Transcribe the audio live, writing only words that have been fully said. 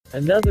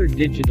Another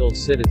digital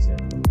citizen.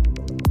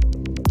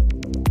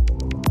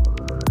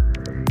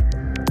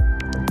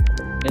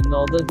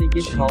 Another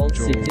digital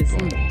轻舟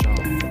citizen. 短丈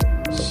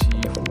西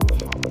湖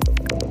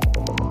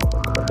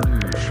好，绿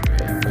水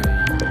逶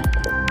迤，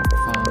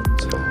芳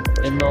草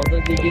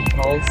Another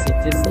digital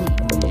citizen.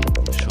 隐隐笙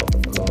歌处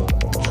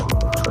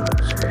处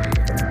催。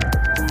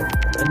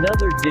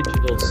 Another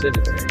digital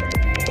citizen.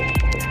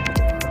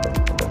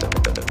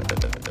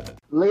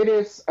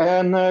 Ladies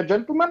and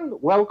gentlemen,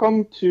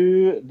 welcome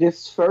to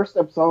this first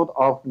episode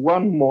of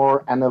One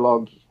More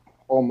Analog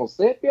Homo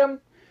Sapien.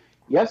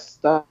 Yes,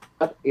 that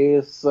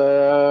is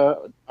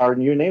our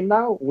new name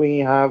now. We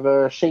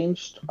have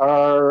changed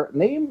our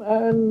name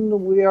and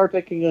we are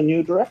taking a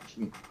new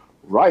direction.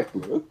 Right,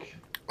 Luke?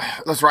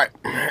 That's right.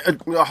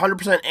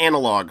 100%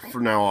 analog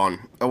from now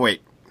on. Oh,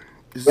 wait.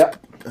 Is a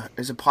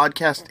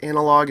podcast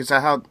analog? Is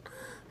that how...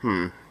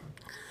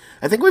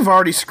 I think we've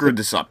already screwed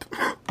this up.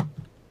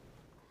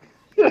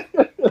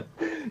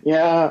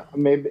 Yeah,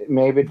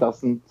 maybe it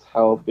doesn't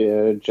help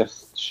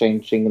just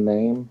changing the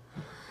name.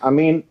 I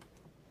mean,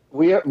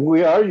 we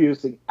are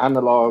using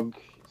analog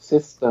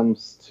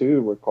systems to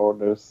record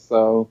this,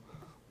 so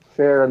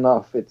fair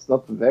enough. It's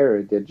not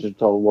very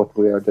digital what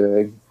we are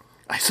doing.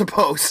 I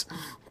suppose.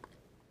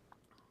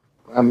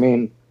 I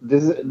mean,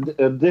 this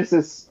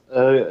is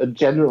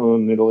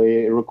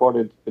genuinely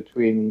recorded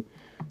between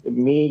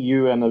me,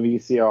 you, and a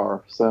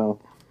VCR. So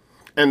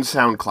And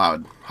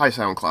SoundCloud. Hi,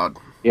 SoundCloud.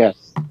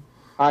 yes,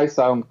 hi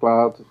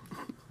SoundCloud.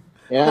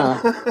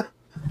 Yeah.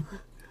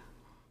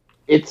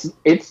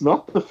 It's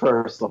not the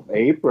 1st of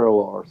April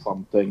or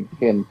something.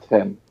 Hint,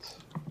 hint.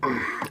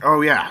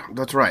 Oh, yeah.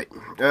 That's right.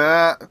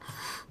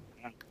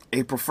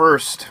 April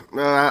 1st.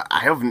 I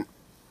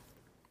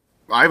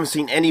haven't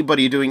seen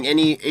anybody doing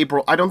any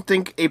April... I don't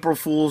think April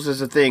Fools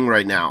is a thing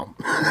right now.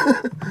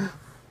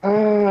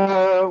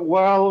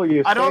 Well,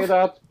 you I say don't-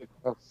 that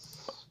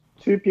because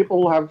 2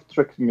 people have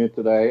tricked me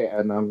today,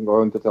 and I'm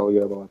going to tell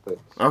you about it.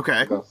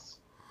 Okay. Because,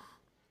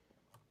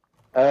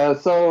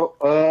 so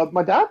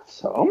my dad's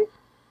home.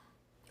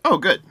 Oh,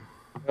 good.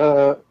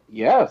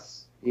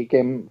 Yes, he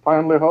came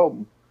finally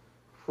home.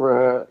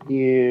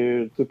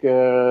 He took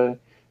a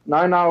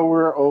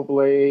 9-hour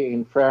overlay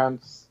in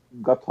France,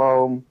 got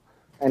home,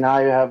 and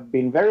I have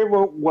been very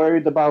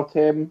worried about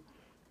him.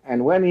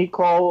 And when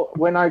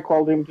I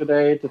called him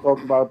today to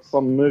talk about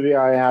some movie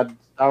I had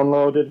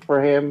downloaded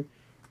for him,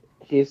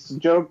 his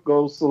joke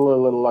goes a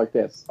little like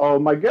this. Oh,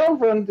 my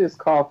girlfriend is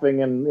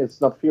coughing and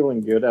it's not feeling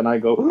good. And I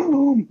go,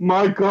 oh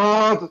my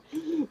God!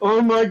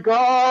 Oh my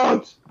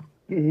God!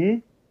 Mm-hmm.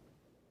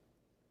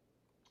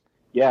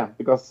 Yeah,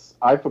 because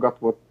I forgot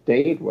what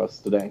day it was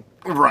today.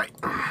 Right.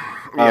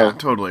 Yeah, Oh.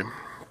 totally.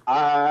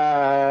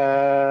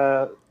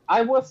 I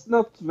was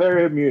not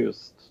very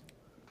amused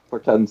for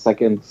 10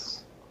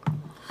 seconds.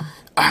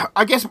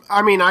 I guess,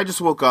 I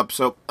just woke up,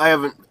 so I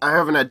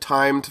haven't had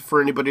time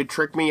for anybody to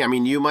trick me. I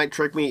mean, you might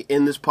trick me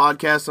in this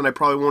podcast, and I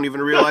probably won't even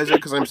realize it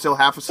because I'm still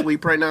half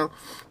asleep right now.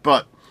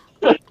 But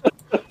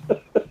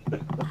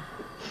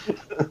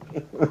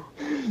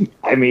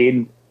I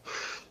mean,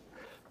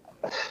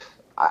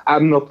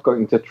 I'm not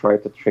going to try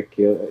to trick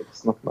you.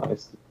 It's not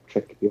nice to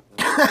trick people.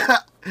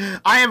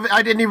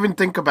 I didn't even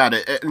think about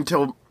it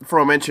until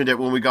Fro mentioned it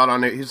when we got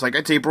on it. He's like,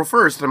 it's April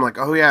 1st. And I'm like,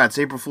 oh yeah, it's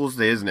April Fool's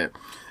Day, isn't it?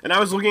 And I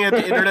was looking at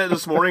the internet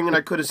this morning, and I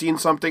could have seen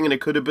something, and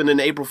it could have been an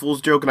April Fool's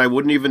joke, and I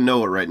wouldn't even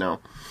know it right now.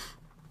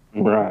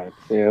 Right,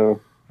 yeah.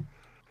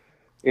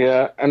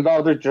 Yeah, and the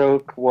other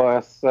joke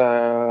was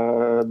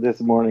this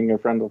morning a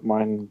friend of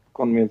mine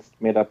convinced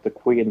me that the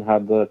Queen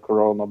had the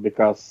corona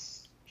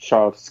because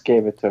Charles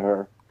gave it to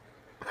her.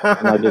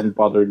 And I didn't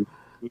bother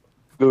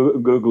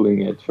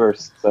Googling it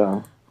first,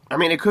 so... I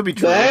mean, it could be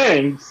true.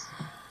 Thanks!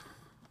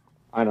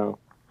 I know.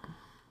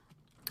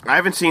 I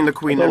haven't seen the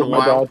Queen in a Oh my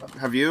while. God.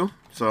 Have you?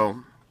 So...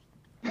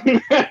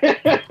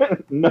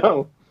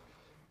 No.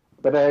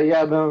 But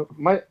yeah, no,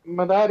 my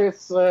dad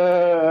is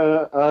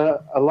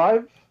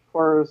alive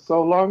for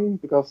so long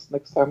because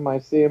next time I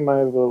see him,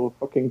 I will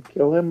fucking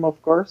kill him,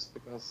 of course,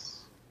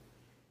 because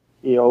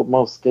he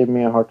almost gave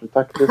me a heart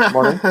attack this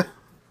morning.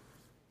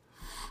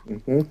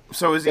 Mm-hmm.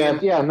 So is he Yeah, in,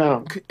 yeah,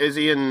 no, is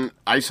he in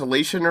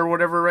isolation or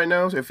whatever right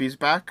now, if he's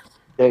back?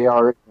 they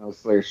are in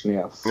isolation,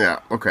 yes. Yeah,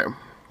 okay.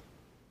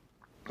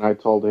 I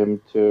told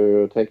him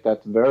to take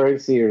that very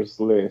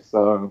seriously,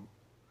 so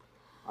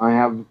I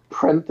have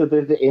printed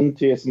it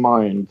into his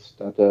mind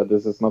that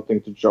this is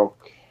nothing to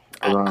joke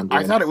around. I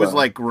with, thought it was so.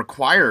 like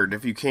required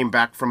if you came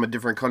back from a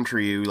different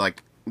country. You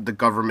like the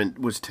government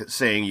was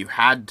saying you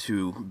had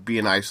to be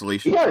in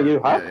isolation. Yeah, you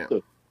have yeah.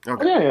 to.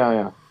 Okay.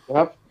 Yeah. You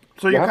have,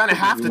 So you kind of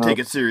have to you know. take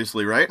it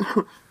seriously, right?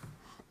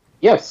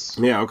 Yes.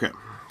 Yeah. Okay.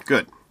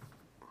 Good.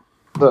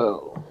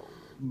 So,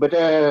 but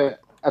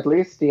at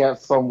least he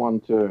has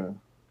someone to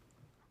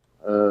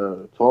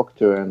talk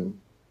to and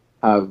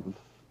have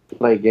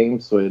play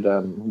games with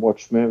and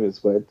watch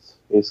movies with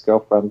his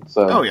girlfriend.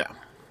 So. Oh yeah.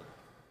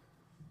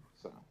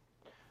 So,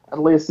 at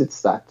least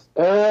it's that.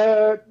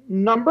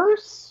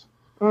 Numbers.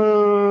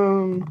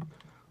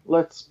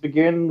 Let's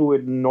begin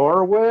with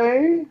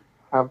Norway.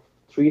 Have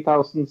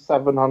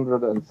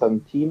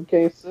 3,717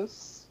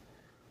 cases,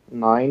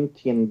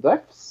 19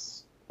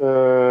 deaths.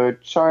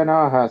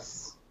 China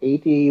has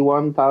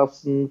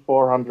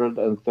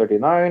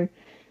 81,439,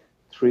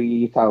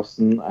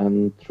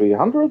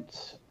 3,300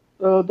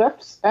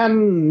 deaths.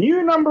 And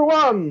new number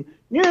one!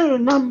 New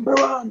number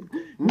one!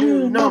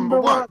 New number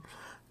one!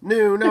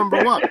 New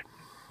number one!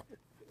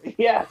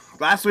 Yes!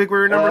 Last week we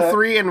were number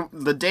 3, and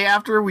the day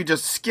after we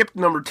just skipped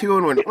number 2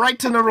 and went right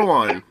to number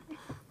 1.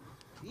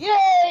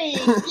 Yay!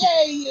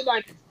 Yay,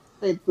 United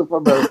States of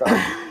America!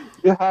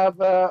 You have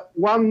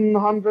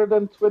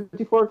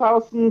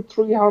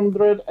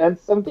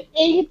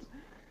 124,378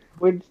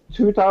 with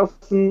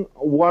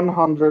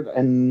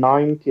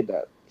 2,190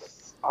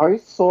 deaths. I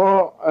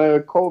saw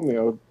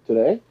Comeo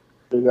today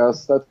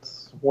because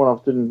that's one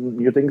of the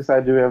new things I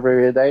do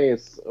every day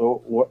is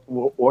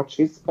watch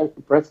his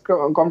press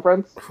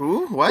conference.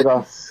 Who? What?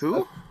 Because,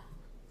 Who?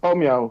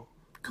 Comeo,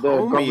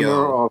 the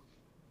governor of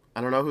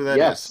I don't know who that is.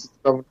 yes,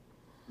 the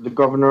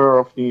governor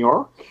of New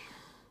York.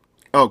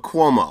 Oh,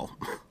 Cuomo.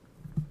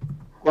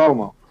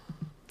 Cuomo.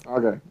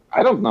 Okay.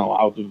 I don't know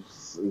how to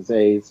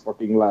say his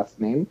fucking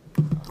last name.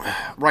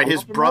 Right,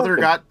 his brother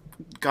got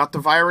the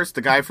virus,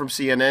 the guy from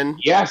CNN.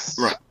 Yes!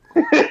 Right.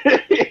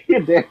 He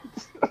did.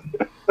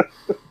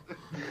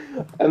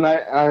 And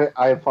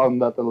I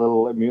found that a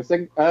little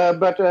amusing.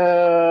 But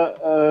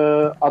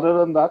other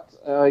than that,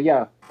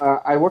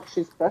 I watch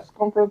his press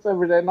conference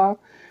every day now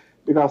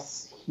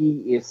because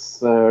he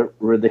is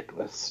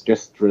ridiculous,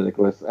 just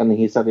ridiculous. And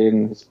he said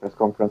in his press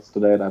conference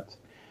today that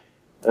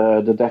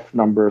the death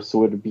numbers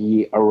would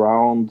be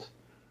around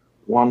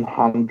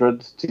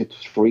 100 to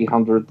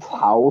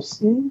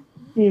 300,000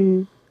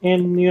 in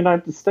the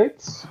United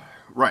States.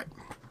 Right.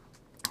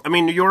 I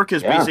mean, New York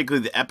is basically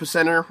the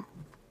epicenter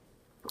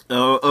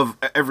of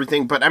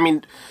everything, but I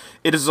mean,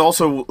 it is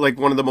also like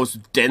one of the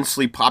most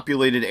densely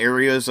populated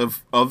areas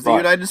of the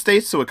United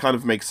States, so it kind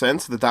of makes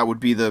sense that would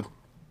be the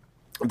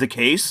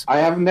case. I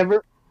have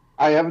never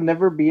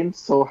been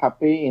so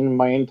happy in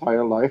my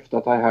entire life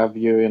that I have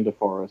you in the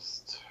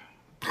forest.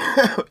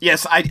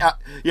 Yes, I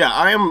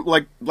am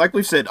like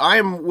we've said, I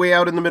am way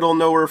out in the middle of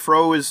nowhere.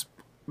 Fro has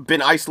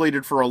been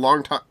isolated for a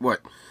long time.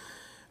 What?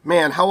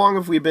 Man, how long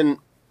have we been?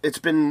 It's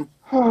been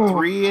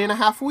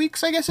 3.5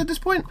 weeks, I guess, at this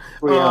point.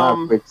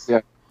 3.5 weeks,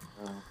 yeah.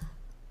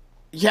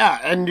 Yeah,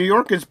 and New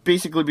York has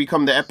basically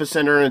become the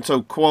epicenter, and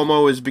so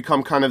Cuomo has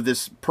become kind of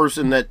this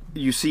person that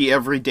you see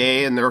every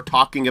day, and they're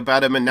talking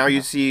about him, and now you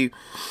see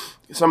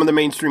some of the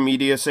mainstream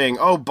media saying,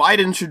 oh,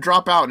 Biden should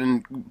drop out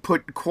and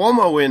put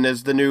Cuomo in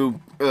as the new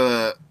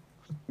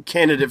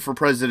candidate for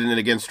president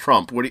against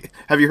Trump.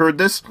 Have you heard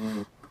this?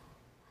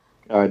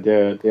 I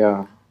did,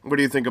 yeah. What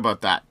do you think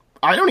about that?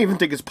 I don't even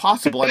think it's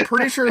possible. I'm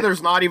pretty sure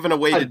there's not even a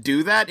way to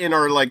do that in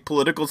our like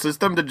political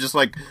system to just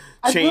like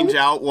change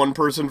out one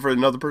person for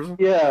another person.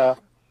 Yeah,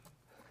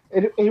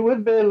 it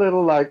would be a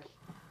little like,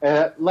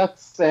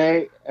 let's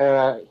say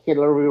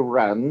Hillary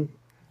ran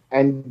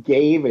and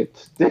gave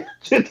it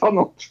to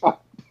Donald Trump.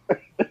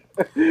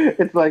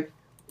 It's like,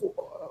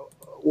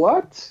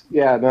 what?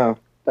 Yeah, no,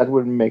 that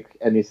wouldn't make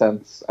any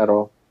sense at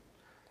all.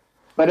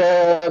 But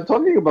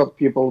talking about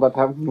people that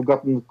have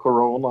gotten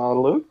corona,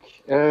 Luke,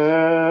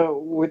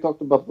 we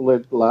talked about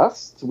it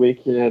last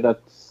week that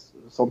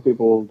some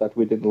people that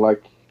we didn't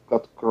like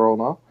got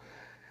corona.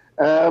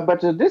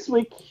 But this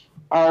week,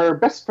 our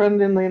best friend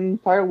in the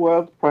entire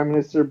world, Prime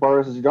Minister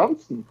Boris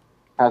Johnson,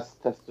 has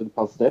tested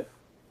positive.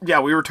 Yeah,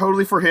 we were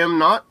totally for him,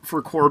 not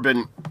for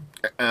Corbyn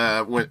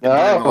during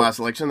the last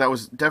election. That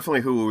was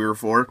definitely who we were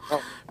for.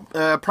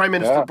 Prime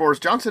Minister Boris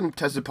Johnson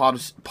tested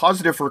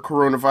positive for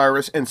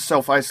coronavirus and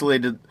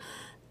self-isolated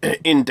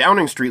in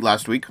Downing Street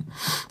last week.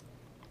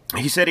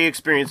 He said he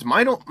experienced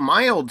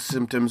mild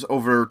symptoms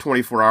over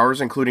 24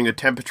 hours, including a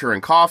temperature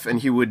and cough, and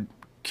he would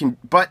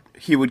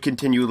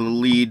continue to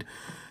lead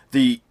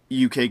the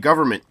UK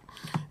government.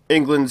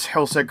 England's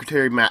Health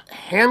Secretary Matt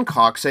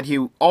Hancock said he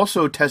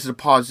also tested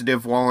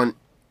positive while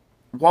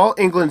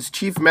England's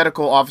Chief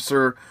Medical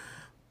Officer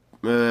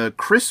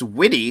Chris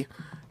Whitty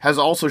has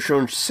also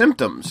shown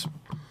symptoms.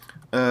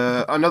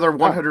 Another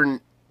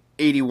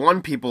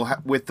 181 people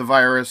with the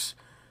virus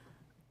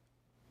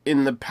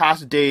in the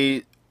past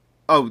day.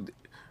 Another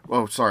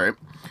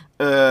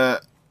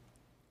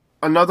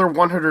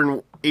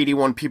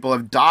 181 people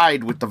have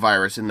died with the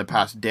virus in the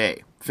past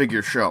day.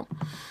 Figures show.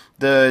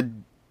 The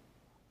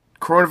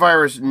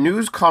coronavirus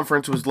news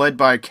conference was led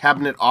by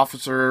Cabinet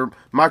Officer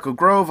Michael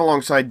Gove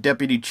alongside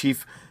Deputy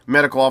Chief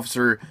Medical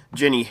Officer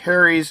Jenny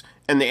Harries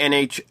and the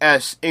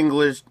NHS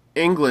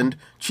England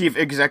Chief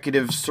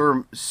Executive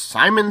Sir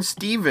Simon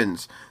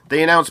Stevens.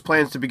 They announced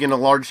plans to begin a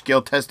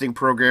large-scale testing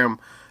program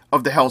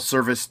of the health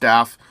service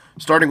staff,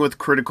 starting with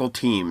critical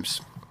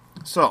teams.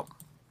 So,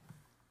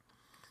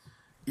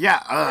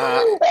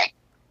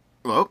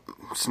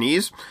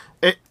 sneeze.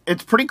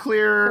 It's pretty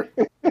clear.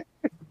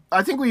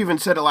 I think we even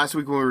said it last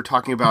week when we were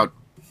talking about,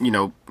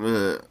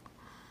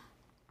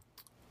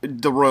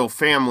 the royal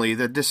family,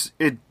 that this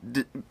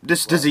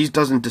disease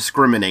doesn't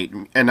discriminate,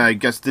 and I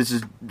guess this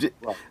is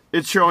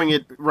It's showing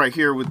it right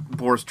here with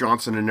Boris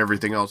Johnson and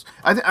everything else.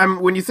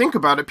 When you think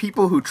about it,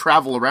 people who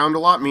travel around a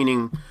lot,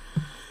 meaning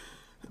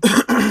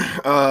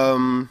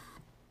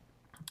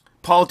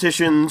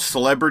politicians,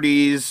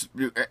 celebrities,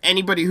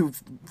 anybody who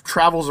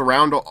travels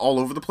around all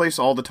over the place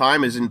all the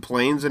time, is in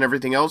planes and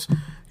everything else,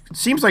 it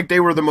seems like they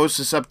were the most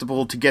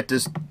susceptible to get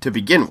this to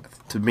begin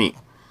with, to me.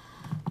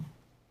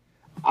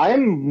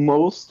 I'm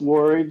most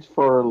worried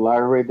for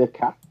Larry the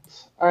Cat,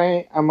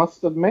 I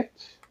must admit.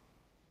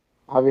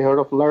 Have you heard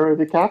of Larry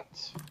the Cat?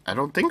 I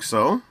don't think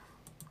so.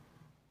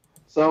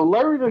 So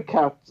Larry the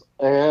Cat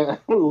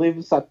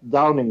lives at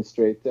Downing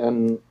Street,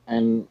 and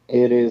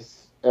it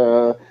is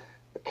a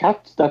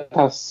cat that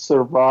has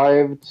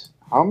survived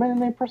how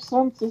many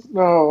presidents?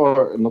 No,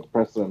 or not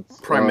presidents.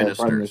 Prime ministers.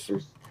 Prime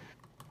ministers.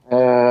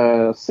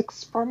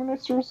 6 prime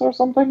ministers or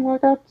something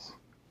like that.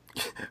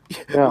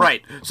 Yeah.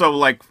 Right. So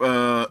like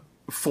 4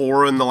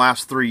 in the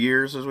last 3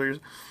 years is what you're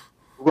saying?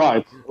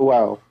 Right.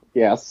 Well,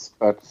 yes,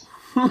 but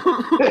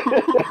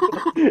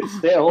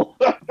still,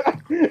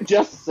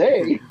 just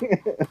say.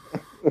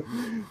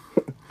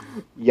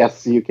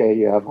 Yes, UK,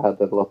 you have had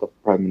a lot of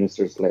prime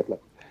ministers lately.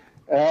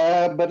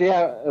 But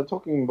yeah,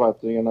 talking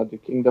about the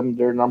United Kingdom,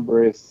 their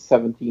number is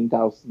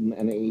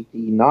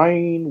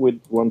 17,089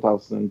 with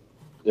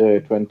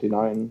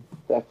 1,029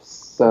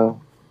 deaths.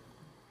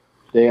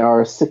 They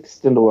are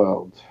 6th in the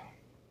world.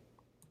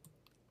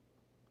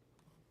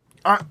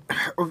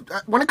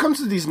 When it comes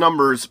to these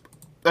numbers,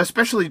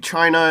 especially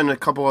China and a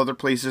couple other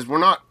places, we're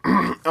not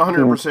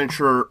 100%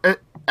 sure.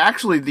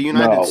 Actually, the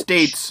United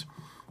States,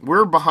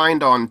 we're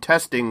behind on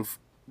testing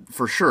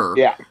for sure.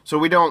 Yeah. So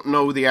we don't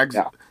know the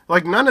exact...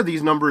 Like, none of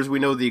these numbers we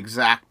know the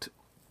exact...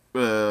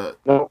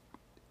 No.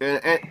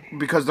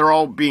 Because they're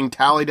all being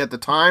tallied at the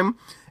time,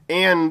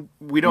 and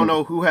we don't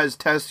know who has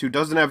tests, who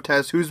doesn't have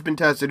tests, who's been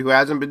tested, who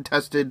hasn't been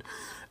tested.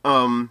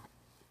 So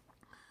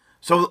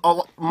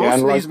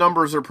most of these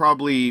numbers are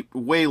probably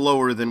way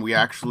lower than we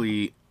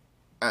actually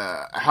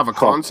have a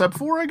concept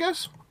for, I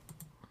guess.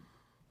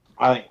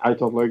 I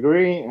totally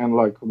agree, and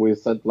like we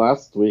said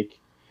last week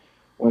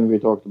when we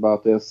talked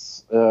about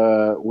this,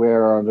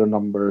 where are the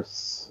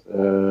numbers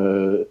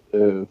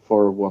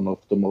for one of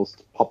the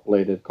most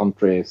populated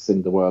countries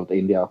in the world,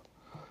 India?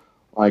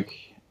 Like,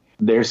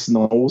 there's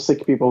no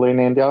sick people in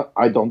India.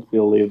 I don't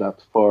believe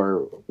that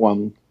for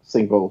one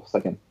single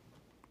second.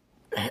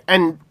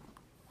 And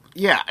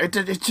yeah, it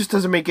just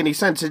doesn't make any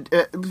sense.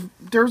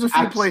 There's a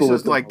few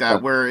places like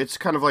that where it's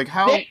kind of like,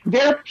 how...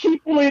 There are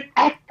people in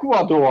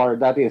Ecuador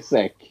that is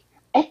sick.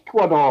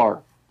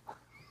 Ecuador.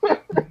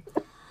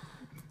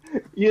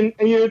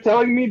 You're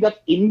telling me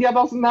that India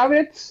doesn't have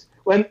it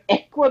when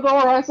Ecuador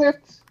has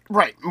it?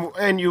 Right,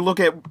 and you look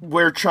at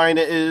where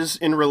China is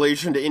in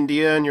relation to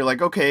India, and you're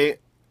like, okay,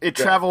 it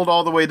traveled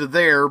all the way to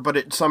there, but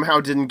it somehow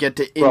didn't get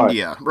to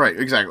India. Right,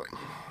 exactly.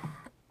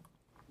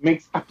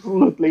 Makes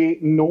absolutely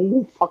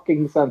no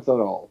fucking sense at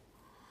all.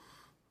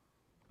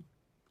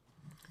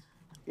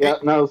 Yeah,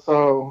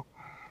 so...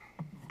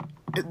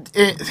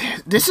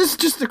 This is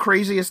just the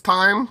craziest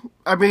time.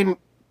 I mean,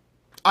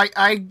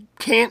 I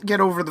can't get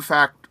over the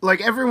fact,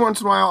 like, every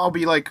once in a while I'll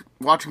be, like,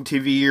 watching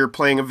TV or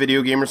playing a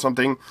video game or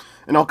something,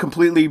 and I'll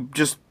completely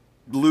just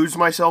lose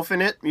myself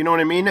in it, you know what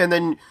I mean? And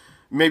then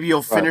maybe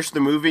you'll finish the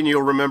movie and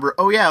you'll remember,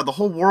 oh yeah, the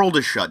whole world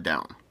is shut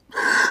down.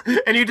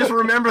 And you just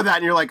remember that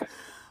and you're like,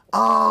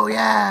 oh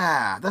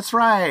yeah, that's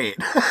right.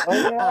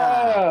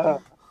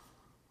 Oh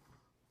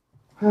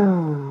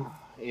yeah.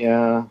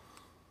 Yeah.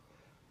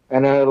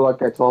 And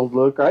like I told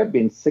Luke, I've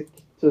been sick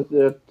to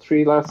the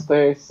 3 last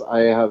days.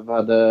 I have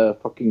had a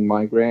fucking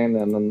migraine,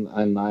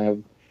 and I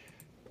have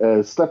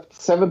slept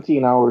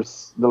 17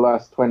 hours the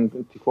last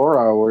 24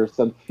 hours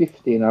and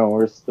 15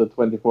 hours the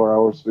 24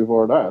 hours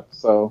before that.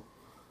 So,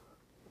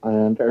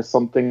 and there's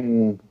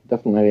something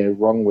definitely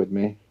wrong with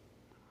me.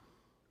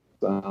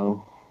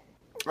 So,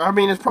 I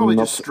mean, it's probably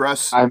just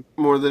stress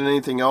more than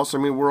anything else. I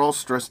mean, we're all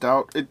stressed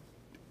out.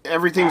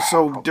 Everything's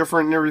so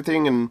different and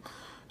everything, and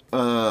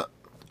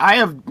I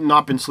have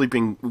not been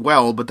sleeping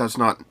well, but that's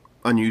not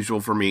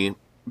unusual for me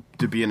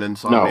to be an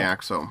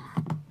insomniac, so...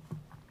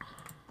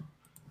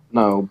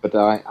 No, but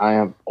I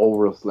have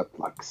overslept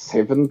like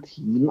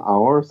 17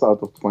 hours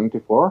out of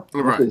 24.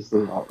 Right. That is a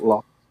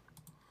lot.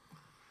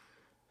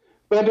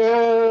 But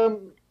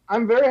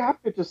I'm very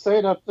happy to say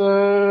that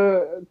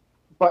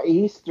by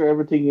Easter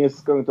everything is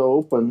going to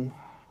open,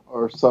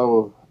 or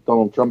so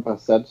Donald Trump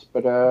has said.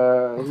 But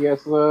he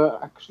has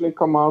actually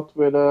come out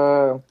with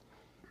a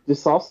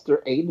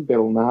disaster aid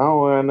bill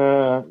now, and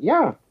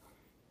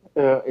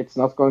it's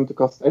not going to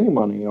cost any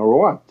money, or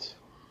what?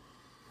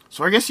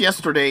 So I guess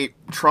yesterday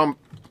Trump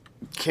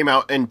came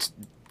out and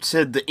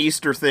said the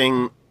Easter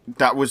thing,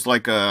 that was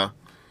like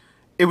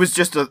it was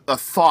just a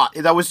thought.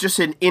 That was just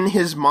in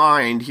his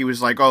mind. He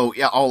was like, oh,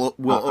 yeah,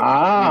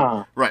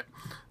 right.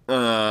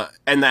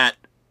 And that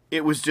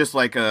it was just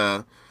like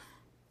a,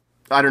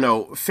 I don't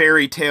know,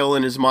 fairy tale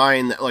in his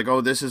mind that like,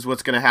 oh, this is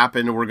what's going to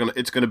happen. And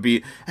it's going to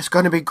be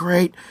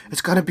great.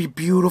 It's going to be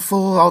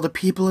beautiful. All the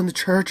people in the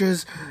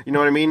churches, you know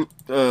what I mean?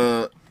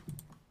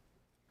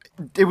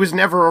 It was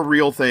never a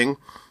real thing.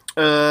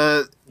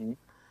 Uh, Mhm.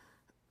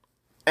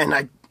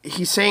 and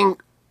he's saying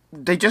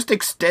they just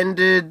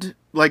extended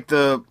like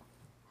the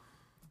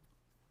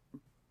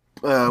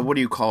what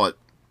do you call it?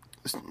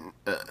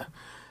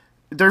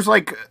 There's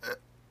like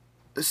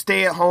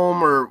stay at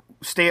home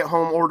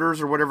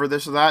orders or whatever,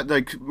 this or that.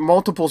 Like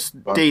multiple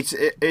states,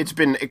 it's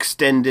been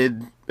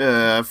extended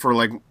for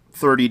like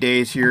 30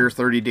 days here,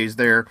 30 days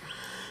there.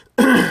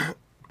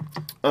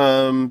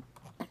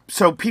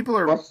 So people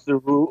are. What's the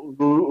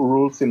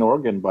rules in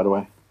Oregon, by the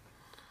way?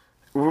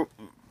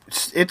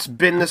 It's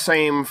been the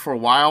same for a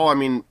while. I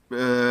mean,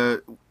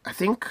 I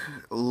think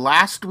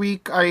last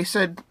week I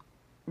said,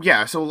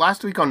 yeah. So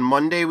last week on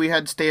Monday we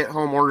had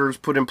stay-at-home orders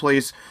put in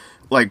place.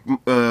 Like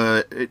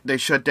they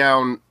shut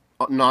down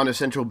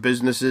non-essential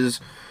businesses,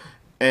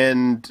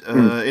 and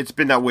it's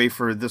been that way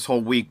for this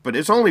whole week. But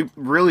it's only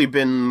really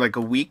been like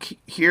a week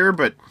here.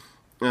 But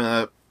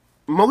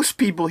most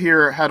people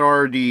here had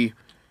already,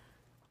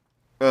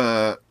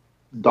 Done.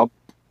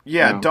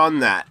 done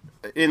that.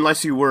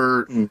 Unless you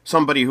were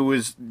somebody who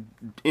was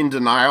in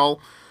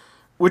denial,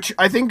 which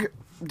I think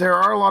there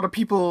are a lot of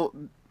people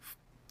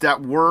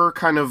that were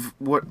kind of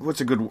what's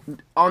a good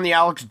on the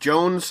Alex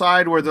Jones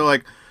side, where they're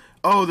like,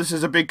 "Oh, this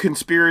is a big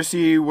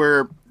conspiracy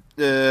where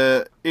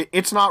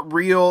it's not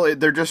real.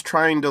 They're just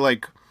trying to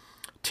like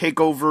take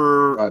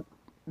over,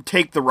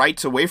 take the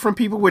rights away from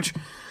people," which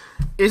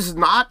is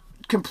not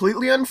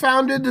completely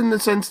unfounded in the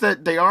sense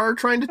that they are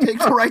trying to take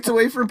the rights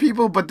away from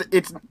people, but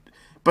it's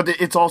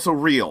also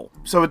real.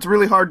 So it's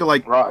really hard to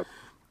like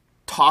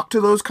talk to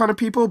those kind of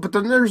people. But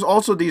then there's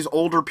also these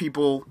older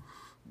people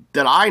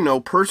that I know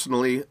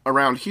personally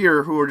around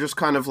here who are just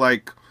kind of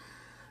like,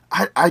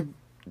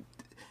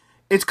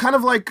 it's kind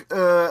of like,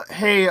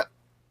 hey,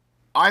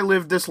 I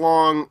lived this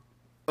long.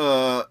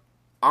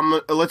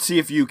 Let's see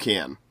if you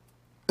can.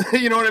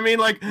 You know what I mean?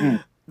 Like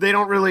they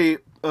don't really.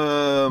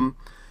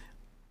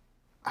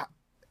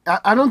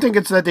 I don't think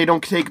it's that they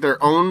don't take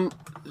their own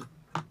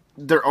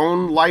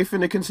life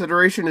into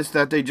consideration. Is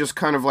that they just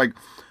kind of like,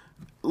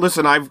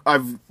 listen, I've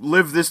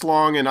lived this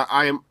long, and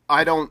I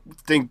don't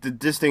think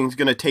that this thing's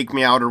gonna take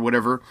me out or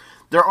whatever.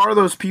 There are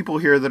those people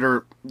here that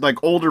are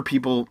like older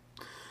people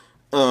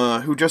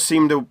who just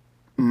seem to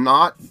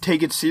not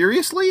take it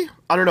seriously.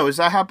 I don't know. Is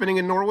that happening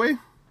in Norway?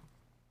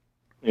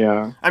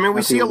 Yeah. I mean,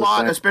 we see a lot,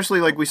 same. especially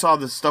like we saw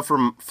the stuff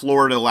from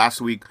Florida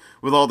last week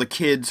with all the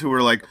kids who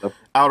were like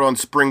out on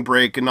spring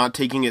break and not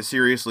taking it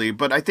seriously.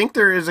 But I think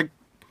there's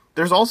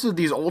also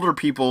these older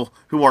people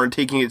who aren't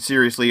taking it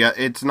seriously.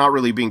 It's not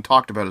really being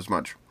talked about as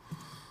much.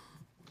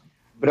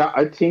 But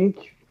I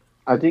think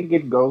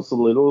it goes a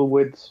little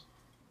with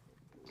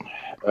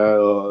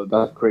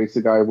that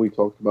crazy guy we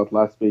talked about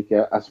last week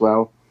as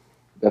well,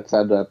 that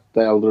said that the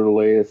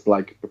elderly is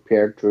like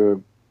prepared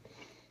to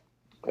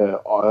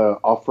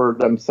offer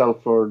themselves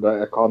for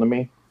the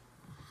economy.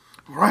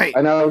 Right.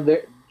 I know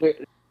there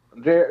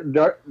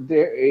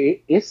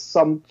is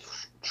some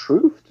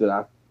truth to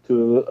that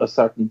to a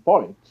certain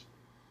point,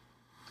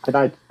 and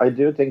I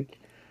think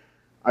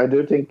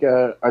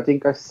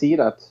I see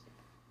that,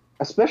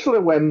 especially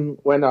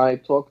when I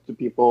talk to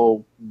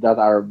people that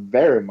are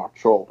very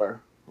much older,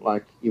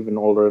 like even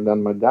older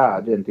than my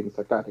dad and things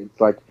like that.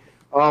 It's like,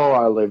 oh,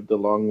 I lived a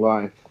long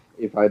life.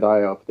 If I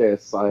die of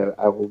this,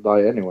 I will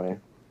die anyway.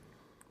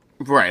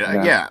 Right,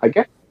 yeah. I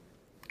get.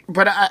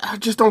 But I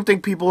just don't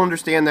think people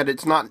understand that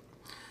it's not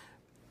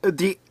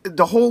the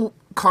whole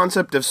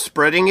concept of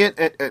spreading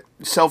it,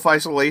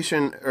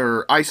 self-isolation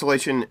or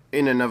isolation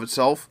in and of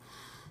itself.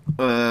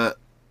 It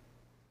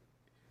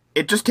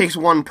just takes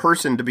one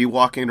person to be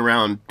walking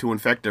around to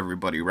infect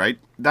everybody, right?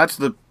 That's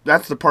the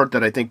part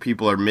that I think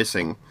people are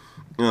missing.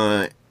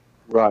 Right.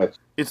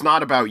 It's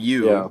not about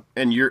you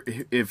and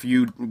if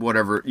you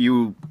whatever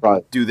you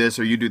do this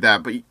or you do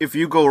that, but if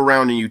you go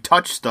around and you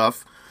touch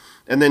stuff,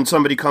 and then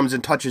somebody comes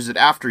and touches it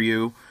after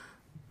you,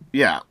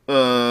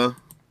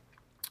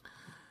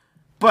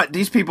 but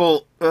these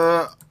people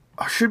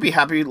should be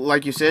happy,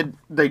 like you said.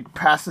 They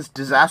passed this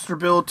disaster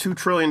bill, $2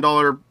 trillion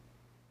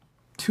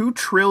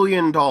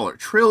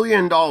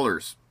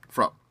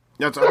from.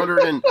 That's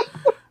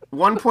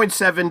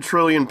 1.7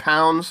 trillion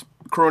pounds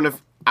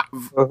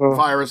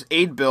coronavirus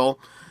aid bill.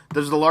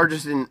 That's the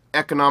largest in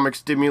economic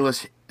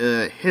stimulus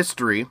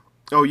history.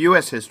 Oh,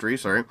 U.S. history,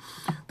 sorry.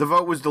 The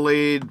vote was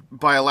delayed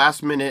by a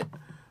last-minute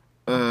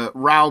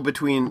row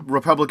between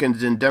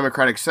Republicans and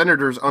Democratic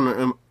senators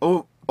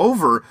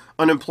over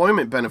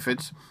unemployment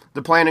benefits.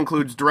 The plan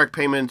includes direct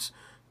payments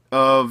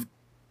of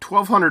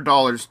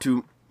 $1,200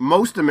 to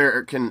most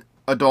American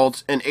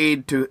adults and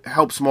aid to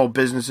help small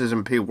businesses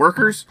and pay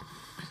workers.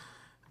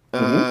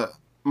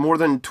 More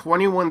than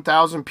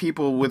 21,000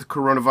 people with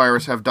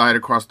coronavirus have died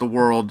across the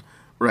world.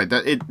 Right,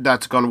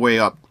 that's gone way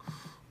up.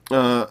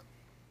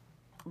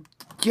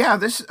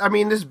 This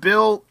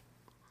bill,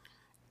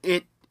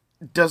 it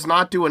does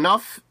not do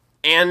enough,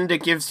 and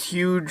it gives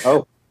huge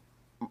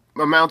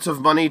amounts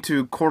of money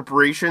to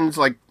corporations,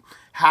 like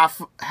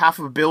half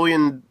a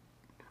billion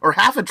or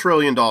 $500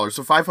 billion,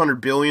 so $500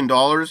 billion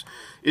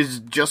is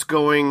just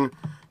going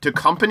to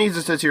companies.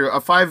 It says here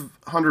a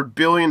 $500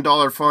 billion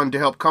fund to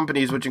help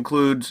companies, which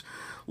includes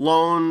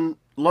loans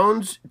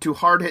to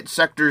hard-hit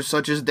sectors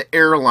such as the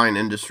airline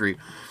industry.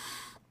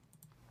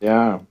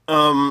 Yeah.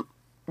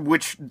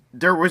 Which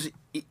there was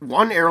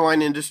one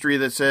airline industry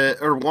that said,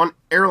 or one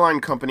airline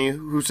company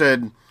who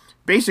said,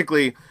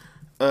 basically,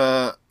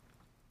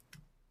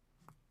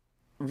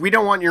 we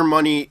don't want your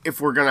money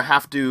if we're going to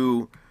have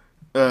to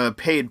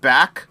pay it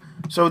back.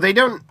 So they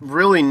don't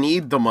really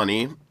need the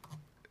money.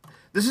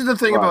 This is the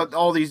thing about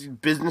all these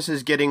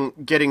businesses getting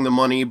the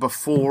money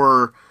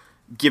before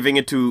giving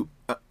it to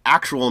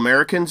actual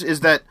Americans, is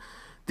that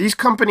these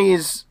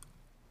companies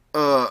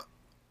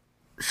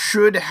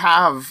should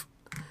have...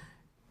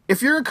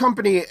 If you're a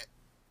company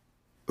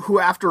who,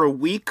 after a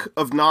week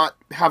of not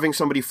having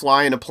somebody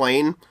fly in a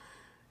plane,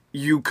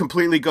 you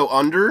completely go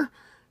under,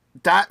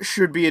 that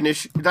should be an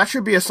issue. That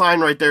should be a sign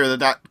right there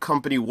that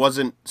company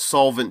wasn't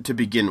solvent to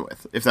begin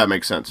with, if that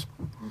makes sense.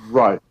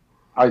 Right.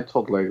 I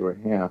totally agree,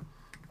 yeah.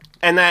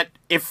 And that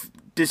if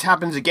this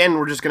happens again,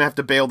 we're just going to have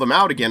to bail them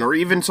out again, or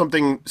even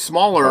something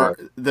smaller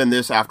than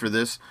this after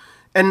this.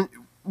 And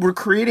we're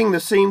creating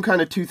the same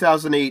kind of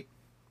 2008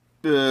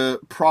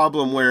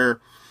 problem where...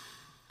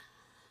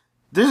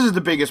 This is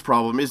the biggest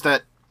problem, is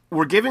that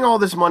we're giving all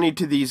this money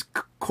to these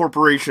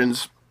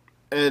corporations,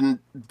 and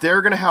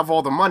they're going to have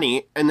all the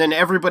money, and then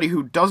everybody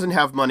who doesn't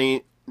have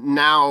money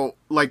now,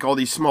 like all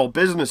these small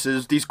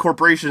businesses, these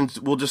corporations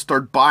will just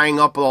start buying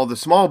up all the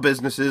small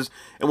businesses,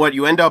 and what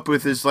you end up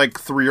with is like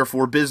 3 or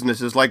 4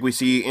 businesses, like we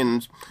see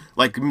in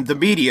like the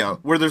media,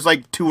 where there's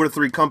like 2 or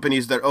 3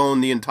 companies that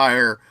own the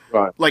entire...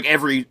 Like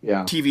every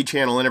TV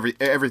channel and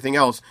everything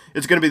else.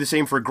 It's going to be the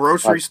same for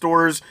grocery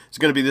stores. It's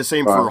going to be the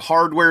same for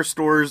hardware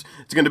stores.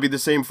 It's going to be the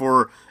same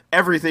for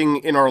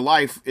everything in our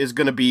life is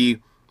going to be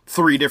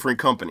 3 different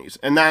companies.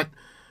 And that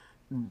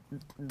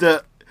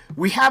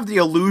we have the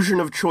illusion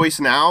of choice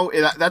now.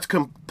 That's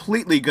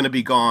completely going to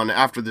be gone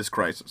after this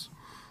crisis.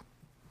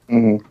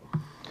 Mm-hmm.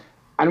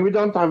 And we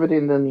don't have it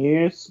in the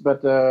news,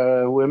 but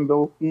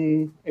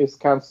Wimbledon is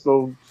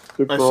cancelled.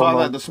 I saw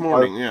that this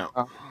morning, yeah.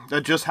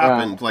 That just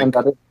happened,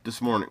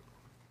 this morning.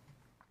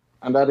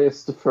 And that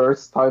is the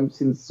first time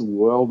since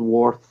World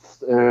War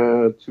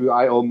II.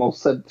 I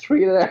almost said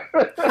 3 there.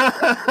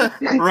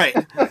 Right.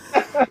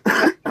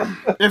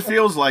 It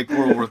feels like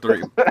World War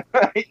III.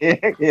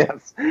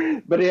 Yes.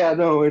 But yeah,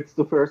 no, it's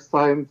the first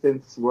time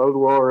since World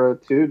War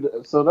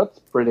II. So that's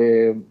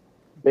pretty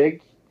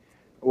big.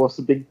 It was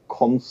a big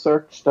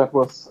concert that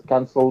was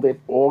cancelled in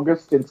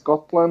August in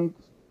Scotland.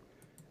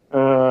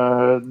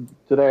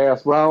 Today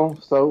as well,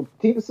 so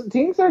things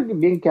are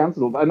being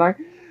cancelled, and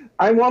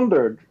I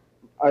wondered,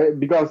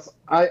 because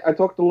I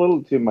talked a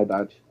little to my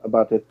dad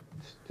about it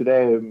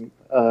today,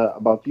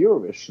 about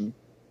Eurovision,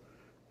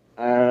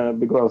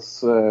 because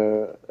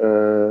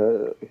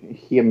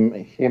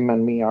him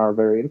and me are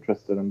very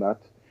interested in that,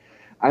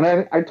 and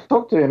I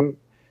talked to him.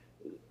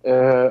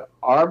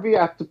 Are we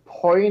at the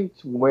point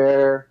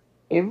where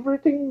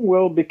everything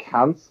will be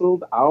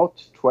cancelled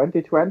out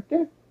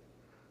 2020?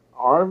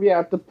 Are we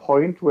at the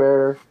point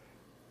where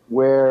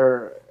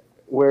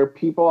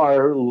people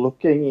are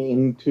looking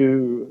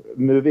into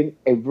moving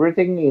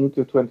everything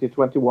into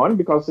 2021?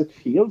 Because it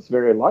feels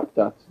very like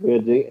that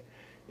with the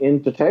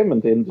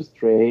entertainment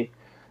industry,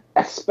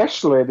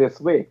 especially this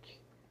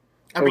week.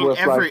 I mean,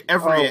 every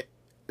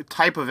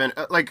type of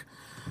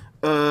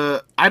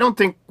I don't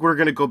think we're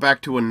gonna go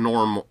back to a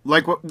normal.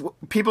 Like what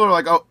people are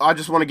like, oh, I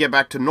just want to get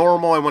back to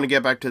normal. I want to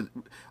get back to.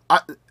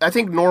 I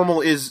think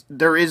normal is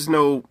there is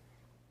no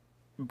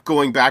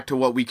going back to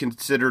what we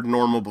considered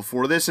normal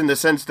before this, in the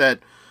sense that,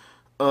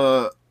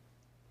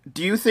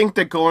 do you think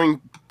that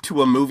going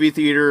to a movie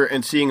theater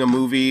and seeing a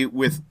movie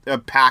with a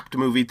packed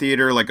movie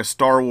theater, like a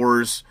Star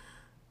Wars,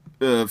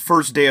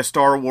 first day of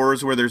Star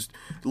Wars, where there's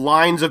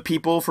lines of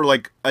people for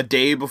like a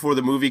day before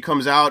the movie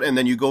comes out, and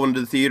then you go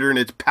into the theater and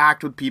it's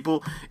packed with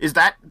people, is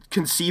that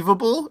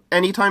conceivable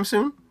anytime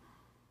soon?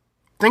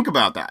 Think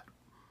about that.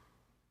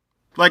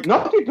 Like,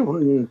 not in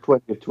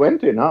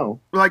 2020, no.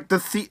 Like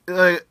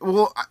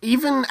well,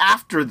 even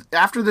after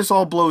this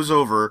all blows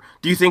over,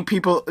 do you think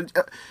people?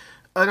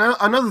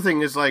 Another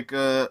thing is like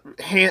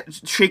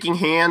shaking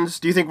hands.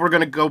 Do you think we're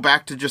going to go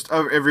back to just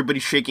everybody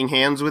shaking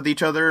hands with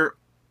each other?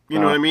 You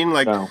know what I mean?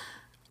 Like, no.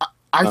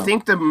 I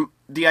think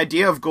the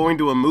idea of going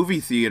to a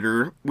movie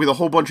theater with a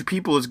whole bunch of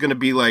people is going to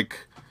be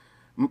like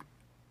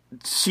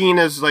seen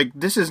as like,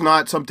 this is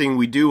not something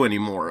we do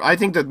anymore. I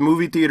think that the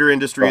movie theater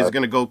industry is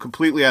going to go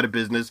completely out of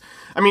business.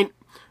 I mean,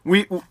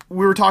 we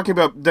were talking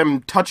about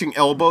them touching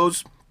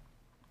elbows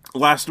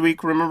last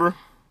week, remember?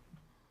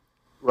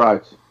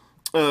 Right.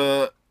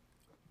 I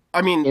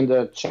mean, in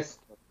the chess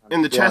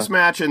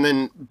match, and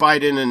then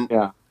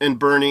Biden and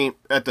Bernie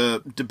at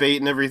the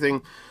debate and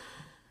everything.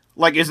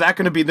 Like, is that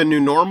going to be the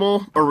new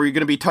normal? Or are we going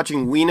to be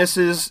touching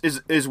weenuses?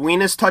 Is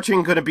weenus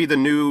touching going to be the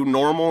new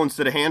normal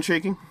instead of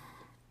handshaking?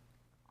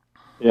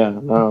 Yeah,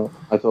 no,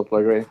 I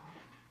totally agree.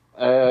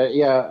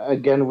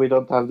 Again, we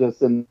don't have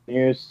this in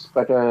news,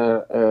 but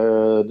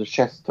the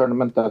chess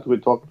tournament that we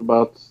talked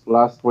about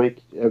last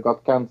week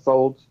got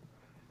cancelled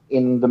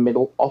in the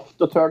middle of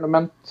the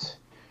tournament.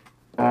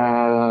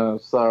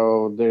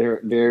 So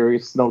there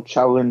is no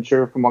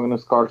challenger for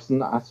Magnus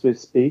Carlsen as we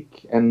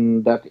speak,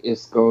 and that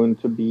was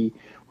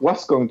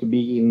going to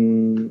be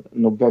in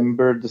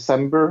November,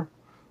 December,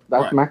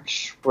 that Right.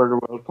 match for the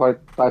world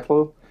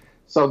title.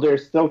 So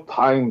there's still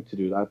time to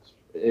do that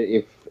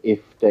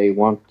if they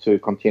want to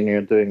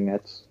continue doing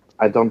it.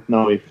 I don't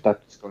know if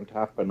that's going to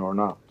happen or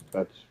not,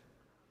 but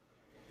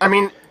I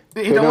mean,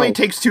 it Who only knows?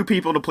 takes two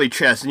people to play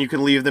chess, and you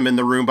can leave them in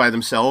the room by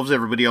themselves.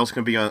 Everybody else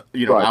can be, Right.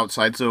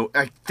 outside. So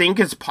I think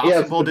it's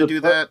possible but to the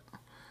do tur- that.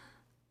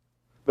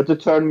 But the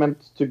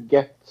tournament to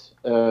get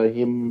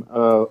him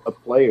a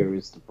player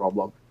is the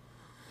problem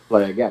to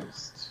play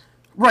against.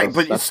 Right, That's-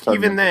 but that's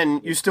even tournament.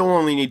 then, you still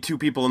only need two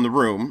people in the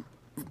room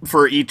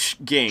for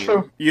each game.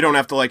 True. You don't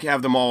have to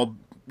have them all.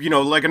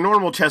 Like a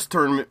normal chess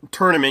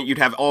tournament, you'd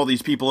have all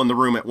these people in the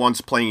room at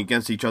once playing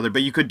against each other.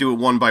 But you could do it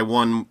one by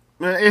one.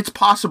 It's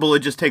possible. It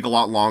just take a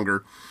lot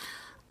longer.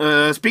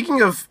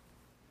 Speaking of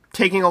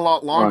taking a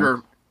lot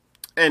longer,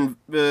 and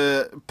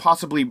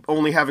possibly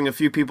only having a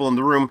few people in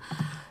the room,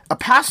 a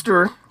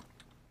pastor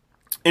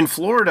in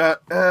Florida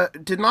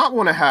did not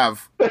want to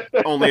have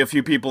only a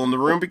few people in the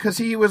room because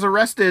he was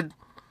arrested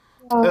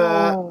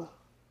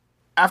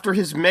after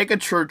his mega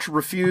church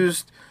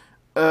refused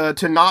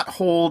to not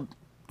hold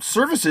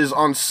services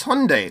on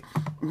Sunday.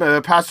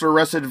 Pastor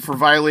arrested for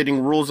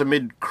violating rules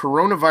amid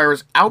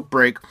coronavirus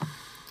outbreak.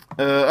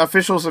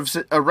 Officials have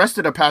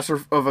arrested a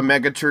pastor of a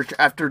mega church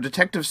after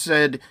detectives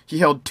said he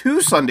held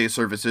 2 Sunday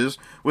services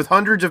with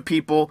hundreds of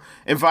people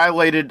and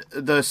violated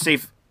the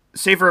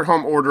safer at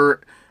home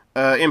order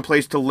in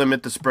place to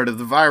limit the spread of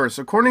the virus.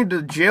 According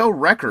to jail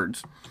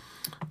records,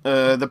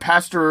 the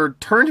pastor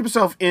turned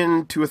himself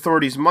in to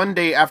authorities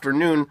Monday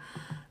afternoon.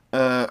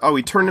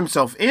 He turned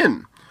himself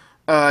in.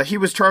 He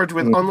was charged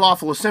with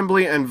unlawful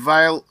assembly and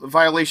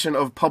violation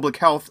of public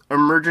health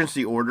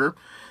emergency order.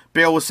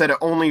 Bail was set at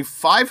only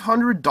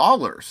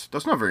 $500.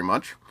 That's not very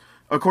much,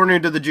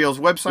 according to the jail's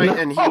website,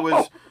 and he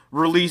was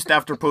released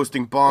after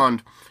posting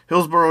bond.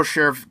 Hillsborough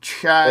Sheriff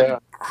Chad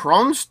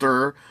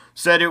Cronster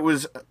said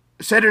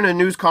in a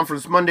news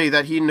conference Monday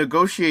that he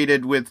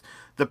negotiated with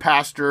the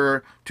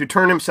pastor to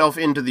turn himself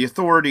into the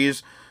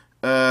authorities.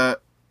 The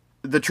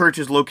church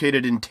is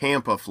located in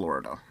Tampa,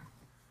 Florida.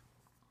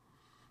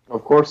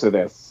 Of course it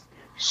is.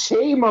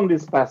 Shame on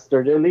this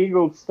pastor, the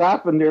legal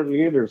staff, and their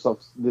leaders of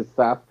this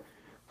staff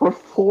for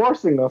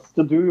forcing us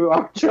to do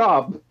our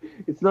job.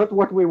 It's not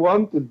what we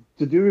wanted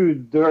to do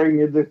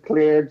during a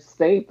declared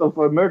state of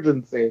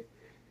emergency.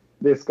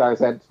 This guy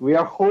said, we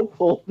are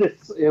hopeful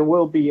this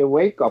will be a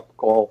wake-up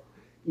call.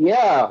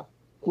 Yeah,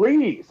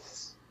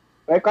 please,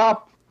 wake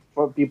up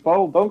for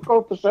people. Don't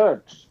go to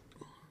church.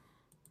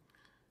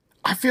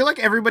 I feel like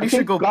everybody I should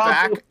think go God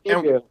back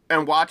will give you.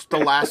 and watch the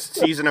last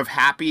season of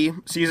Happy,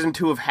 season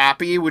 2 of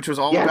Happy, which was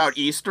all Yes. about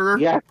Easter.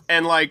 Yes.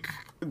 And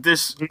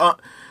this,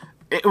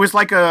 it was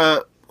like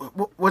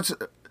what's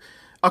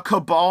a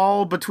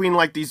cabal between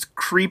these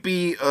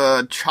creepy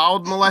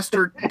child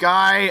molester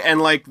guy and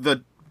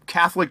the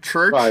Catholic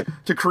Church Right.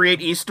 to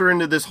create Easter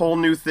into this whole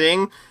new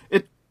thing.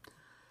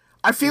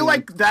 I feel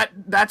like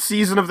that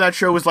season of that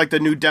show was like the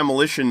new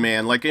Demolition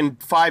Man. Like in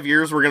 5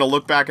 years, we're gonna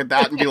look back at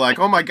that and be like,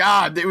 "Oh my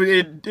God,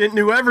 it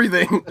knew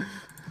everything."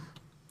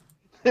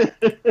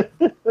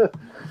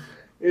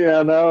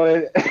 Yeah,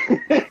 no,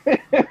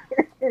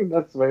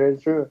 that's very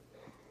true.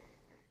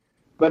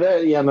 But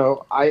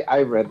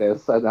I read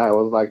this and I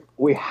was like,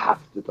 we have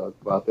to talk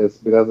about this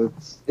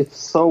because it's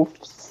so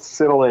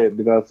silly.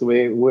 Because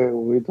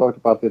we talked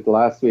about it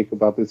last week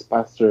about this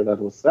pastor that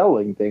was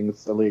selling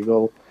things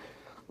illegally,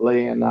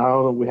 and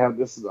now we have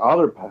this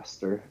other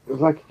pastor. It was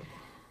like,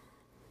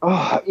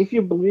 if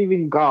you believe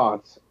in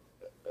God,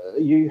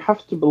 you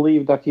have to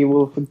believe that He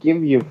will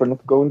forgive you for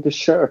not going to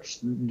church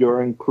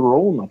during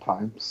Corona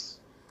times.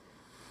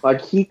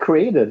 Like He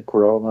created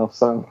Corona,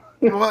 so.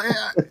 Well,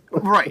 yeah,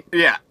 right,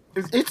 yeah.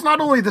 It's not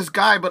only this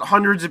guy, but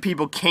hundreds of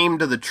people came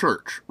to the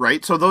church,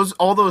 right? So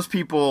all those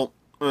people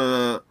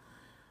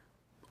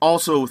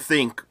also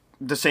think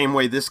the same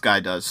way this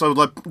guy does. So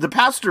the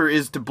pastor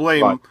is to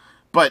blame, Right.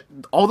 but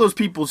all those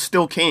people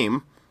still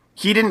came.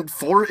 He didn't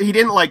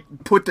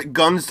put the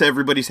guns to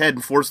everybody's head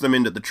and force them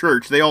into the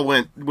church. They all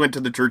went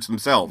to the church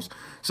themselves.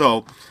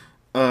 So,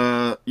 what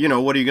are you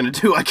going to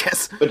do? I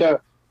guess.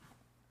 But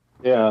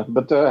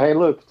hey,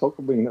 look,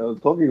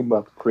 talking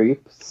about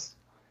creeps.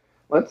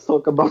 Let's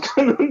talk about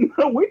a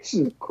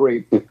Norwegian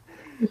creep.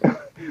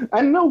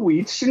 A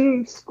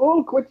Norwegian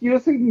school quit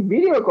using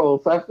video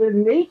calls after a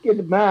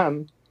naked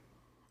man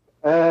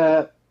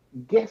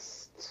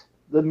guessed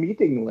the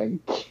meeting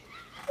link.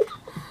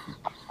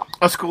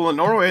 A school in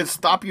Norway has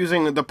stopped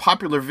using the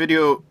popular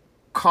video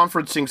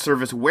conferencing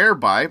service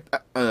Whereby,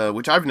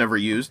 which I've never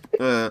used,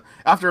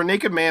 after a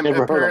naked man Never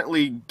heard of.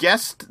 apparently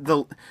guessed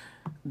the...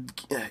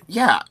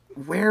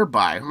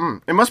 Whereby.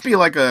 It must be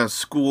like a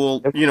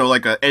school,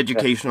 like a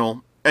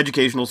educational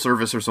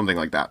service or something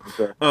like that.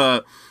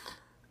 Okay.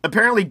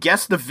 Apparently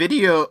guessed the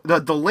video,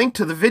 the link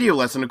to the video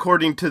lesson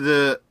according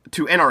to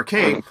to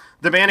NRK,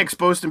 the man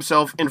exposed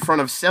himself in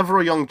front of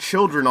several young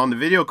children on the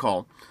video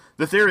call.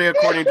 The theory,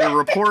 according to the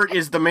report,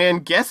 is the man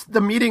guessed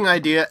the meeting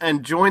idea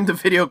and joined the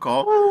video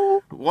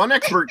call. One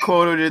expert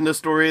quoted in the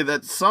story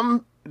that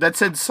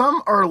said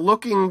some are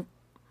looking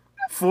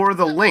for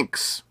the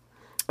links.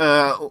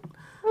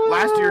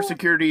 Last year,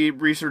 security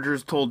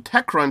researchers told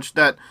TechCrunch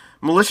that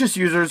malicious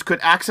users could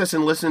access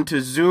and listen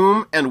to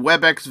Zoom and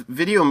WebEx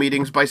video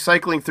meetings by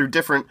cycling through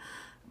different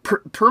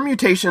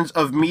permutations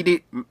of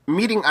meeting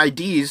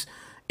IDs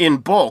in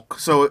bulk.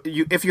 So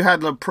if you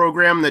had a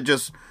program that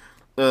just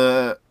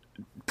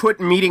put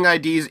meeting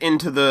IDs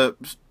into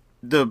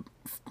the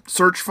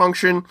search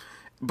function,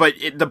 but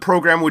the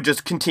program would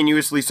just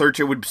continuously search.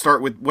 It would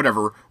start with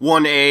whatever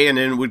 1A and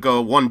then it would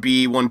go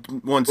 1B,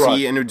 1C,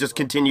 right, and it would just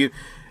continue.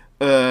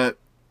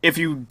 If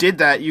you did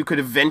that, you could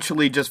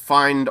eventually just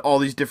find all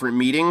these different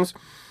meetings.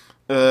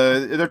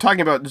 They're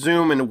talking about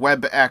Zoom and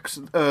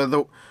WebEx.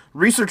 The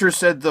researchers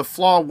said the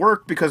flaw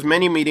worked because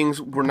many meetings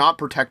were not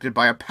protected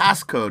by a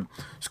passcode.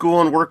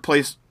 School and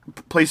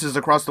places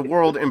across the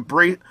world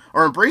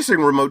are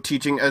embracing remote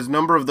teaching as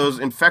number of those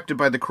infected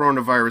by the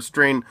coronavirus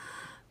strain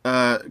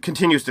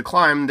continues to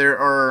climb. There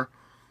are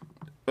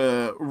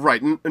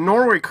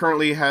Norway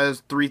currently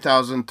has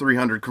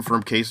 3,300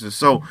 confirmed cases.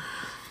 So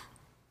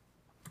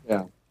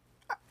yeah.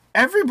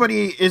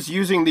 Everybody is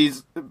using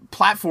these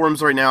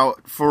platforms right now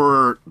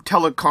for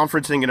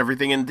teleconferencing and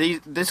everything, and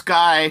this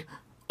guy,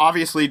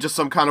 obviously just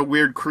some kind of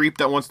weird creep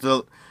that wants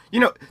to,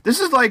 this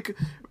is like,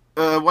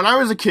 when I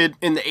was a kid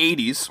in the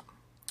 80s,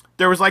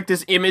 there was like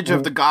this image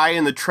of the guy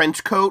in the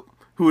trench coat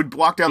who would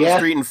walk down the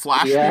street and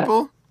flash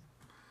people.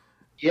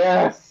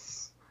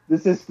 Yes,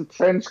 this is the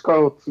trench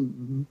coat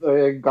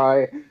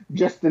guy,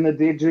 just in a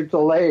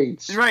digital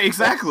age. Right,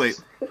 exactly.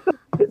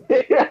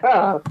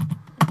 Yeah,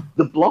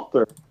 the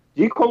blotter.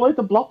 Do you call it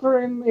a blotter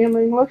in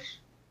English?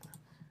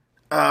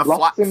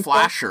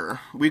 Flasher.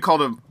 We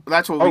called him.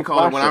 That's what we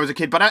called it when I was a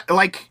kid. But I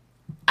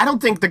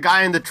don't think the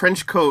guy in the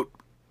trench coat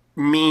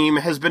meme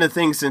has been a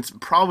thing since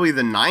probably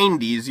the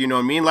 90s. You know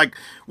what I mean? Like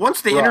once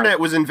the internet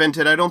was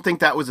invented, I don't think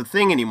that was a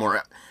thing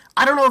anymore.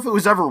 I don't know if it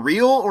was ever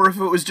real or if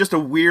it was just a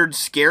weird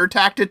scare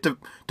tactic to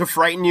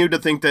frighten you, to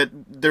think that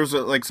there's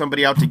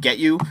somebody out to get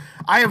you.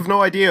 I have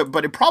no idea,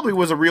 but it probably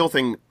was a real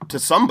thing to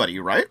somebody,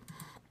 right?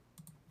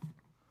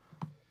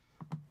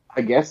 I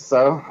guess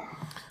so.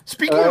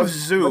 Speaking of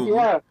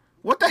Zoom,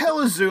 what the hell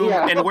is Zoom,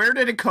 and where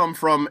did it come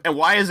from, and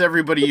why is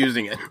everybody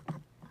using it?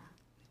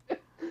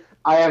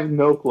 I have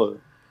no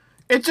clue.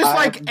 It's just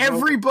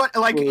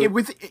everybody,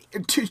 with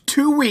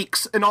 2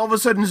 weeks, and all of a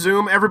sudden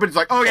Zoom, everybody's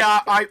like, oh yeah,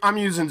 I'm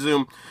using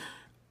Zoom.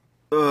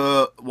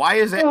 Why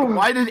is it?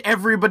 Why did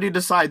everybody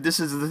decide this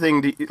is the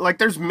thing?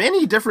 There's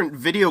many different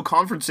video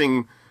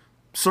conferencing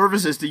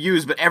services to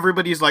use, but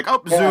everybody's like,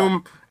 oh,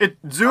 Zoom.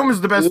 Zoom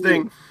is the best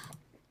thing.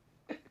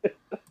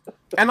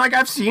 And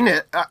I've seen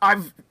it.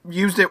 I've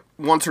used it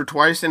once or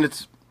twice, and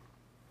it's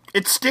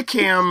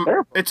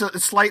Stickam. It's a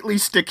slightly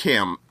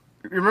Stickam.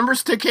 Remember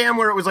Stickam,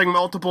 where it was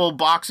multiple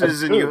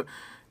boxes, and you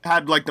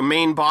had the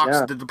main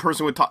box that the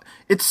person would talk.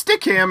 It's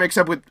Stickam,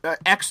 except with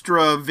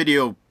extra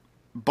video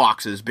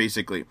boxes,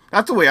 basically.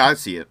 That's the way I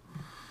see it.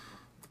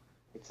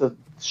 It's a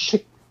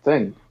shit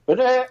thing. But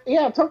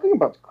talking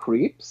about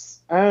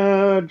creeps,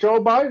 Joe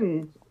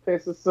Biden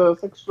faces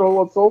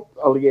sexual assault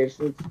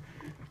allegations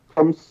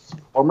from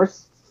former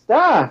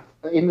staff.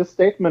 In the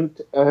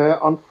statement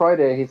on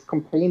Friday, his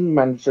campaign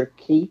manager,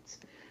 Kate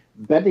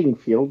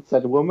Bedingfield,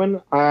 said women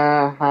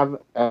have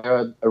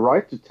a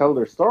right to tell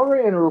their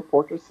story and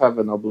reporters have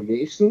an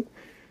obligation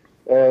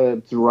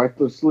to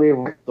righteously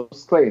write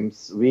those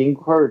claims. We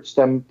encourage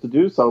them to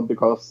do so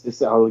because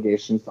these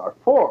allegations are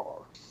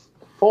false.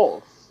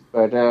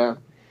 But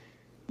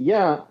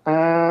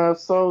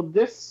so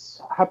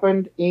this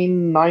happened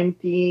in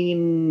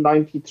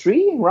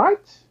 1993,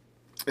 right?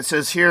 It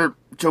says here,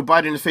 Joe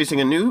Biden is facing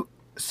a new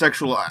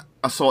sexual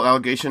assault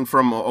allegation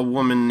from a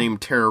woman named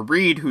Tara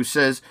Reid, who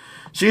says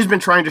she's been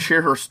trying to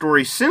share her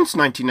story since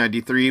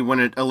 1993 when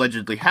it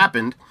allegedly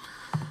happened.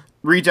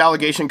 Reid's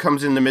allegation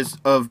comes in the midst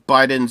of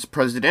Biden's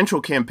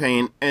presidential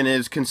campaign and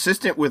is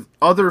consistent with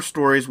other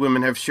stories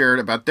women have shared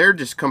about their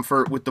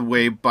discomfort with the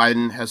way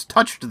Biden has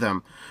touched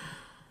them.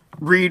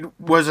 Reid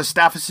was a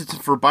staff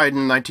assistant for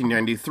Biden in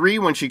 1993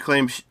 when she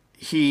claims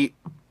he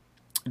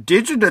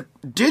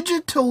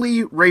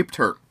digitally raped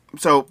her.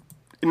 So,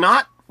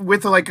 not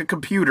with like a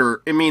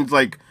computer. It means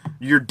like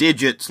your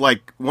digits,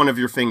 like one of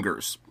your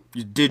fingers.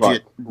 You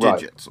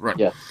digits.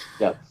 Right.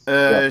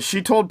 Yes.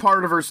 She told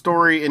part of her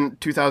story in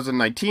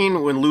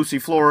 2019 when Lucy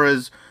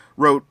Flores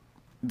wrote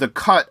The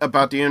Cut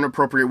about the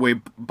inappropriate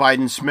way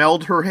Biden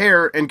smelled her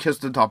hair and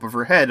kissed the top of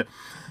her head.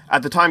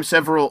 At the time,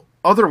 several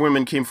other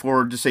women came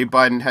forward to say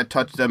Biden had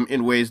touched them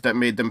in ways that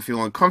made them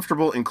feel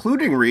uncomfortable,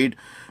 including Reid,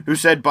 who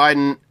said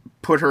Biden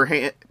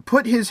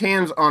put his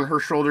hands on her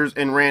shoulders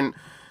and ran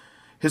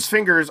his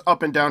fingers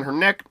up and down her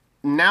neck.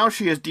 Now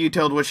she has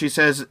detailed what she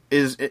says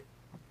is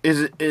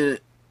the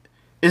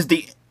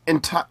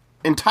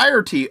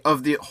entirety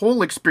of the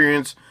whole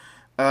experience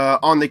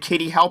on the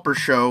Katie Halper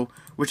show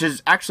which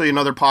is actually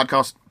another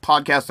podcast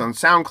on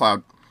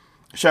SoundCloud.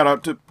 Shout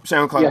out to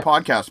SoundCloud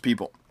podcast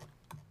people.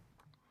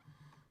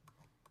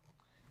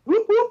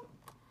 Whoop, whoop.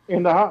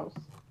 In the house.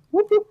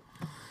 Whoop, whoop.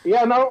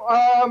 Yeah, no,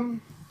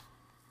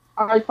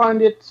 I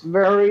find it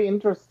very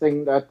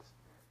interesting that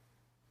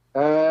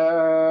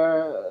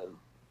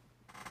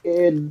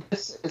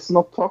this is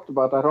not talked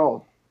about at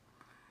all.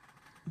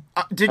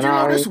 Did you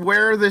notice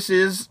where this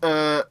is?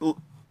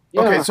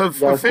 Okay, so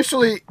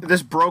officially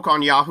this broke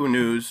on Yahoo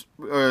News,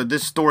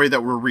 this story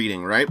that we're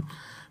reading, right?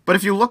 But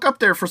if you look up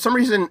there, for some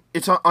reason,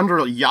 it's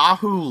under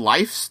Yahoo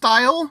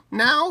Lifestyle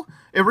now.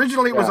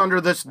 Originally, it was under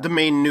the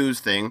main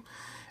news thing.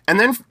 And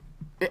then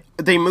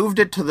they moved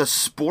it to the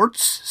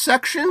sports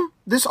section.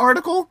 This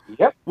article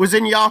was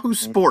in Yahoo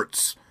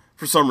Sports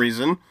for some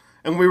reason.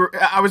 And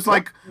I was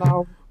like,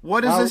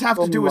 what does this have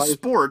to do with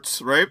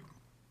sports, right?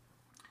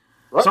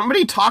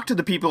 Somebody talked to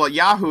the people at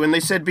Yahoo, and they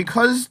said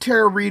because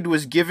Tara Reid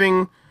was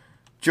giving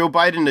Joe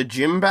Biden a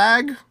gym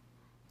bag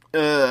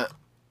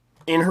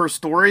in her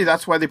story,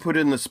 that's why they put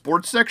it in the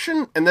sports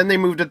section, and then they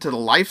moved it to the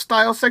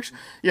lifestyle section.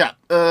 Yeah,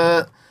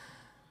 I'm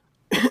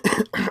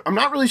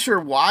not really sure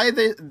why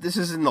this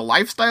is in the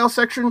lifestyle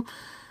section.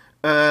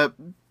 I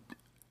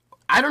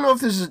don't know if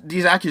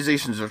these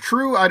accusations are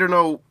true. I don't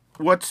know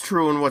what's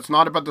true and what's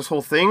not about this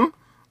whole thing,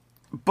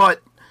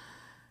 but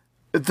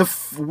the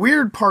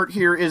weird part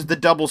here is the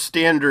double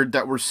standard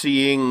that we're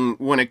seeing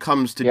when it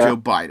comes to Joe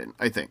Biden,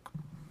 I think.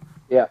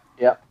 Yeah.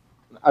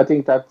 I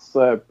think that's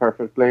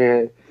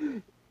perfectly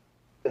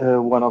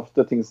one of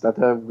the things that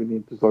we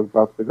need to talk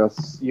about,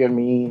 because you and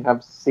me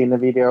have seen a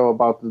video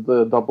about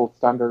the double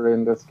standard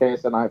in this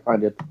case, and I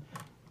find it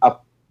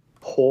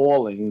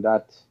appalling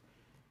that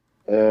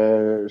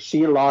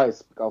she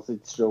lies because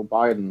it's Joe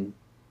Biden,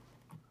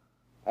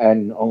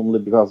 and only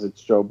because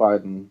it's Joe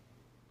Biden.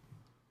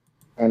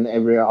 And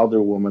every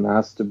other woman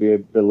has to be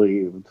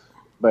believed.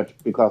 But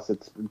because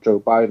it's Joe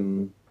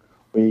Biden,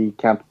 we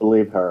can't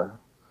believe her.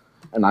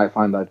 And I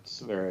find that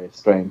very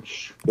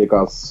strange,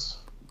 because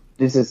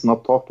this is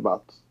not talked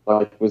about.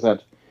 Like we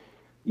said,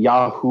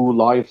 Yahoo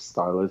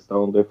Lifestyle is the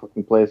only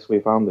fucking place we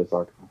found this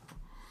article.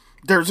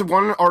 There's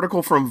one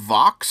article from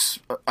Vox,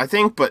 I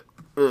think, but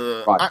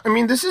I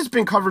mean, this has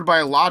been covered by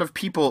a lot of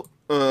people.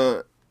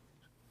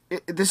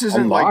 This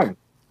isn't online.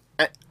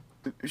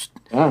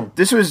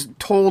 This was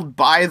told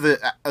by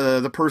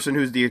the person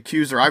who's the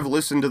accuser. I've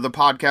listened to the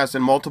podcast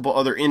and multiple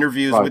other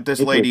interviews with this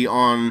lady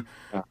on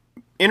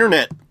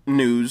internet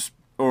news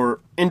or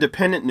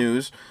independent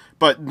news,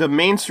 but the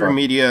mainstream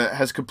media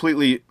has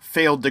completely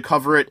failed to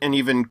cover it and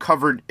even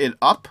covered it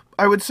up,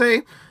 I would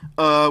say,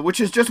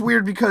 which is just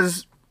weird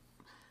because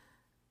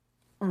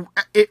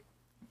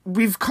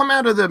we've come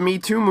out of the Me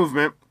Too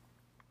movement,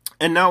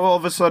 and now all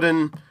of a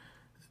sudden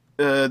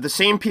the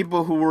same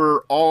people who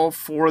were all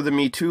for the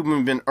Me Too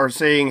movement are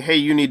saying, "Hey,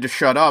 you need to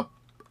shut up."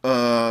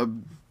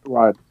 In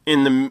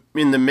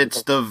the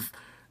midst of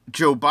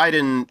Joe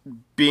Biden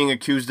being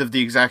accused of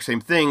the exact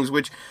same things,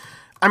 which,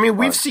 I mean,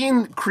 we've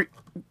seen.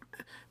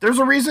 There's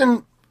a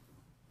reason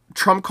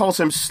Trump calls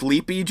him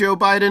Sleepy Joe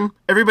Biden.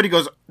 Everybody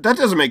goes, "That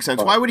doesn't make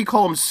sense. Why would he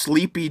call him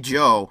Sleepy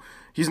Joe?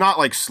 He's not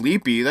like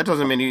sleepy. That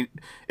doesn't mean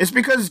It's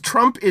because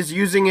Trump is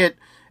using it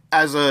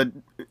as a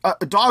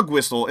dog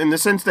whistle, in the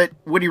sense that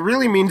what he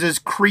really means is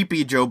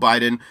creepy Joe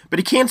Biden, but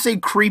he can't say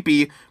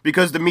creepy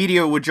because the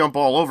media would jump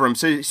all over him.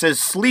 So he says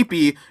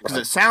sleepy because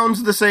it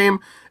sounds the same.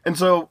 And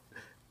so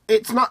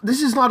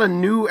this is not a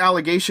new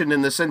allegation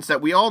in the sense that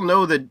we all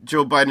know that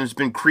Joe Biden has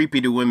been creepy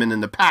to women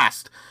in the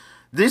past.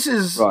 This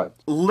is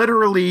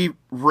literally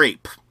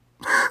rape.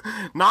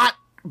 Not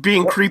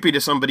being creepy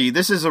to somebody.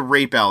 This is a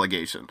rape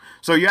allegation.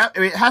 So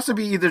it has to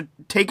be either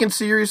taken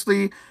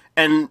seriously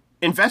and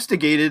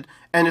investigated,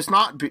 and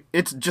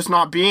it's just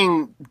not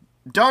being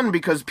done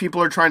because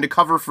people are trying to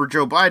cover for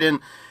Joe Biden.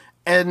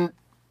 And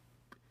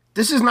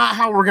this is not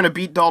how we're going to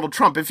beat Donald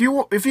Trump. If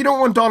you don't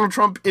want Donald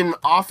Trump in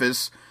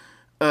office,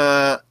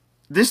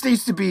 this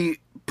needs to be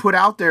put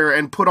out there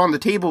and put on the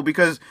table,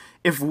 because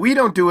if we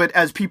don't do it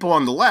as people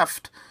on the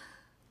left,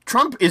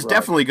 Trump is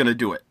definitely going to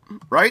do it,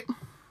 right?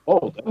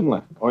 Oh,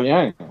 definitely. Oh,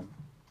 yeah.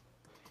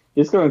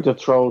 He's going to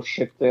throw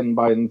shit in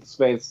Biden's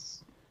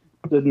face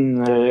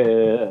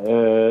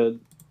the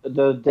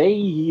day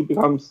he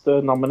becomes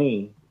the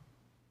nominee.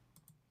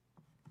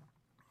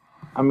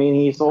 I mean,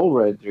 he's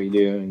already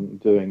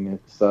doing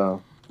it,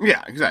 so...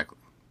 Yeah, exactly.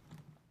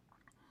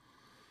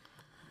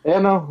 Yeah,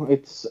 no,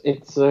 it's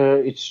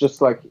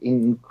just like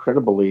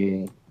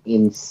incredibly,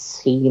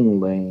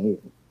 insanely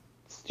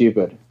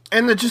stupid.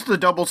 And just the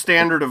double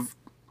standard of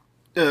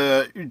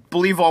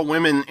believe all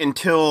women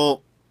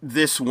until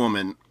this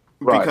woman,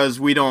 because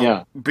we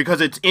don't,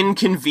 because it's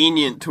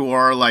inconvenient to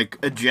our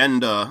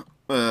agenda.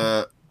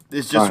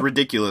 It's just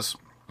ridiculous.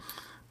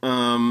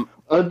 But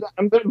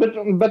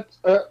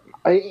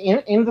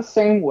in the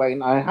same way,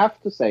 I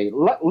have to say,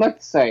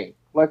 let's say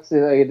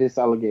this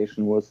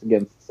allegation was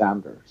against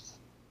Sanders,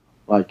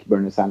 like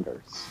Bernie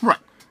Sanders, right?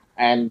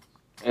 And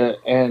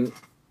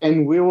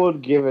we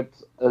would give it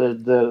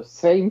the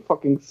same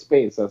fucking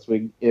space as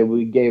we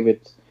gave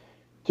it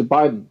to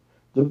Biden.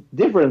 The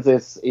difference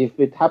is if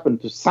it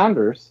happened to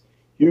Sanders,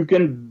 you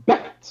can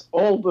bet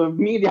all the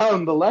media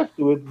on the left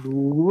would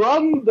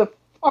run the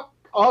fuck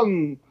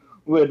on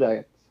with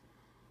it.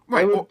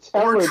 Right, They would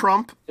tell or it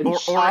Trump, and or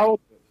shout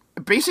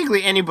it.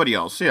 basically anybody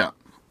else, yeah.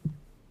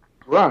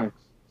 Right.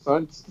 So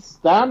it's the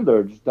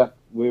standards that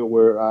we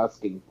were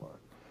asking for.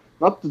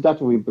 Not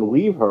that we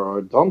believe her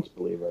or don't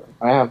believe her.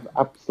 I have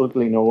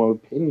absolutely no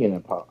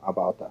opinion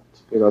about that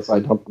because I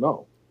don't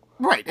know.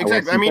 Right,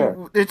 exactly. I mean,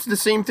 there. it's the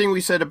same thing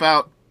we said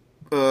about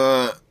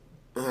the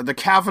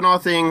Kavanaugh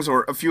things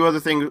or a few other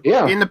things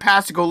Yeah. in the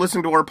past. To go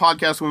listen to our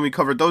podcast when we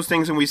covered those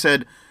things, and we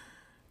said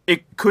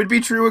it could be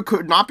true, it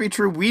could not be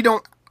true.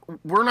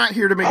 We're not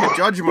here to make a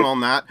judgment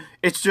on that.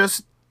 It's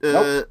just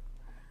Nope.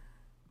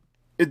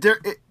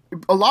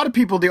 a lot of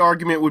people. The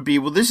argument would be,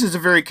 well, this is a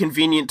very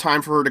convenient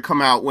time for her to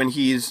come out when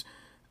he's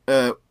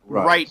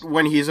right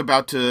when he's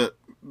about to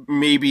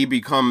maybe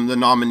become the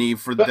nominee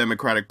for the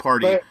Democratic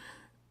Party.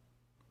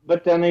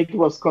 But then it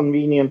was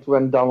convenient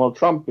when Donald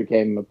Trump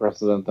became a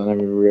president and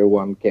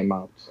everyone came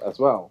out as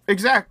well.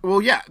 Exactly.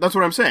 Well, yeah, that's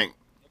what I'm saying.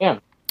 Yeah.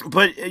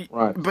 But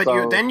Right, but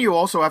so- then you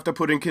also have to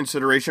put in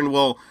consideration,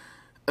 well,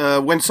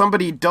 when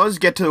somebody does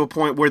get to a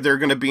point where they're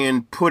going to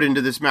be put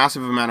into this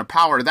massive amount of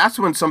power, that's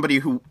when somebody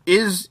who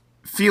is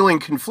feeling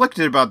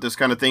conflicted about this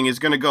kind of thing is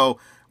going to go,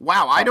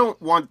 wow, I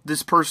don't want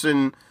this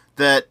person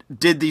that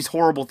did these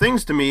horrible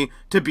things to me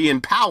to be in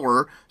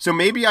power, so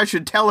maybe I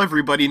should tell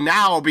everybody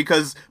now,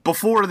 because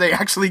before they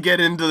actually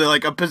get into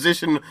like a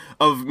position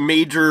of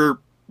major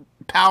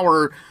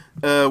power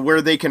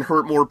where they can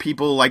hurt more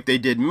people like they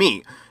did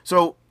me.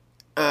 So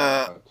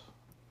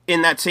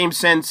in that same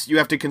sense, you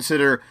have to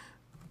consider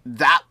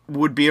that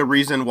would be a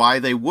reason why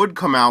they would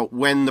come out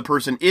when the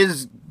person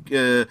is,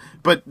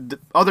 but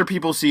other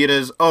people see it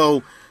as,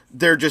 oh,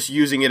 they're just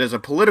using it as a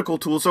political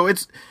tool. So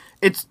it's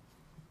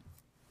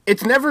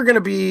never going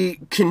to be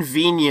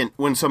convenient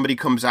when somebody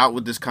comes out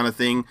with this kind of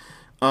thing.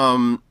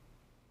 There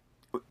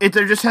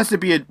just has to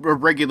be a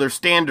regular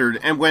standard.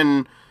 And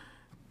when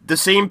the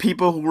same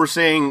people who were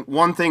saying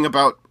one thing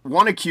about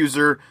one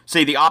accuser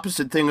say the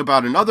opposite thing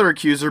about another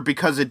accuser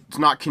because it's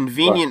not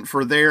convenient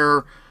for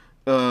their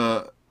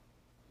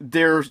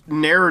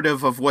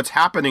narrative of what's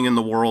happening in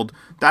the world,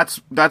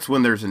 that's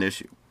when there's an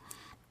issue.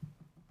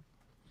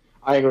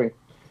 I agree.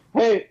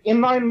 Hey,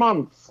 in 9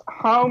 months,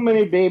 how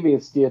many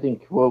babies do you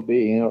think will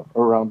be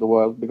around the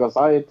world? Because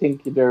I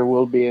think there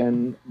will be a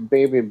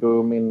baby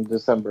boom in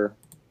December.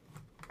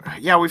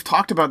 Yeah, we've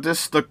talked about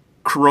this, the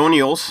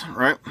coronials,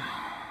 right?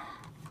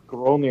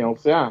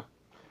 Coronials, yeah.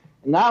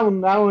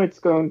 Now it's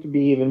going to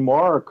be even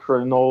more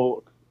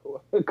coronials.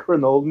 I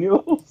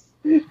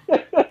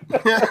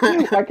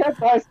can't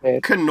say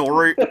it.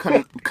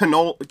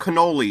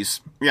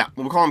 Cannolis. Yeah,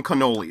 we'll call them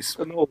cannolis.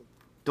 Cannoli.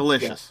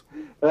 Delicious.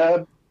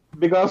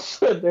 Because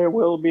there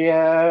will be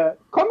a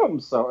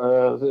condoms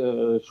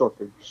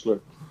shortage.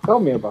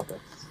 Tell me about that.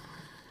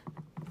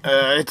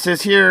 It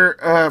says here,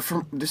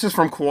 this is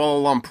from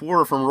Kuala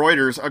Lumpur, from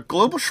Reuters, a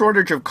global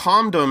shortage of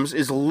condoms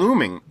is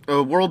looming.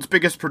 The world's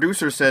biggest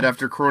producer said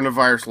after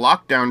coronavirus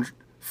lockdown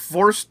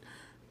forced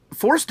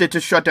it to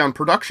shut down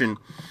production.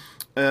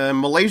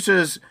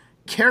 Malaysia's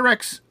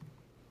Carex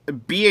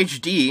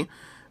BHD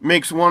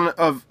makes one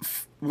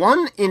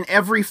in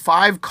every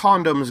 5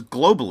 condoms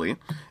globally.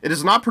 It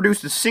has not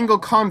produced a single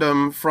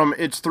condom from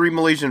its 3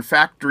 Malaysian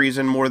factories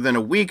in more than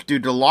a week due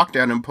to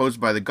lockdown imposed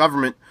by the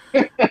government.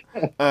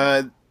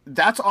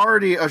 That's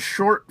already a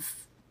short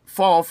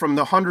fall from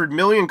the 100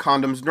 million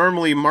condoms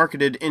normally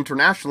marketed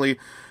internationally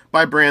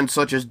by brands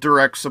such as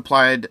Durex,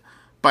 supplied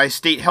by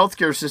state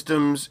healthcare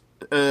systems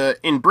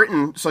in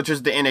Britain, such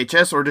as the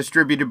NHS, or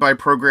distributed by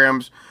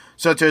programs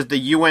such as the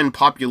UN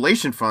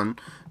Population Fund.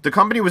 The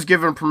company was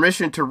given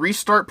permission to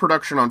restart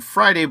production on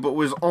Friday, but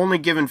was only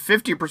given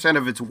 50%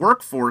 of its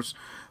workforce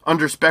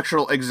under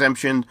special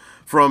exemption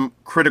from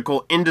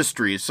critical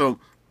industries. So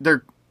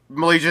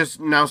Malaysia's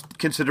now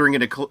considering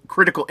it a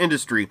critical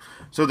industry.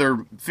 So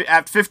they're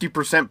at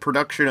 50%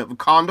 production of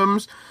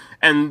condoms,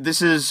 and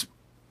this is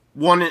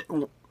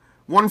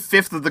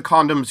 1/5 of the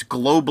condoms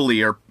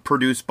globally are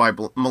produced by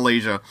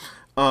Malaysia.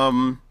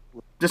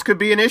 This could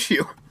be an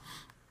issue.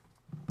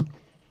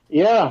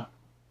 Yeah,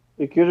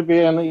 it could be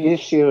an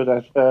issue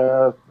that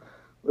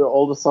we'll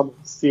all of a sudden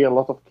see a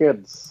lot of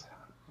kids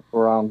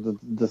around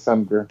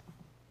December.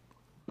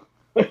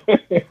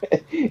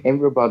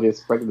 Everybody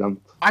is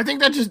pregnant. I think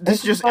that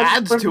this just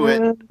adds to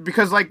it,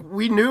 because like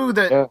we knew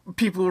that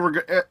people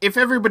were, if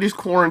everybody's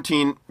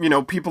quarantined,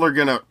 people are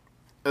gonna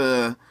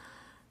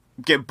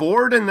get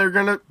bored and they're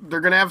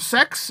gonna have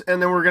sex,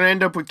 and then we're gonna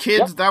end up with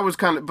kids. That was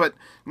but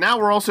now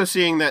we're also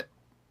seeing that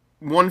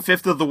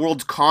 1/5 of the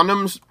world's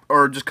condoms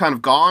are just kind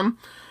of gone,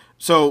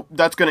 so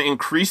that's gonna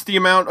increase the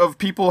amount of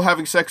people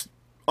having sex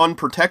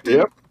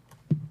unprotected.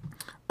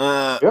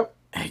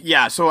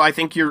 Yeah, so I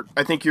think you're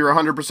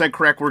 100%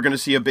 correct. We're going to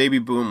see a baby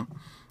boom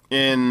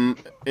in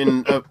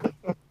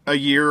a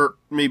year,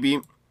 maybe.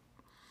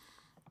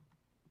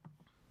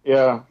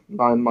 Yeah,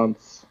 9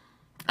 months.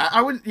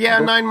 I would,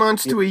 9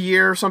 months to a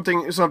year,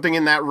 something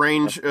in that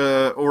range,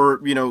 or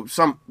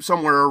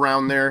somewhere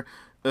around there.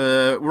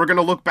 We're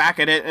gonna look back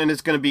at it, and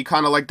it's gonna be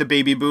kind of like the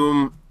baby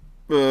boom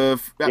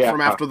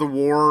from after the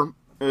war,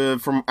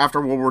 from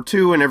after World War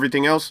II and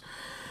everything else.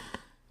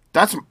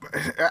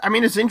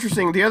 It's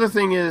interesting. The other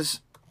thing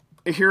is,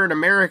 here in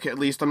America, at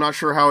least, I'm not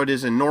sure how it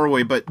is in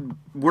Norway, but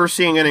we're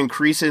seeing an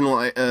increase in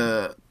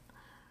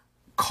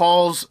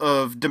calls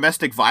of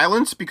domestic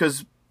violence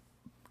because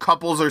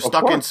couples are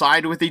stuck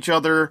inside with each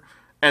other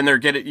and they're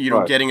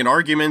getting in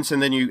arguments,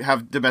 and then you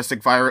have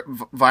domestic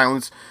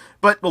violence.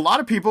 But a lot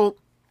of people,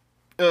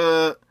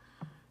 they're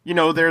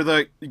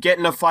get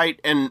in a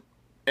fight and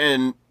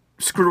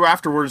screw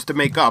afterwards to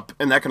make up,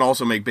 and that can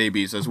also make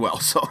babies as well.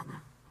 So,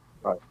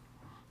 right.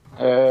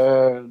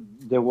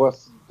 There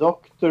was a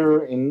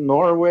doctor in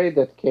Norway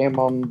that came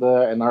on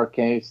the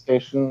NRK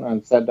station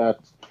and said that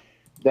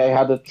they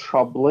had a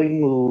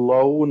troubling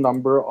low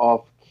number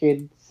of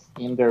kids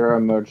in their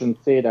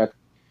emergency that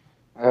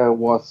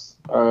was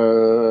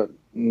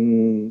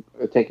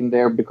taken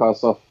there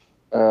because of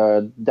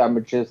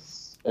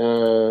damages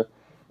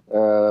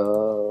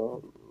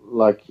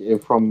like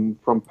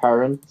from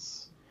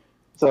parents.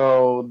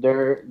 So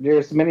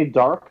there's many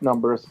dark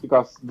numbers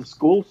because the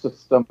school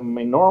system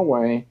in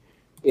Norway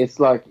is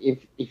like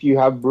if you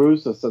have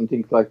bruises and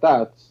things like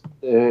that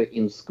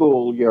in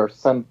school, you're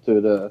sent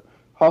to the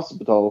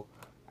hospital,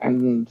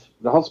 and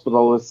the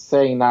hospital is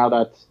saying now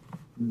that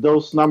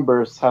those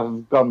numbers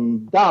have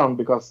gone down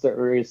because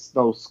there is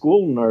no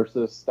school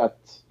nurses that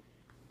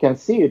can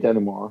see it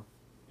anymore.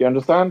 You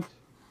understand?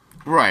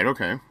 Right.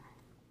 Okay.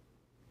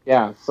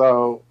 Yeah.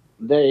 So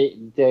they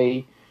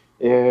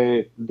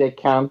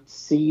can't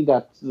see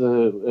that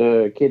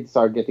the kids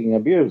are getting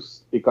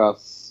abused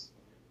because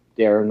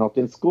they're not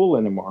in school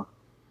anymore.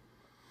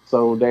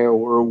 So they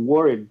were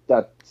worried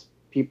that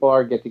people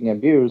are getting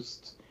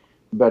abused,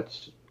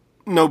 but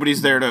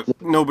nobody's there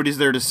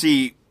to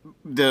see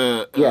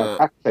the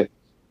action.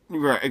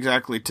 Right,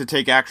 exactly, to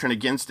take action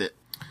against it.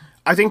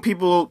 I think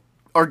people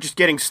are just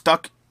getting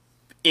stuck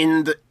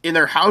in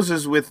their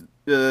houses with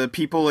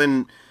people,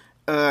 and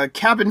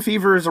cabin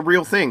fever is a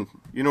real thing.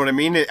 You know what I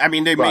mean?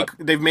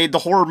 They've made the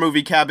horror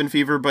movie Cabin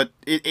Fever, but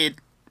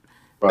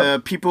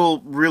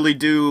people really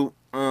do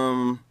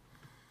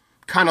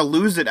kind of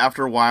lose it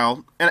after a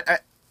while,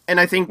 and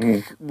I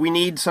think we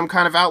need some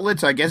kind of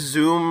outlets. I guess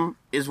Zoom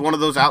is one of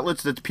those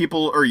outlets that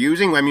people are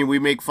using. I mean, we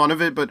make fun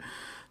of it, but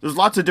there's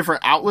lots of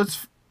different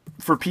outlets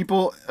for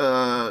people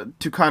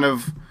to kind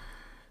of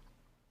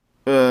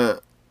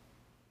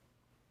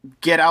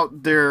get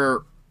out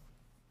their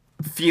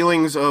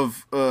feelings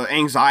of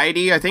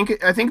anxiety. I think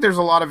there's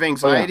a lot of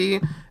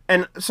anxiety,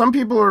 and some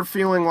people are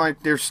feeling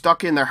like they're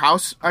stuck in their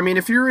house. I mean,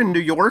 if you're in New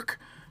York,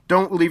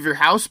 don't leave your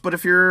house, but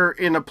if you're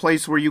in a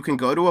place where you can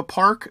go to a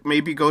park,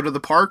 maybe go to the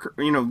park,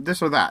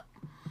 this or that.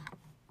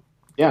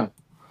 Yeah.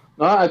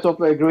 No, I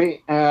totally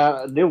agree.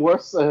 There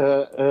was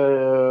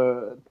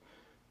a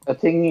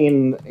thing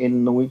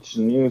in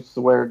Norwegian news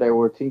where they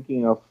were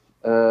thinking of,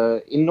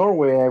 in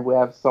Norway we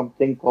have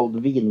something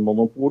called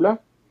Vinmonopolet,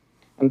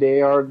 and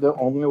they are the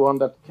only one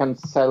that can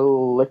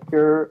sell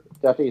liquor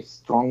that is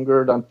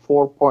stronger than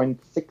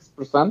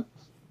 4.6%.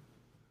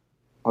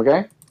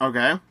 Okay?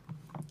 Okay.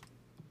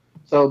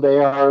 So they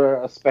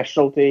are a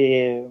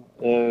specialty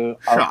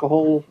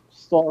alcohol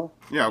store.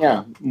 Yeah, okay.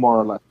 Yeah, more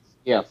or less.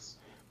 Yes,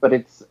 but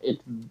it's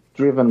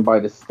driven by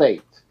the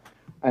state,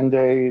 and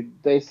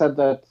they said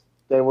that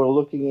they were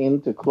looking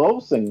into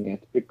closing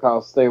it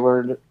because they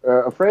were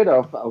afraid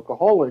of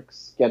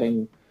alcoholics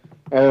getting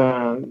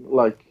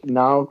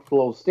now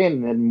closed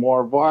in and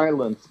more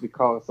violence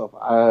because of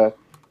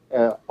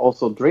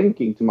also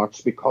drinking too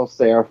much because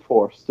they are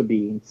forced to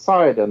be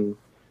inside and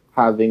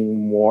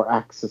having more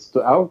access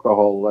to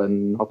alcohol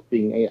and not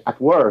being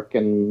at work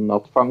and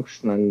not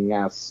functioning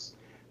as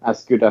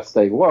good as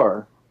they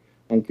were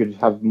and could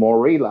have more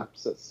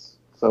relapses.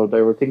 So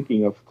they were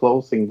thinking of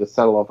closing the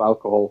sale of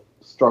alcohol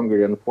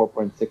stronger than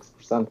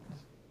 4.6%.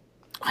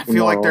 I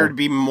feel like there'd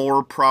be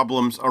more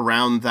problems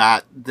around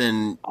that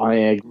than... I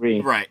agree.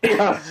 Right.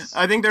 Yes.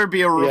 I think there'd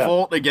be a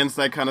revolt against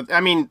that kind of...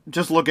 I mean,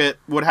 just look at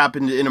what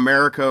happened in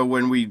America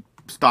when we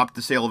stopped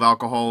the sale of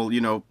alcohol.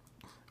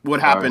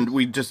 What happened? Right.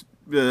 We just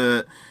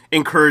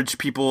encouraged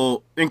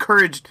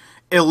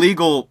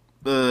illegal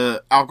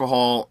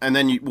alcohol, and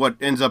then what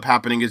ends up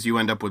happening is you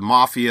end up with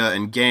mafia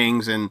and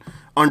gangs and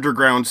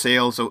underground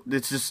sales. So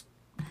it's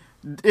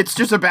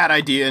just a bad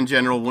idea in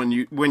general when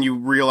you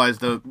realize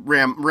the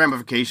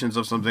ramifications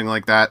of something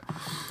like that.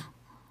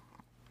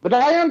 But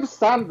I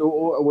understand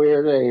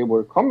where they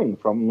were coming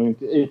from.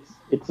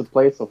 It's a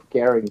place of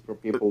caring for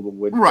people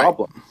with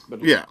problems.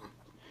 But yeah,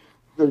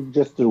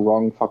 just the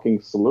wrong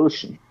fucking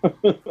solution.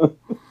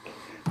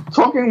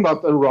 Talking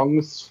about the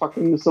wrong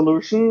fucking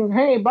solution,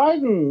 hey,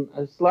 Biden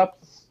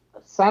slaps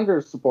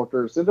Sanders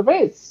supporters in the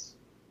face.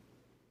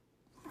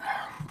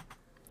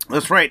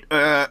 That's right.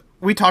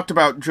 We talked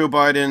about Joe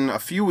Biden a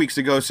few weeks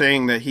ago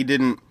saying that he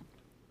didn't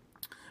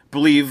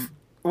believe...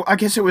 Well, I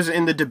guess it was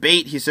in the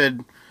debate. He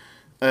said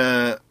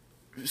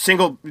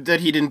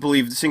he didn't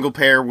believe single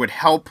payer would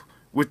help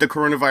with the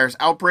coronavirus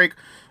outbreak.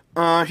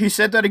 He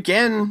said that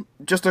again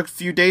just a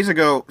few days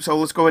ago. So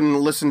let's go ahead and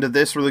listen to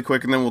this really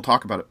quick, and then we'll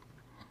talk about it.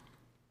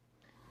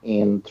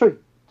 In 3,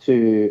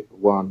 2,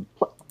 1,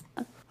 play.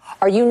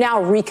 Are you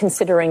now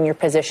reconsidering your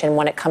position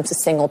when it comes to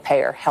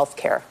single-payer health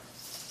care?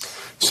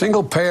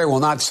 Single payer will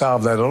not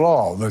solve that at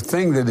all. The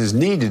thing that is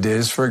needed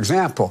is, for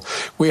example,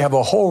 we have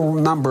a whole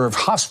number of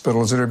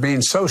hospitals that are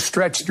being so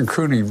stretched,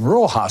 including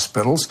rural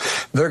hospitals,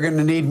 they're going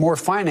to need more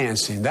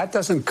financing. That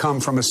doesn't come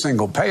from a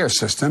single payer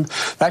system.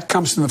 That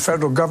comes from the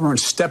federal government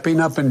stepping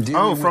up and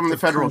dealing from with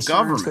the federal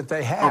government that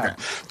they have, Okay.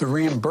 the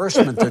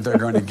reimbursement that they're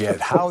going to get,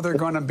 how they're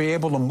going to be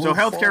able to move So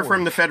healthcare forward,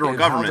 from the federal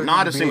and how government, they're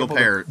not going a to be single able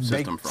to payer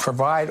system.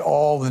 provide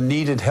all the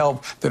needed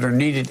help that are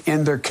needed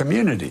in their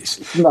communities.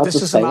 Not This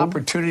the is an same.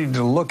 opportunity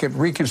to look at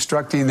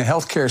reconstructing the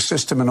healthcare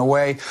system in a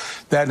way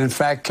that, in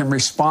fact, can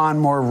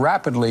respond more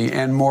rapidly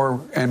and more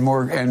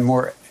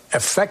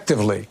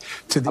effectively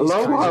to these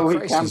love kinds how of he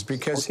crises, comes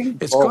because fucking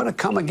it's forward. going to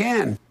come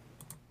again.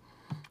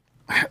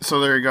 So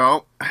there you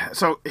go.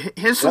 So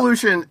his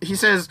solution, he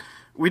says,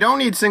 we don't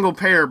need single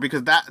payer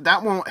because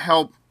that won't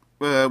help.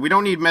 We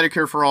don't need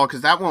Medicare for all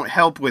because that won't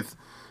help with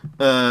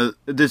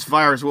this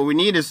virus. What we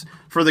need is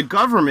for the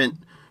government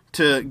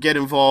to get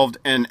involved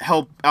and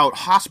help out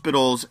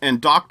hospitals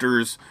and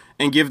doctors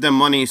and give them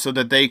money so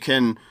that they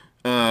can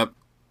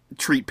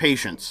treat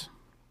patients.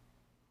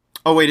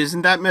 Oh wait,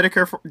 isn't that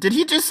Medicare for? Did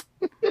he just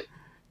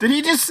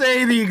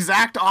say the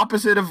exact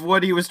opposite of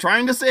what he was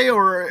trying to say,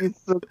 or?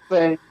 It's the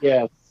same.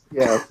 Yes.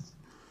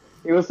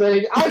 He was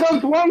saying, I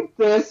don't want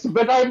this,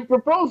 but I'm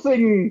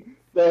proposing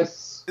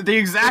this. The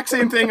exact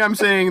same thing I'm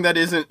saying that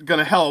isn't going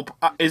to help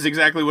is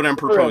exactly what I'm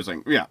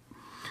proposing. Yeah.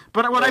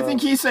 But what I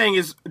think he's saying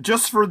is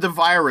just for the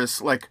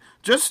virus, like,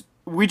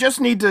 we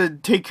just need to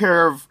take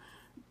care of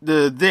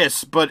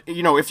this, but,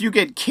 if you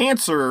get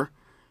cancer,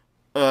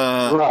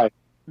 Right.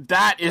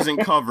 that isn't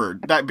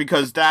covered.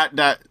 Because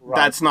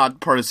that's not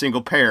part of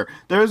single payer.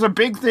 There was a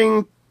big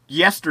thing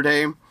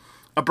yesterday.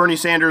 A Bernie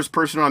Sanders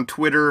person on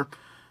Twitter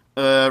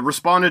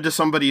responded to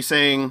somebody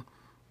saying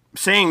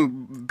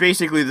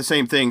basically the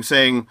same thing,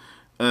 saying,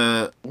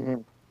 it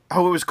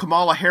was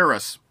Kamala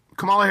Harris.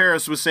 Kamala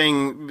Harris was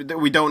saying that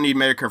we don't need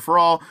Medicare for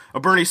all. A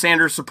Bernie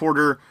Sanders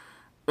supporter,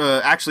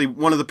 actually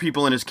one of the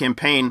people in his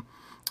campaign,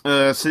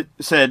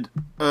 said,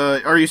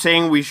 are you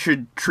saying we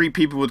should treat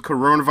people with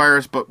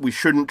coronavirus, but we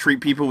shouldn't treat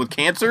people with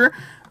cancer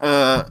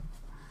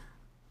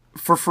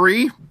for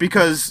free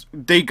because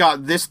they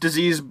got this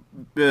disease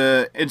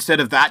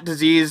instead of that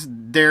disease?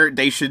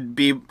 They should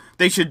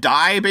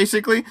die,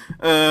 basically.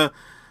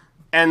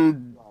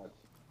 And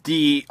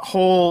the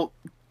whole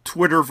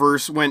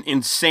Twitterverse went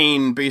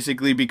insane,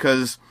 basically,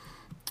 because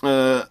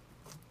the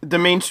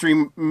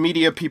mainstream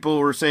media people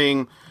were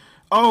saying,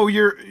 "Oh,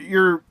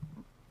 you're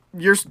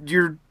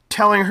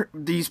telling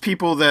these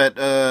people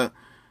that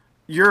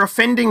you're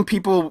offending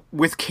people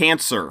with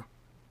cancer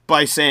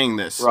by saying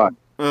this." Right.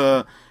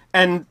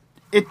 And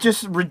it's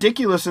just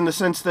ridiculous in the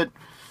sense that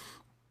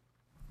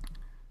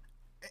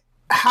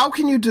how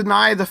can you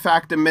deny the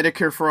fact that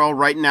Medicare for all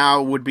right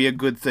now would be a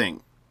good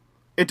thing?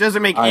 It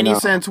doesn't make any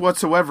sense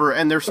whatsoever,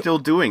 and they're still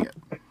doing it.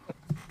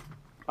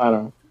 I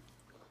know.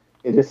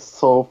 It is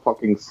so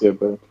fucking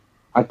stupid.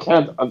 I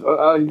can't.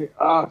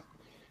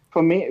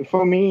 For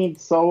me,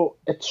 it's so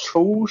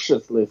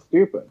atrociously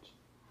stupid.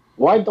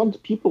 Why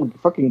don't people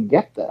fucking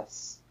get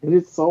this? It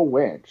is so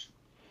weird.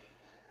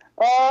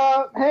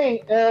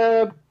 Hey,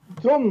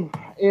 Tom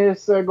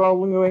is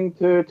going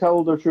to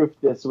tell the truth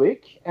this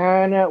week,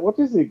 and what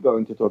is he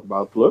going to talk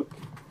about, Luke?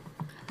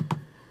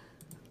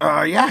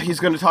 He's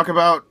going to talk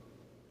about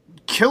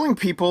killing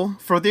people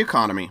for the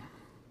economy.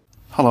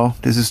 Hello,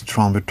 this is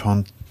Tron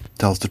Berton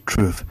Tells the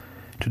Truth.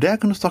 Today I'm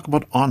going to talk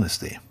about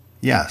honesty.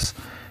 Yes,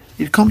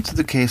 it comes to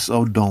the case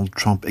of Donald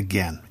Trump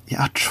again.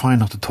 Yeah, I try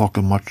not to talk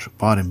much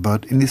about him,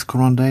 but in these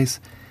corona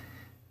days,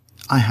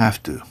 I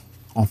have to,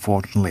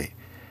 unfortunately.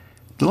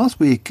 The last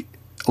week,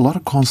 a lot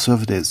of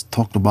conservatives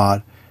talked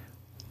about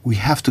we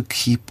have to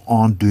keep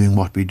on doing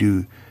what we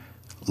do,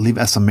 live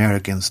as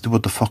Americans, do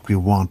what the fuck we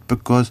want,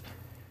 because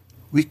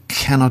we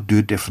cannot do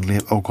it differently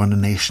or the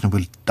nation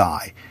will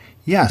die.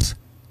 Yes,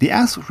 they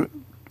ask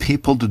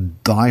people to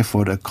die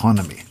for the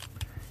economy.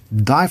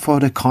 Die for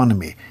the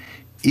economy.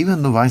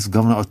 Even the vice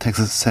governor of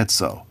Texas said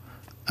so.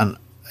 And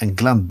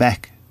Glenn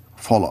Beck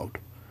followed.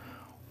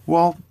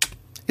 Well,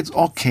 it's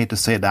okay to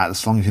say that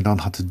as long as you don't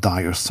have to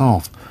die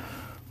yourself.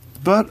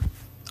 But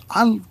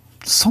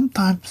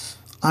sometimes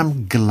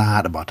I'm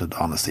glad about the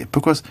honesty,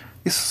 because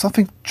it's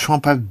something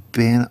Trump has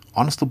been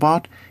honest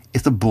about.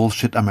 It's the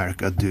bullshit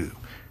America do.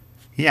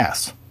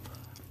 Yes.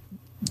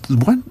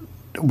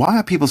 Why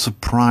are people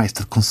surprised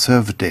that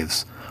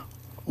conservatives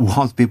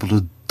want people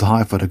to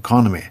die for the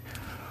economy?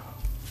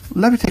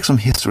 Let me take some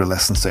history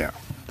lessons here.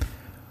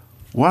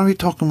 When we're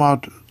talking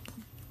about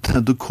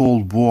the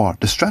Cold War,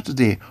 the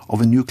strategy of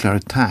a nuclear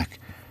attack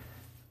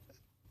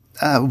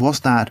was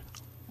that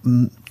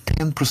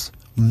 10%,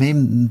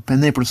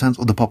 many percent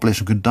of the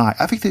population could die.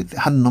 I think they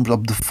had a number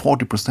up to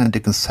 40% they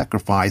can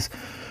sacrifice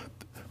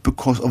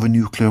because of a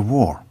nuclear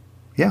war.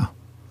 Yeah,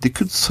 they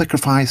could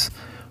sacrifice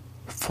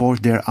for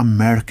their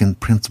American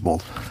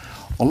principle.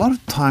 A lot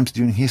of times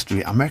during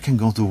history, Americans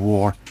go to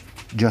war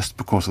just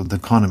because of the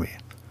economy.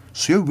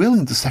 So you're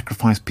willing to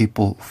sacrifice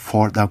people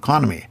for the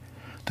economy.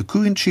 The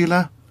coup in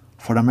Chile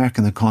for the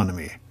American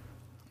economy.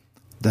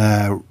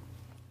 The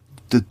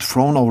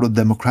throne over the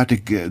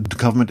democratic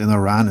government in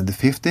Iran in the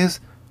 50s,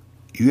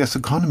 U.S.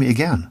 economy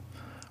again.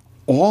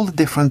 All the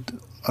different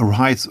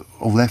rights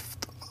of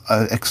left,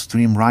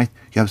 extreme right,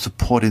 you have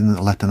supported in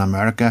Latin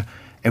America.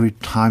 Every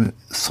time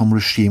some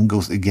regime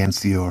goes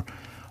against your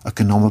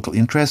economical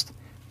interest,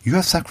 you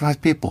have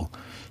sacrificed people.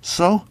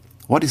 So,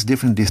 what is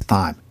different this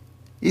time?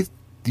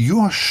 You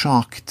are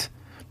shocked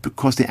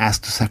because they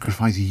asked to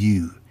sacrifice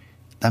you,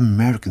 the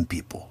American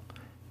people.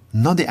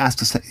 Not they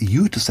asked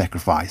you to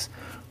sacrifice,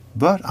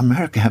 but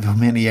America have for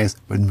many years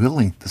been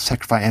willing to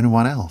sacrifice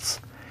anyone else.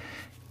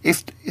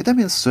 If there had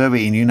been a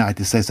survey in the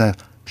United States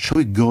that should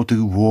we go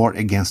to war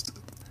against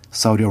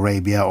Saudi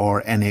Arabia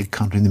or any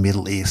country in the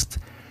Middle East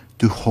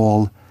to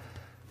hold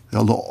the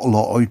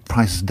oil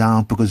prices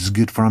down because it's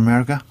good for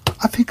America,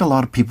 I think a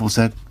lot of people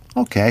said,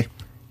 okay,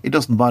 it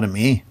doesn't bother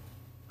me.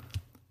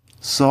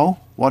 So,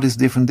 what is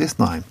different this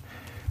time?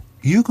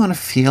 You're going to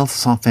feel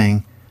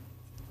something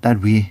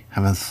that you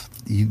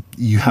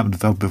haven't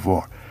felt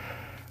before.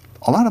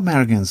 A lot of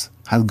Americans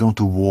have gone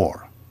to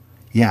war.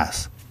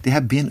 Yes, they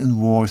have been in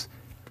wars,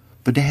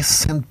 but they have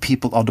sent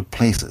people other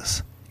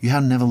places. You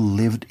have never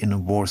lived in a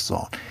war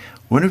zone.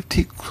 When you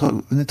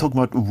talk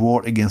about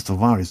war against the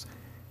virus,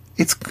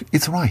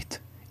 it's right.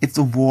 It's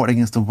a war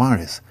against the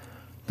virus.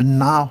 But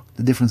now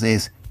the difference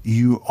is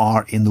you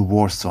are in the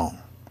war zone.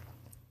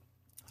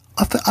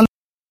 I'll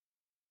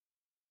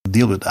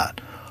deal with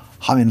that.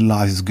 How many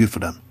lives is good for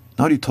them?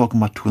 Now you're talking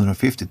about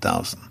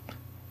 250,000,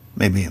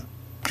 maybe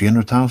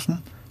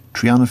 300,000,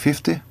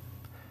 350.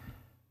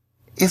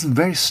 It's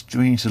very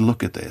strange to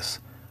look at this.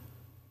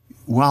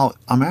 While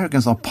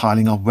Americans are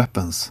piling up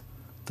weapons,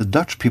 the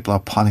Dutch people are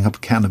piling up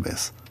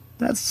cannabis.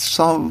 That's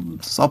some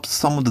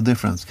of the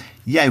difference.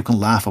 Yeah, you can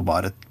laugh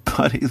about it,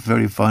 but it's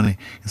very funny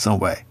in some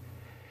way.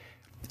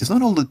 It's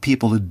not all the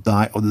people who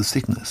die of the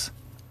sickness.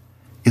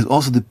 It's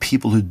also the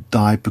people who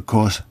die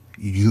because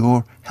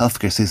your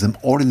healthcare system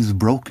already is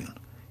broken.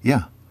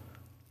 Yeah.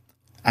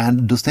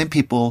 And the same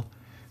people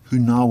who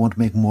now want to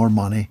make more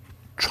money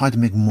try to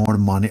make more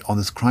money on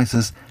this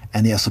crisis,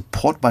 and they are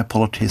supported by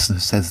politicians who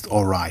says it's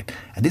all right.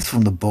 And this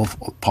from the both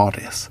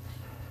parties.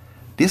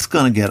 This is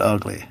going to get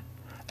ugly.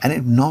 And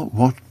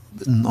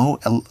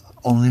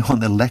only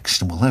one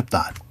election will help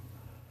that.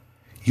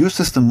 Your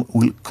system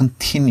will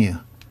continue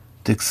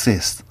to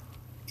exist,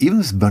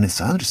 even if Bernie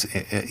Sanders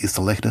is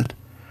elected,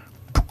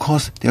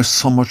 because there's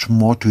so much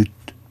more to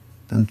it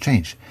than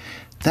change.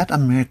 That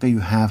America you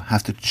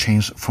have to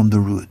change from the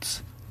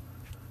roots.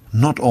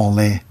 Not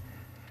only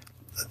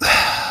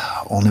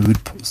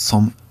with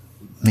some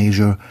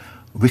major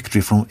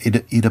victory from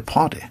either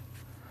party.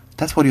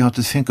 That's what you have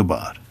to think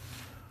about.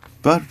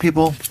 But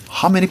people,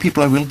 how many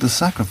people are willing to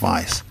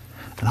sacrifice?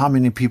 And how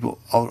many people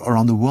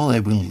around the world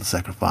are willing to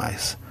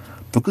sacrifice?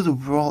 Because the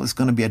world is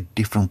going to be a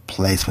different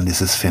place when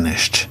this is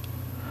finished.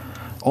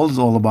 All is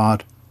all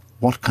about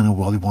what kind of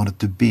world you want it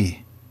to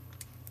be.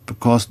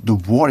 Because the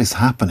war is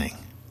happening.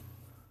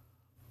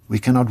 We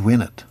cannot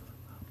win it.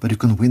 But you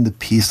can win the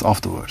peace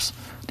afterwards.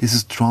 This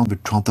is Tron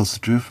with Tron Tells the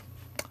Truth.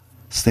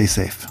 Stay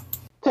safe.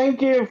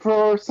 Thank you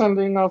for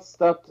sending us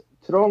that,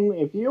 Tron.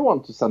 If you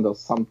want to send us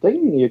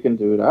something, you can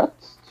do that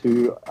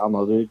to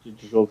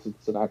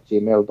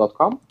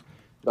anotherdigitalcitizen@gmail.com.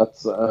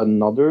 That's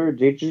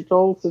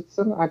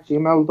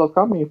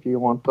anotherdigitalcitizen@gmail.com. If you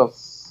want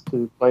us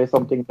to play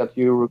something that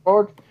you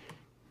record,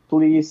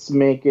 please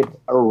make it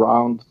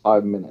around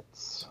 5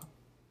 minutes.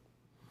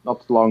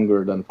 Not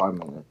longer than 5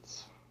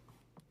 minutes.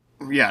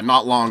 Yeah,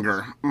 not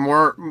longer.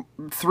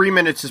 3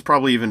 minutes is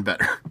probably even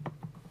better.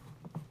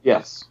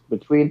 Yes,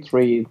 between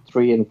 3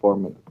 and 4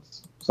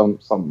 minutes.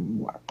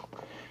 Somewhere.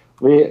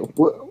 We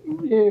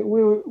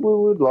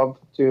would love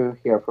to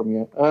hear from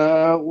you.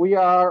 We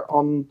are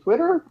on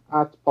Twitter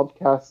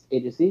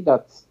 @PodcastADC.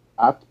 That's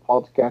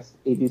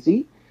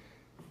 @PodcastADC.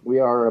 We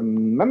are a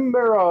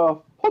member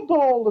of Pod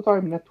All the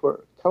Time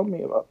Network. Tell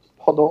me about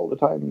Pod All the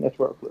Time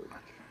Network, Luke.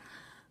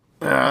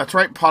 That's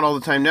right, Pod All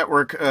the Time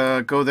Network.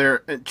 Go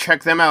there and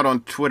check them out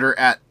on Twitter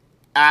at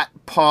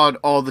Pod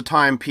All the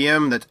Time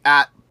PM. That's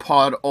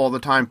Pod All the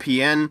Time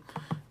PN.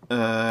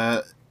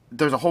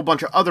 There's a whole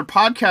bunch of other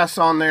podcasts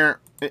on there,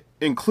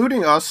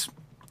 including us,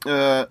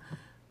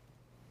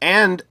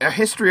 and a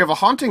History of a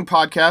Haunting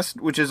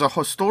podcast, which is a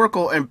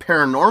historical and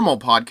paranormal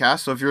podcast.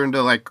 So if you're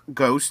into like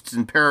ghosts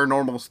and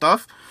paranormal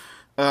stuff,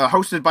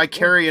 hosted by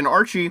Carrie and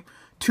Archie,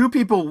 two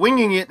people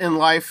winging it in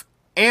life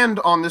and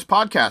on this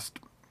podcast.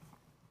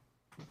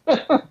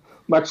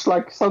 Much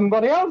like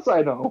somebody else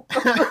I know.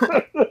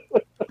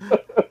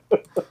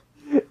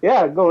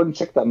 Yeah, go and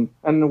check them.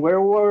 And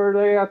where were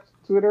they at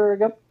Twitter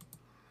again?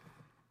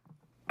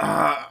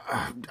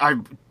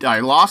 I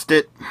lost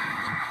it.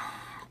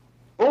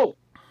 Oh,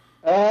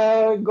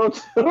 Go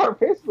to our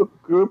Facebook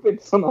group.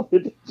 It's another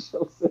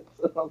digital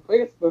citizen on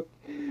Facebook.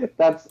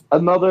 That's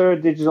another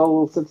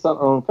digital citizen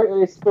on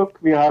Facebook.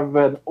 We have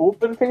an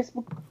open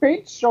Facebook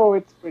page, so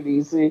it's pretty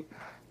easy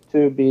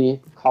to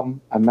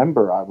become a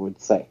member, I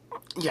would say.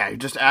 Yeah, you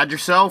just add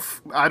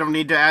yourself. I don't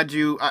need to add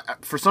you.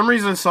 For some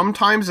reason,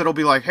 sometimes it'll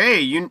be like,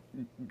 hey,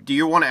 do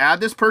you want to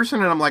add this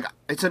person? And I'm like,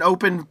 it's an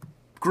open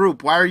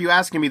group. Why are you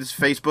asking me this,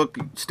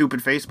 Facebook, stupid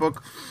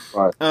Facebook?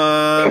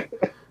 Right.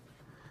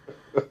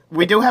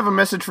 We do have a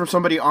message from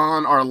somebody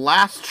on our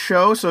last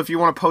show, so if you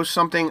want to post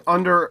something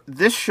under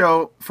this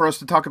show for us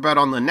to talk about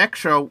on the next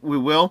show, we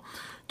will.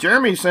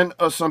 Jeremy sent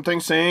us something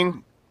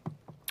saying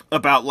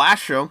about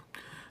last show.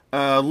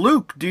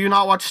 Luke, do you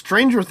not watch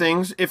Stranger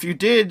Things? If you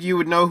did, you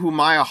would know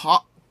Maya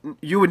Hawke.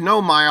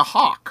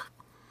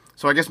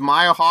 So I guess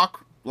Maya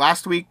Hawke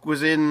last week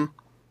was in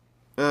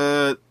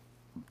the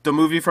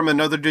movie from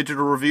Another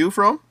Digital Review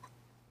from.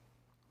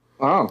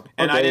 Oh,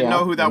 and okay, I didn't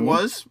know who that Mhm.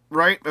 was,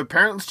 right?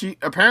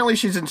 Apparently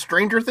she's in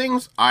Stranger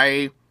Things.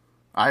 I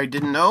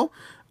didn't know.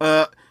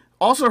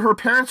 Also, her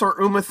parents are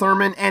Uma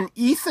Thurman and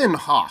Ethan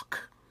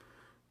Hawke.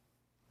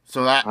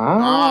 So that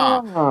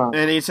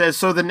and he says,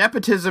 so the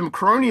nepotism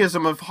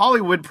cronyism of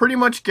Hollywood pretty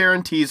much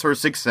guarantees her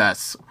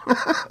success.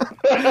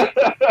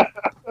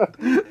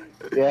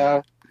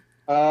 Yeah.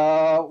 We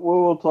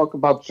will talk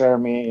about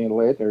Jeremy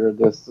later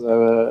this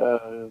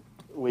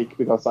week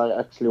because I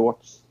actually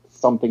watched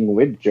something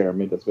with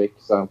Jeremy this week.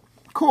 So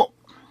Cool.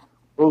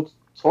 we'll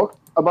talk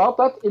about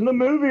that in the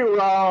movie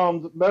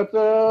round. But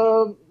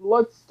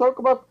let's talk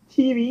about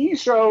TV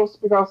shows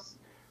because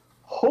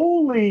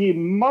holy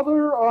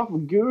mother of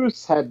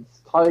gooseheads,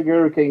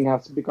 Tiger King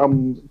has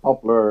become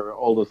popular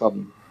all of a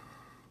sudden.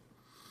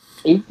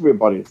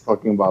 Everybody's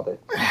talking about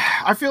it.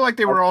 I feel like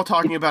they were all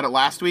talking about it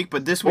last week,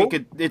 but this week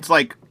it's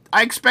like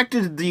I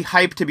expected the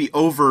hype to be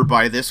over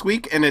by this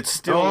week, and it's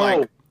still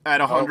like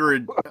at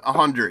 100.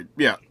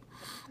 Yeah.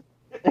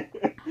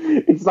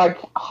 It's like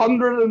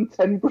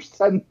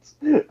 110%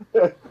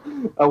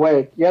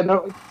 awake. Yeah,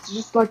 no, it's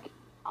just like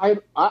I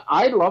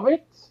love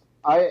it.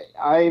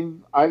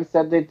 I've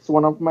said it's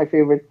one of my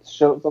favorite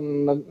shows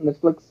on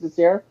Netflix this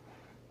year.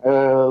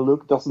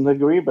 Luke doesn't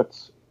agree, but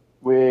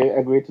we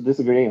agree to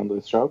disagree on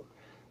this show.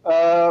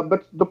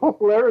 But the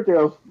popularity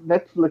of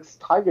Netflix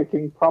Tiger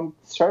King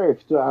prompts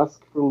sheriff to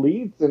ask for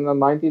leads in a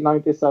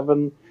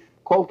 1997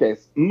 cold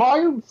case.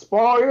 Mild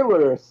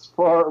spoilers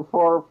for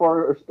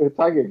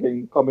Tiger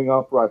King coming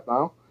up right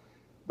now.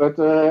 But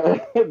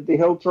the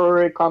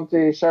Hillsborough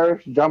County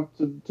Sheriff jumped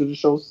to the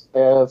show's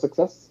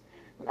success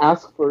and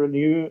asked for a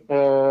new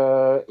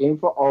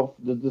info of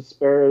the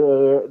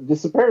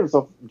disappearance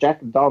of Jack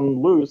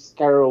Don Lewis,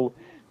 Carol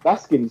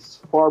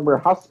Baskin's former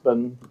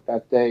husband,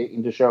 that they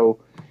in the show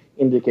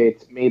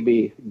indicate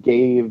maybe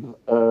gave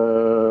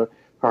her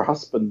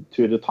husband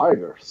to the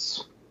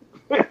Tigers.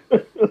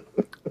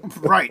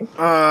 Right.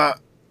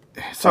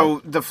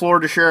 So the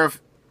Florida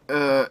sheriff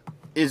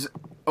is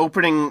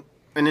opening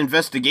an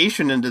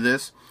investigation into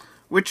this,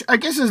 which I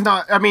guess is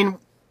not. I mean,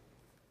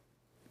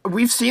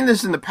 we've seen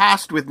this in the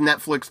past with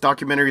Netflix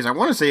documentaries. I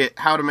want to say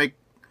How to Make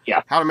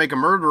a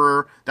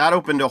Murderer. That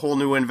opened a whole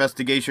new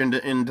investigation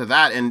into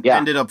that, and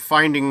ended up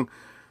finding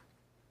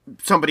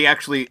somebody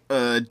actually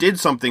did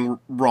something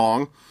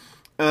wrong.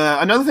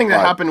 Another thing that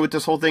happened with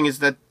this whole thing is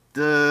that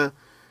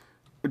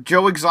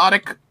Joe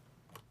Exotic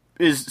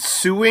is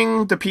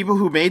suing the people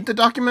who made the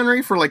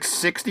documentary for like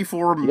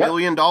 $64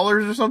 million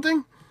or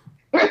something.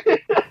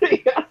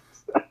 Yes.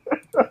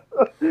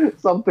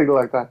 Something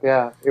like that,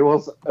 yeah. It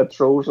was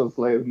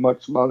atrociously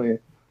much money,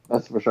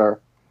 that's for sure.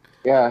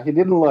 Yeah, he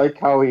didn't like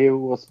how he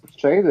was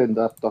portrayed in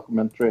that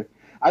documentary.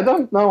 I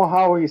don't know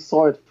how he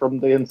saw it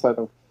from the inside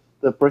of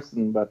the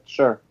prison, but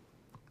sure.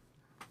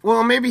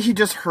 Well, maybe he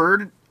just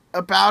heard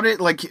about it.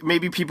 Like,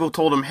 maybe people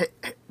told him, hey,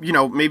 you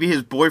know, maybe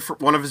his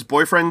one of his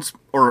boyfriends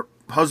or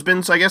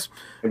husbands, I guess,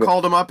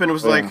 called him up and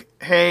was like,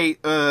 hey,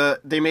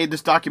 they made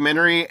this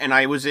documentary and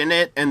I was in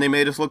it and they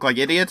made us look like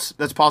idiots.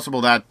 That's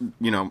possible that,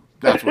 you know,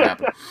 that's what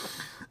happened.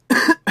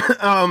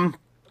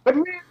 But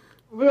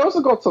we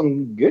also got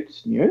some good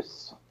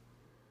news.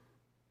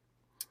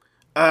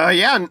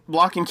 Yeah,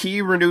 Lock and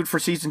Key renewed for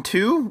season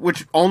 2,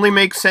 which only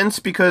makes sense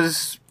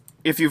because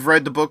if you've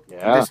read the book,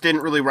 this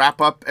didn't really wrap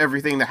up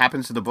everything that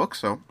happens to the book,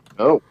 so.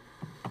 No,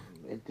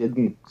 it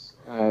didn't.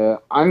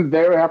 I'm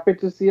very happy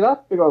to see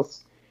that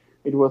because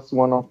it was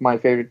one of my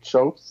favorite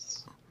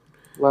shows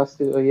last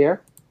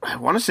year. I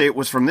want to say it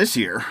was from this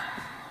year.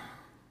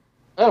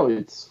 Oh,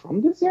 it's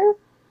from this year?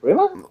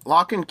 Really?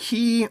 Lock and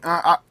Key?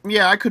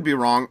 Yeah, I could be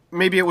wrong.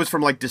 Maybe it was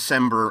from like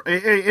December.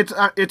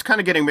 It's kind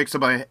of getting mixed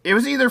up. It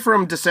was either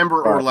from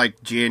December or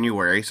like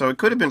January, so it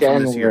could have been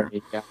from this year.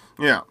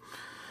 Yeah.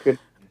 Good.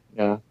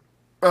 Yeah.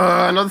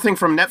 Another thing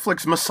from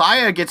Netflix,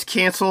 Messiah gets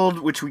canceled,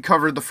 which we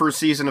covered the first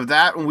season of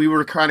that, and we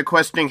were kind of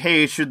questioning,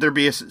 hey, should there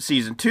be a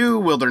season 2?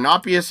 Will there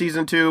not be a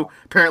season 2?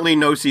 Apparently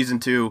no season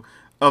 2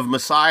 of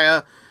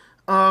Messiah.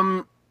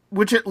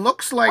 Which it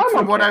looks like,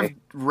 from what I've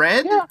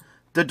read,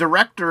 the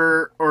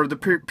director or the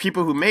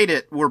people who made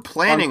it were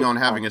planning on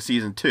having a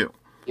season 2.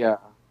 Yeah.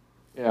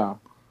 Yeah.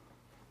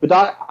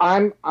 But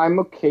I'm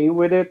okay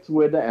with it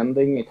with the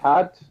ending it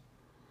had.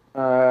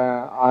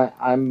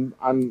 I'm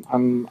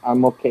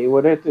okay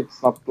with it.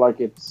 It's not like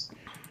it's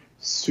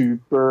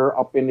super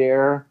up in the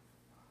air.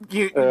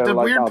 The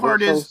like weird other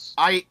part is,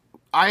 shows.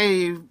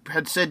 I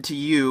had said to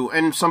you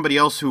and somebody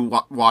else who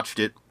watched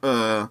it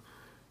on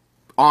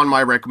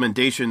my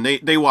recommendation,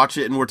 they watched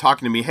it and were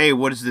talking to me, hey,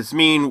 what does this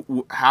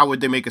mean? How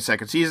would they make a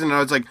second season? And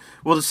I was like,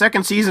 well, the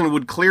second season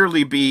would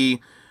clearly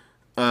be,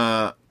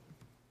 the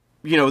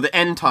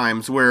end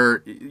times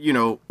where,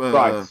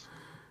 Right.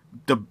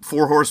 the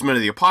four horsemen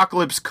of the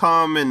apocalypse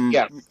come and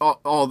Yes.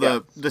 all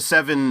the the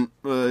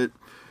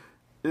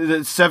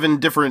seven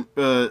different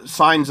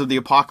signs of the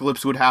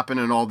apocalypse would happen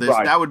and all this.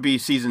 Right. That would be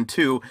season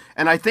 2.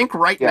 And I think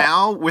right Yeah.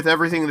 now, with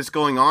everything that's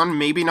going on,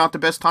 maybe not the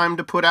best time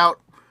to put out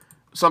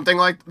something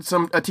like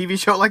a TV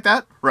show like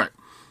that. Right.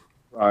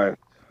 Right.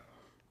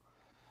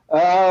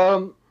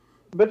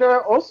 But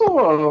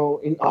also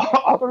in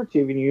other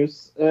TV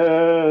news,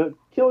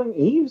 Killing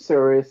Eve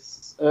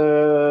series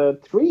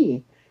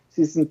 3,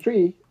 season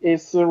 3,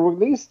 is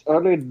released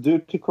early due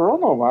to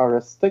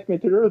coronavirus. Take me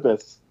through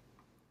this.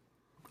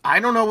 I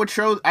don't know what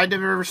show. I've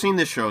never seen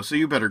this show, so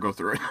you better go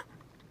through it.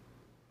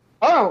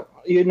 Oh,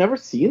 you never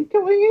seen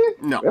Killing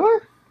Eve? No.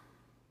 Really?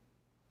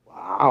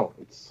 Wow,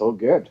 it's so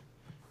good.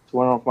 It's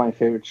one of my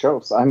favorite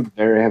shows. I'm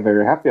very,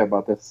 very happy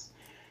about this.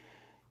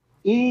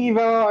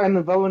 Eva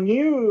and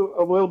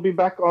Villeneuve will be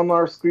back on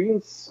our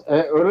screens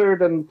earlier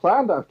than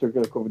planned after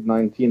the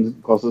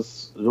COVID-19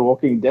 causes The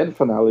Walking Dead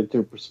finale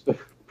to respond.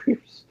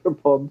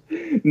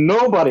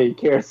 Nobody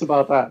cares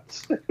about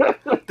that.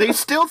 They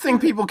still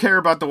think people care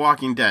about The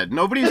Walking Dead.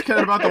 Nobody's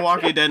cared about The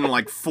Walking Dead in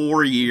like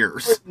 4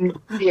 years.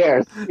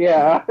 Yes,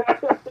 yeah.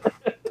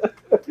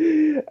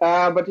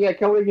 But yeah,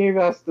 Killing Eve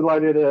has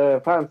delighted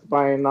fans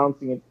by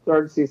announcing its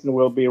third season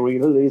will be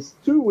released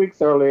 2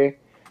 weeks early.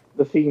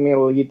 The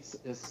female lead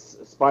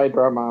spy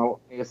drama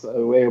is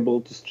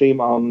available to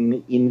stream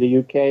in the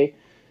UK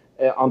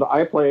on the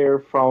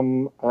iPlayer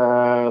from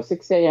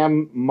 6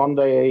 a.m.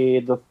 Monday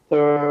the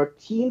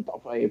 13th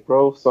of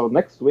April, so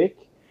next week,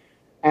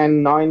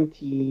 and 9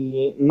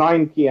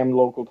 p.m.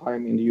 local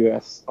time in the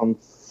US on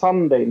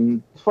Sunday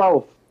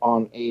 12th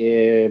on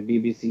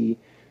BBC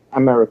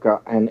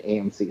America and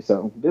AMC.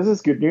 So this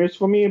is good news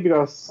for me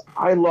because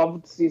I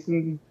loved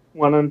season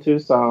 1 and 2,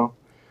 so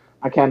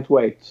I can't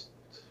wait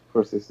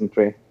for season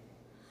 3.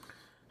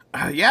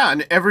 Yeah,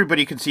 and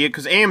everybody can see it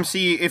because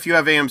AMC, if you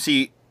have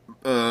AMC,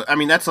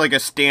 that's like a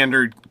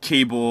standard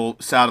cable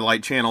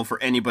satellite channel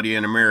for anybody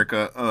in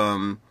America.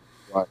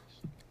 Right.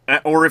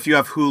 Or if you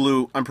have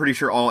Hulu, I'm pretty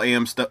sure all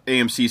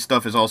AMC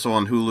stuff is also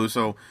on Hulu.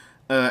 So,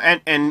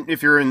 and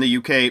if you're in the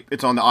UK,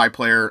 it's on the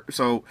iPlayer.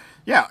 So,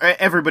 yeah,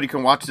 everybody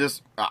can watch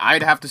this.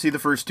 I'd have to see the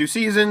first 2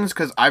 seasons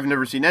because I've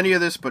never seen any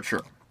of this, but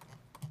sure.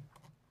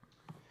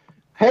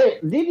 Hey,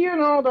 did you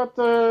know that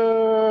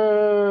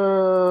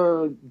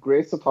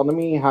Grey's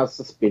Anatomy has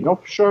a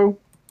spin-off show?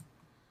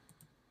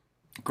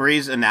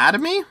 Grey's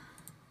Anatomy?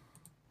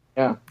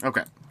 Yeah.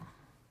 Okay.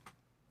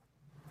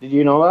 Did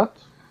you know that?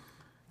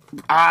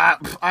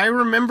 I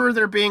remember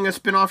there being a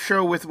spin-off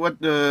show with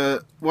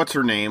what's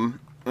her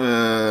name?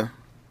 I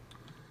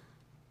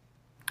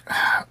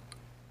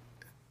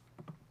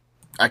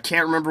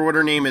can't remember what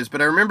her name is,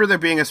 but I remember there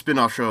being a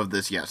spin-off show of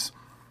this, yes.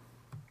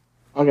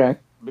 Okay,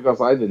 because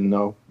I didn't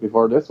know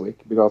before this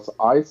week, because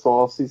I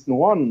saw season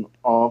 1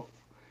 of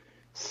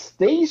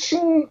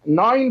Station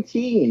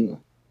 19.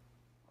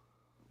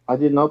 I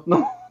did not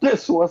know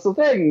this was a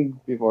thing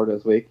before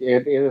this week.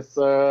 It is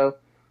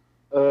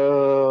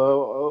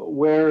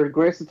where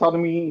Grey's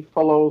Anatomy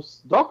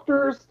follows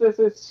doctors. This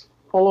is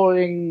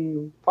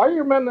following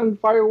firemen and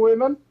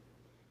firewomen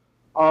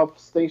of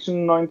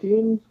Station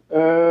 19.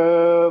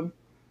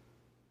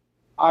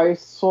 I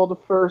saw the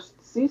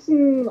first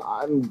season.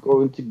 I'm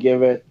going to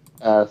give it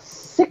a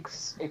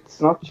 6. It's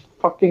not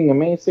fucking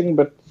amazing,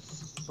 but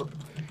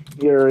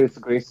here is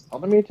Grey's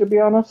Anatomy, to be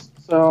honest.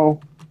 So,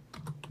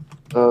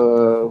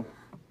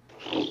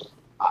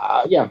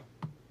 yeah,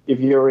 if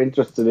you're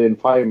interested in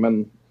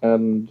firemen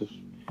and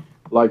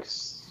like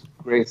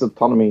Grey's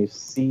Anatomy,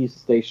 see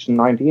Station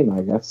 19,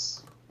 I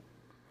guess.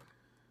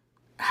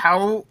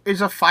 How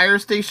is a fire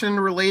station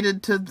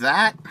related to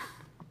that?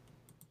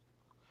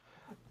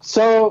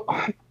 So,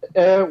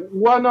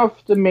 one of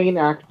the main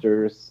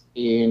actors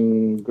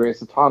in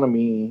Grey's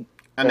Anatomy...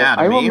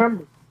 Anatomy. I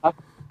remember...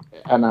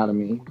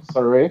 Anatomy,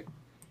 sorry.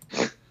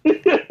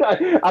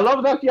 I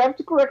love that you have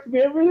to correct me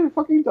every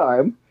fucking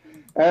time.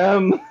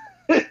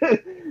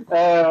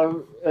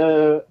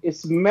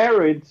 Is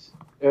married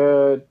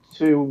to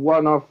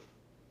one of...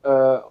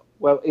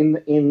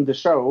 in the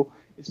show,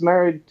 is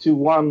married to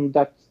one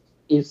that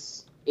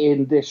is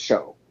in this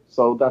show.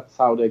 So that's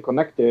how they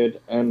connected,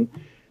 and...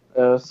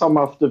 some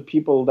of the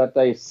people that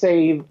they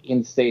save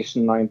in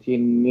Station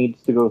 19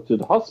 needs to go to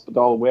the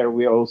hospital, where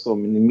we also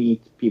meet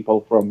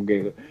people from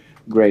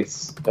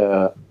Grace.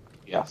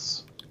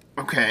 Yes.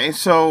 Okay,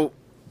 so...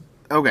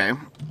 Okay.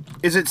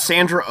 Is it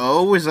Sandra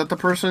Oh? Is that the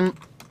person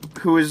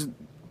who is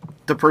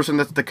the person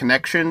that's the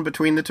connection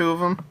between the two of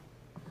them?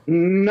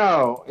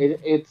 No,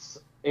 it's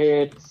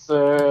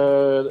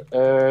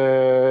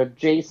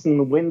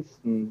Jason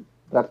Winston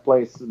that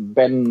plays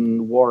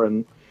Ben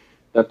Warren,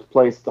 that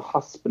plays the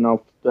husband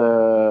of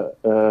the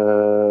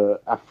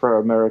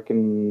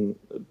Afro-American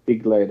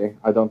big lady.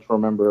 I don't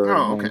remember her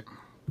Oh, name. okay.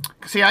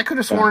 See, I could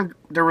have sworn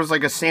there was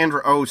like a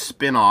Sandra Oh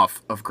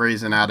spin-off of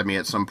Grey's Anatomy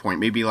at some point,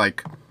 maybe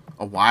like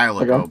a while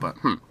ago, Okay. but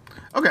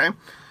okay.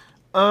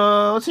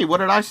 Let's see, what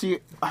did I see?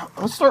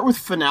 Let's start with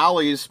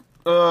finales.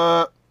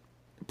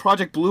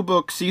 Project Blue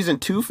Book Season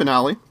 2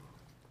 finale.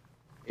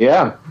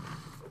 Yeah,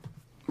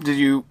 Did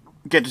you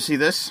get to see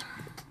this?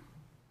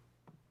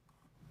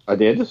 I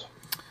did.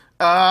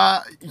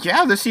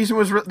 Yeah, this season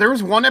was... there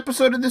was one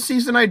episode of this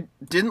season I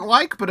didn't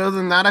like, but other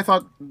than that, I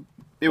thought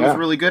it was Yeah.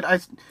 really good.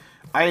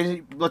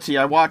 Let's see,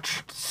 I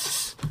watched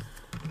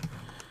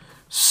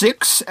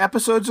 6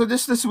 episodes of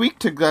this week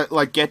to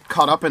get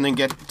caught up and then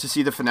get to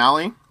see the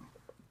finale.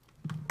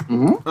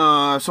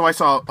 So I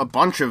saw a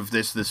bunch of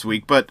this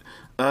week, but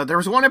there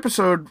was one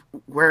episode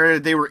where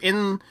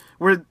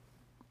where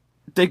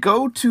they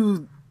go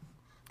to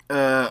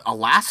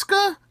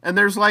Alaska, and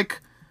there's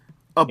like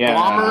a Yeah.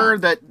 bomber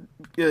that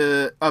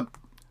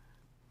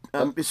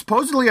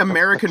supposedly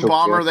American Sure.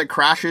 bomber that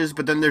crashes,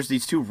 but then there's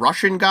these 2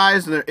 Russian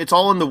guys, and it's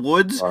all in the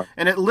woods, Right.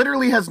 and it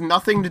literally has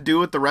nothing to do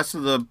with the rest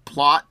of the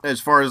plot as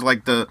far as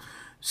like the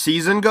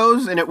season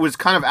goes, and it was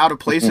kind of out of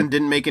place and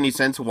didn't make any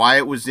sense why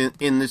it was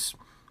in this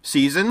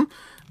season,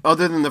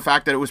 other than the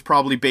fact that it was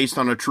probably based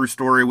on a true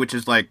story, which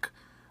is like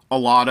a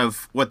lot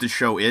of what the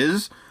show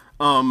is.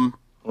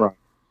 Right.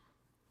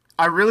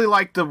 I really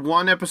like the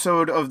one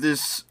episode of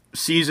this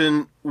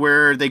season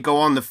where they go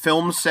on the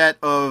film set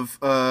of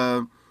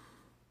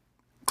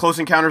Close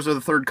Encounters of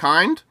the Third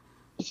Kind,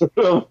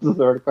 The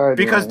third kind,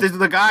 because yeah.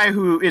 the guy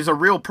who is a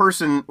real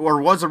person, or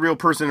was a real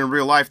person in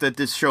real life that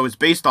this show is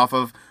based off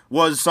of,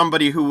 was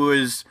somebody who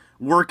was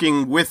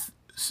working with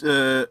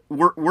the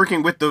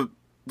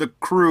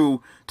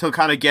crew to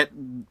kind of get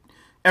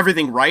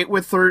everything right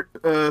with with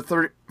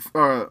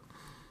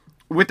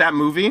that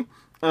movie.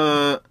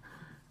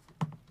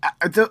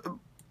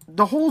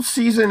 The whole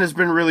season has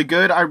been really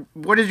good.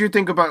 What did you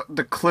think about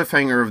the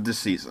cliffhanger of this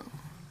season?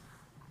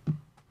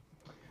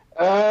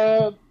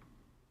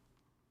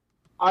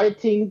 I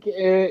think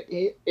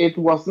it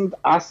wasn't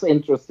as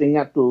interesting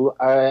as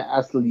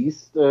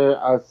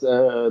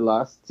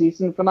last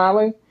season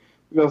finale,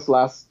 because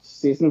last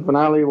season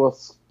finale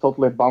was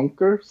totally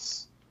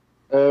bonkers,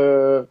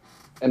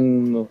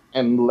 and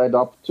led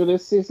up to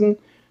this season.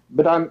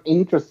 But I'm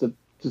interested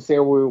to see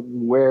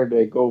where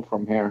they go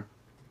from here.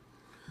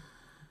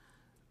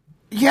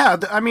 Yeah,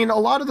 I mean, a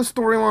lot of the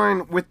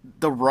storyline with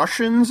the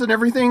Russians and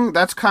everything,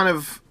 that's kind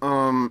of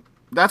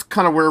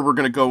where we're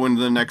going to go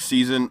into the next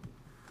season.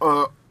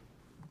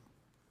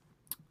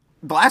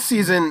 Last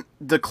season,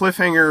 the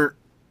cliffhanger,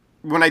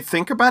 when I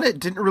think about it,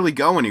 didn't really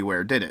go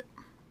anywhere, did it?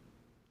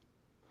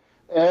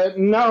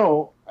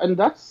 No, and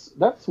that's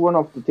one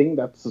of the things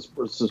that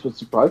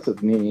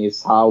surprises me,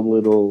 is how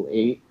little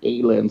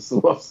aliens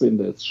was in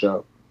this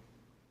show.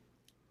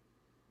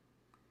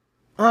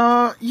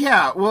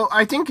 Yeah, well,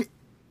 I think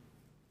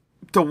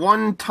the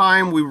one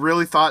time we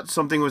really thought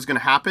something was going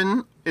to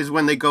happen is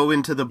when they go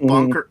into the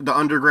bunker, the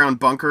underground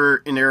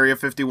bunker in Area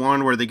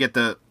 51, where they get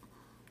the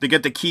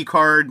key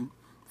card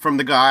from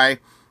the guy,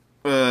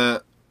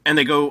 and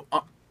they go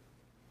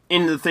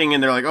into the thing,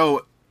 and they're like,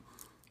 oh,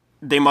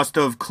 they must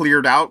have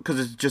cleared out because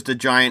it's just a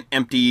giant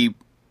empty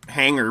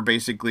hangar,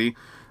 basically.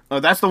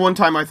 That's the one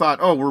time I thought,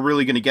 oh, we're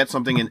really going to get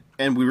something,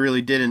 and we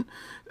really didn't.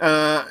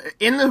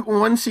 In the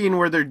one scene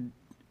where they're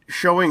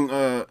showing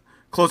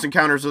Close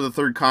Encounters of the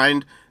Third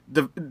Kind,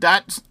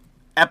 that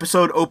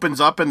episode opens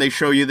up and they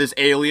show you this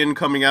alien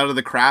coming out of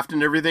the craft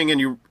and everything,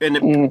 and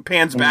it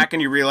pans back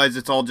and you realize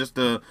it's all just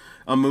a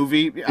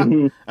movie.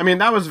 I mean,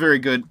 that was very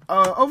good.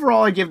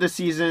 Overall, I give this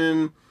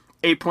season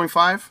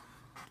 8.5.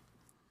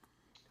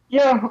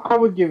 Yeah, I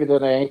would give it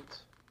an 8.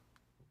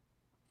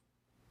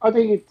 I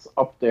think it's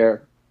up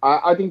there.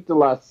 I think the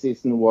last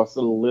season was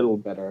a little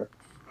better.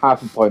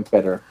 Half a point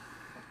better.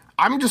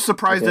 I'm just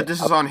surprised Okay. that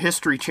this is on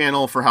History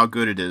Channel for how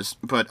good it is.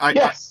 But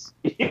Yes!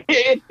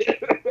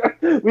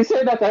 We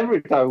say that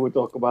every time we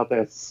talk about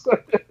this.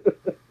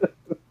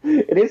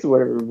 It is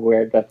very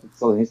weird that it's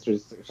on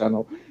History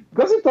Channel,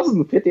 because it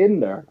doesn't fit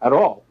in there at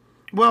all.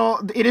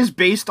 Well, it is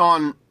based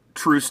on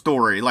true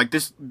story. Like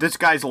this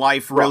guy's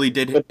life really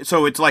did.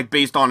 So it's like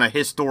based on a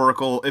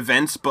historical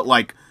events, but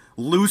like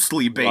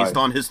loosely based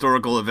Right. on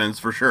historical events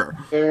for sure.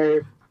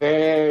 Very,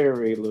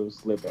 very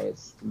loosely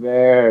based.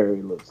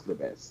 Very loosely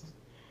based.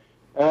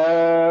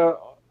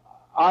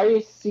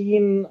 I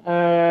seen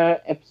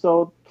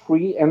episode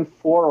 3 and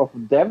 4 of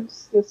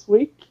Devs this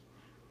week,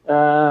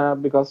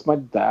 because my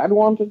dad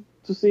wanted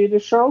to see the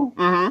show.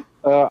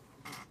 Mm-hmm.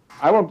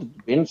 I wanted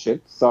to binge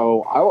it,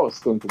 so I was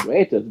going to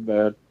wait it,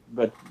 but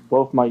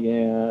both my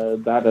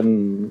dad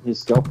and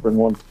his girlfriend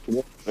wanted to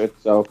watch it,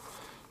 so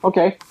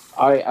okay,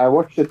 I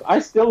watched it. I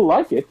still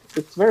like it.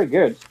 It's very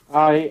good.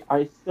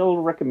 I still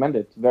recommend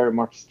it very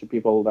much to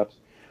people that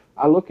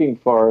are looking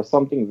for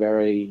something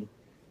very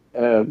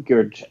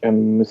good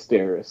and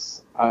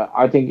mysterious.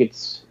 I think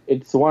it's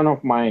one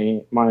of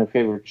my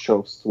favorite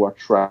shows to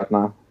watch right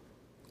now.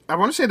 I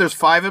want to say there's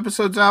 5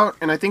 episodes out,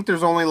 and I think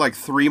there's only like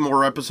 3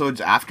 more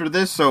episodes after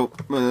this, so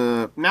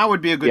now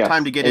would be a good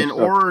time to get in,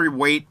 or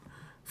wait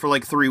for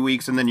like 3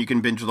 weeks and then you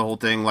can binge the whole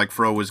thing like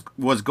Fro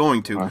was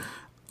going to.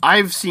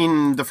 I've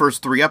seen the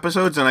first 3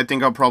 episodes, and I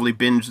think I'll probably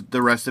binge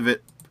the rest of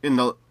it in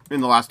the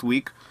last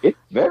week. It's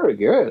very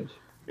good.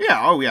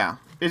 Yeah, oh yeah.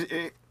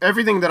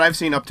 Everything that I've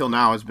seen up till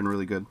now has been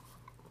really good.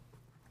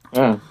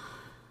 Yeah.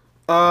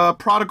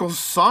 Prodigal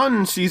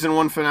Son season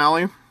 1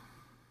 finale.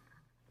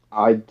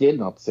 I did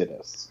not see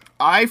this.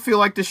 I feel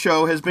like the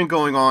show has been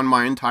going on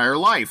my entire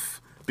life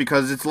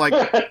because it's like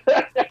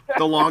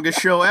the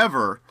longest show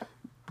ever.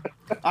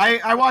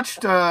 I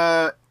watched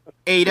 8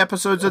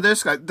 episodes of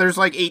this. There's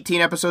like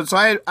 18 episodes, so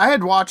I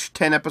had watched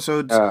 10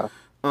 episodes.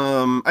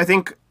 I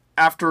think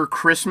after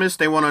Christmas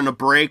they went on a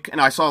break, and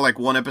I saw like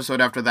 1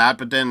 episode after that.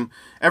 But then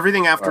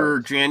everything after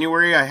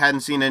January, I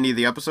hadn't seen any of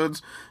the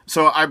episodes,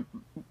 so I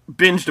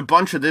binged a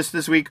bunch of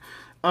this week.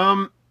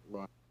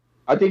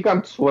 I think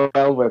I'm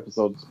 12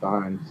 episodes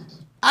behind.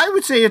 I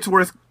would say it's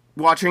worth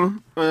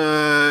watching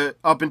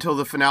up until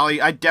the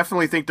finale. I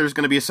definitely think there's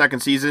going to be a second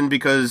season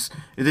because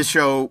this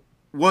show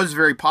was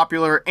very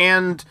popular,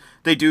 and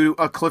they do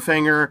a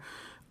cliffhanger.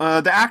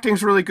 The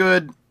acting's really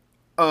good.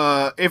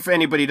 If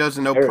anybody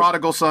doesn't know,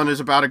 Prodigal Son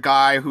is about a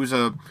guy who's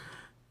a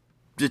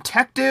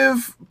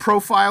detective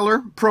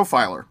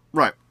profiler,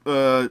 right?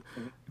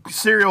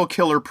 Serial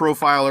killer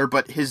profiler,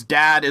 but his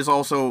dad is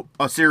also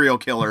a serial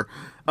killer.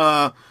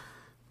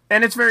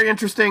 And it's very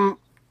interesting.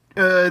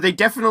 They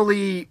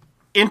definitely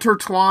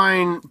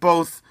intertwine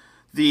both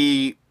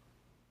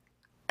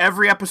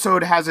every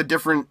episode has a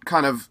different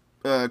kind of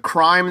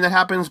crime that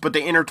happens, but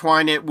they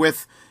intertwine it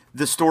with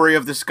the story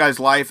of this guy's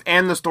life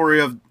and the story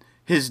of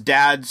his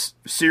dad's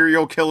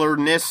serial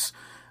killerness.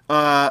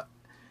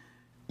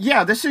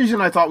 Yeah, this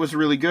season I thought was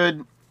really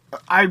good.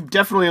 I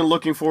definitely am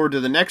looking forward to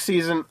the next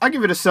season. I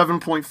give it a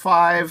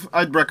 7.5.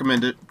 I'd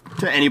recommend it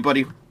to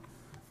anybody.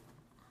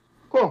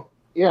 Cool.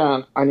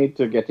 Yeah, I need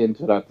to get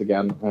into that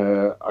again.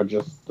 I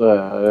just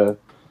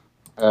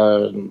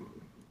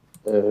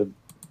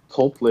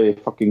totally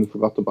fucking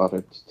forgot about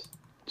it,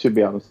 to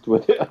be honest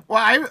with you.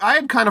 Well, I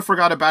had kind of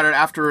forgot about it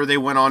after they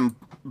went on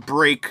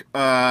break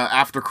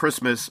after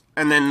Christmas,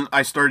 and then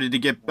I started to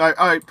get...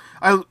 I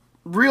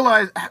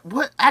realized...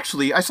 What?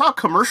 Actually, I saw a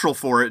commercial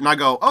for it, and I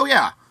go, oh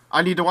yeah,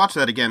 I need to watch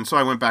that again, so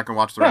I went back and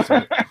watched the rest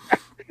of it.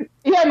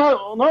 Yeah,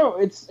 no,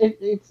 it's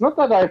not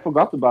that I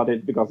forgot about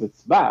it because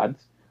it's bad.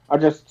 I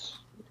just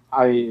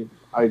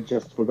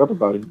forgot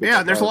about it.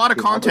 Yeah, there's a lot of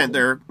content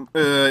there,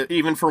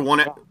 even for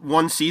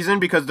one season,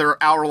 because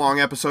they're hour-long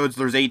episodes.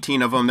 There's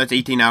 18 of them. That's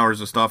 18 hours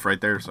of stuff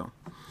right there. So.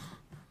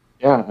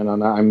 Yeah, and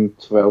I'm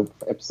 12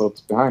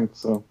 episodes behind,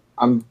 so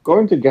I'm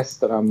going to guess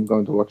that I'm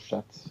going to watch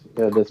that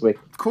this week.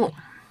 Cool.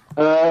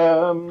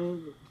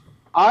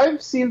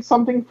 I've seen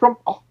something from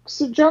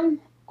Oxygen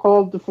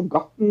called The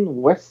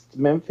Forgotten West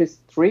Memphis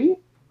 3.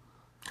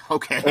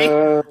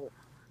 Okay.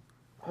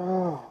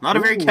 Not a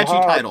very catchy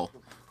title.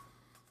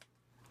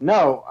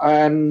 No,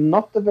 and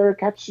not a very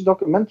catchy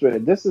documentary.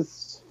 This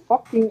is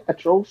fucking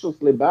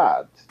atrociously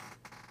bad.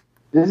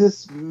 This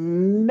is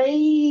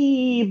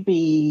maybe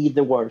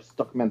the worst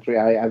documentary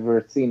I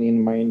ever seen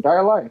in my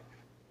entire life.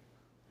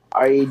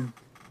 I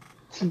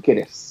think it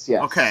is,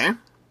 yes. Okay.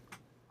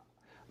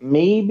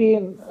 Maybe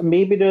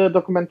the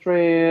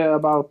documentary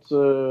about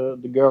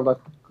the girl that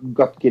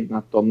got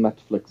kidnapped on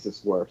Netflix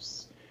is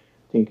worse.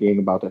 Thinking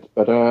about it,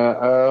 but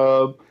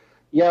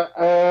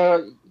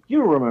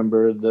you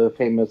remember the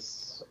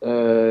famous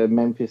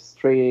Memphis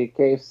 3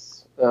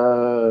 case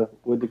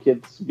with the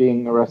kids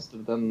being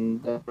arrested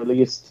and then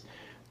released.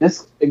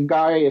 This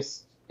guy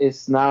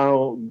is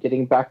now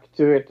getting back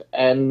to it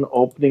and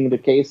opening the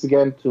case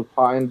again to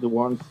find the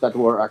ones that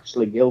were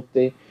actually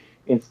guilty,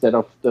 instead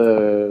of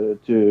the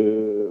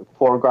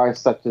 4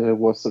 guys that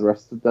was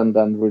arrested and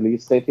then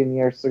released 18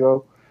 years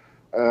ago.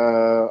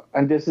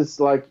 And this is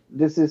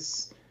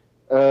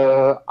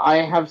I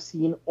have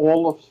seen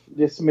all of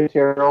this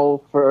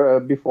material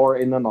before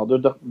in another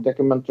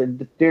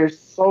documentary. There's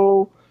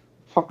so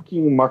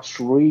fucking much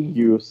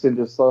reuse in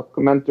this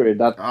documentary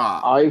that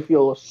I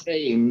feel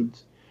ashamed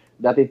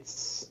that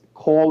it's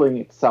calling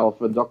itself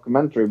a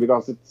documentary,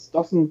 because it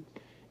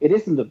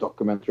isn't a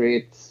documentary.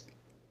 It's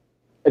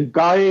a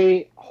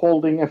guy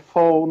holding a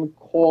phone,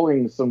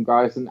 calling some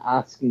guys and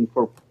asking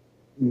for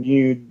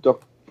new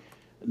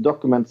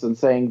documents and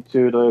saying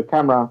to the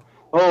camera,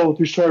 "Oh,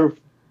 the sheriff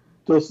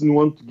doesn't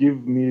want to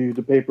give me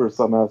the papers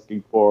I'm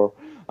asking for.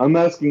 I'm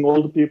asking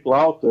all the people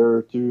out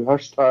there to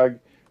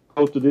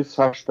go to this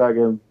hashtag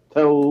and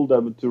tell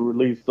them to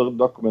release the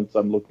documents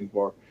I'm looking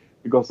for,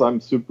 because I'm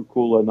super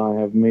cool and I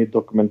have made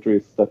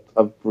documentaries that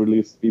have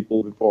released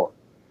people before."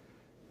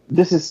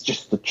 This is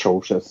just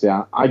atrocious,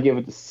 yeah. I give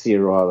it a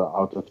 0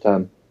 out of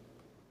 10.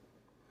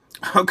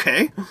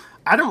 Okay.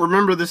 I don't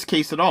remember this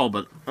case at all,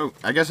 but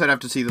I guess I'd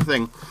have to see the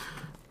thing.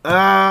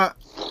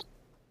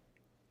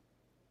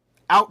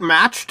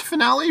 Outmatched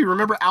finale. You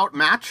remember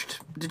Outmatched?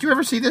 Did you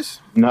ever see this?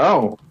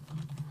 No,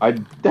 I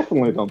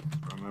definitely don't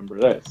remember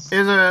this.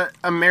 It's a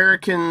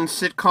American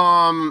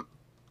sitcom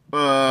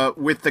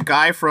with the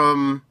guy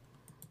from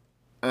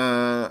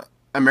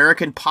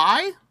American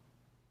Pie.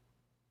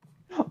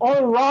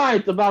 All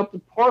right, about the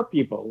poor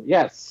people.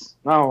 Yes.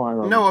 No, I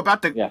remember. No,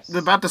 about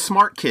the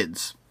smart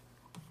kids.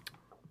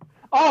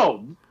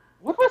 Oh,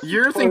 what was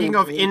You're thinking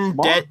of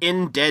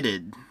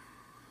Indebted.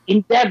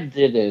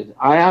 Indebted.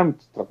 I am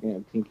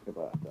thinking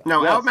about that.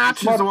 No, Yes,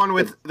 Outmatched is the one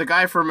with the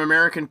guy from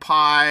American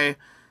Pie.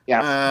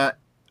 Yes.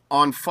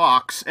 On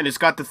Fox, and it's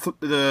got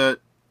the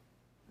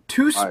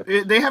two.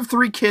 Right. They have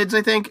 3 kids,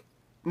 I think.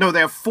 No, they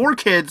have 4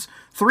 kids.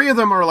 3 of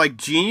them are like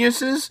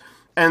geniuses,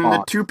 and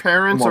the 2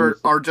 parents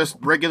are just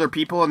regular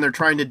people, and they're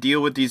trying to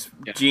deal with these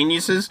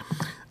geniuses.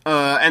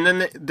 And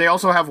then they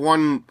also have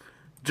one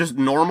just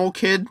normal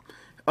kid.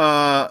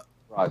 Right.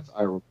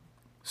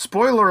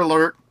 Spoiler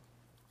alert.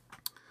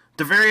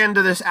 The very end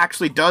of this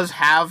actually does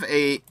have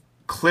a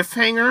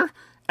cliffhanger,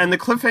 and the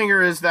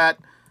cliffhanger is that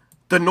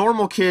the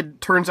normal kid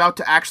turns out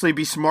to actually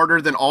be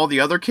smarter than all the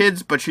other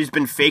kids, but she's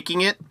been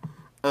faking it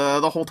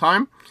the whole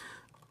time.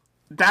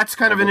 That's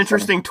kind of an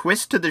interesting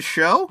twist to the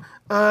show.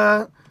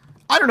 I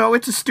don't know.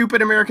 It's a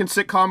stupid American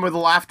sitcom with a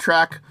laugh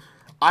track.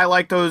 I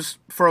like those.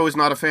 Fro is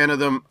not a fan of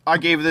them. I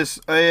gave this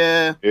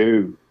a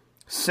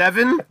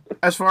 7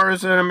 as far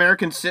as an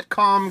American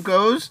sitcom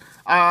goes.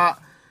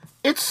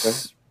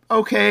 It's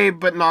okay,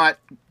 but not...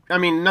 I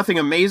mean, nothing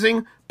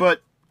amazing,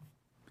 but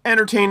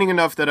entertaining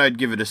enough that I'd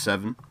give it a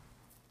 7.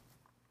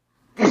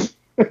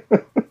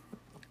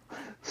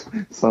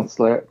 Sounds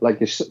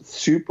like a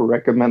super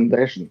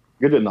recommendation.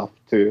 Good enough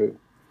to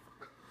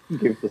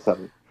give the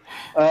 7.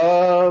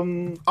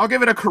 I'll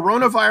give it a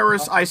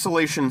coronavirus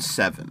isolation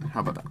 7. How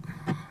about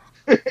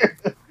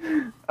that?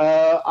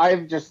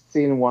 I've just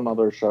seen one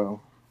other show.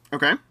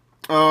 Okay.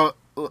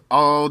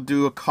 I'll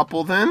do a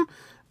couple then.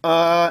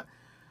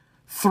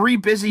 3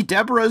 Busy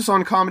Deborahs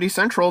on Comedy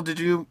Central. Did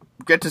you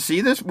get to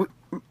see this?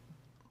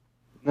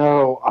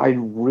 No, I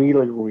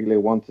really, really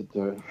wanted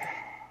to.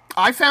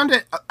 I found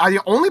it.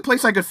 The only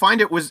place I could find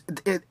it was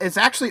it's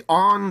actually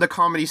on the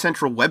Comedy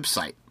Central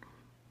website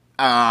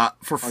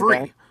for free,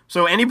 Okay.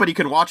 so anybody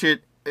can watch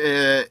it.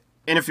 And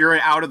if you're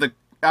out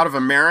of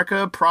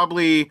America,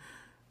 probably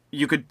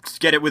you could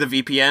get it with a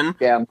VPN.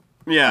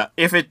 Yeah.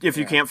 If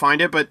you can't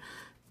find it, but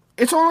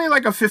it's only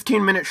like a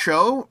 15-minute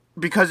show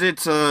because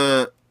it's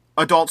a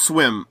Adult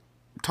Swim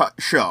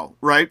show,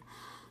 right?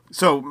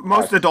 So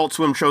most Adult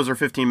Swim shows are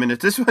 15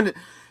 minutes. This one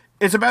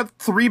is about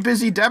 3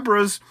 Busy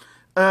Deborahs.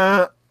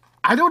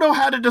 I don't know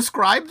how to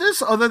describe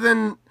this other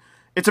than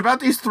it's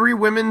about these 3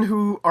 women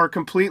who are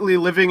completely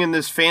living in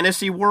this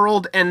fantasy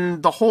world,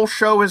 and the whole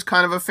show is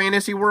kind of a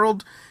fantasy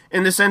world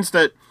in the sense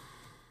that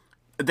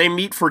they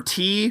meet for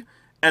tea,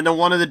 and then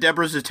one of the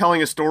Deborahs is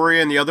telling a story,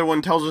 and the other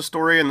one tells a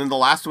story, and then the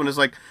last one is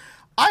like,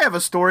 I have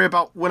a story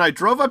about when I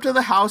drove up to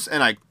the house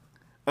and I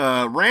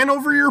ran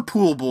over your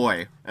pool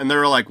boy. And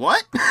they're like,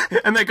 what?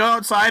 And they go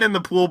outside and the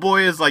pool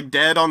boy is like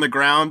dead on the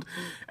ground,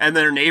 and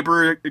their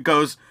neighbor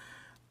goes,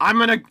 I'm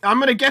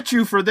gonna get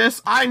you for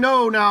this. I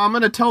know now. I'm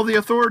gonna tell the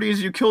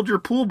authorities you killed your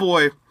pool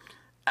boy.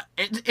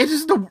 It's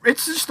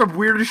just the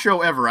weirdest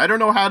show ever. I don't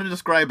know how to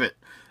describe it.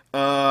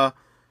 I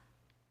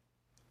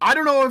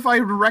don't know if I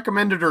would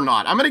recommend it or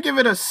not. I'm gonna give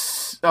it a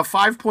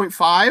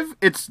 5.5.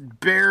 It's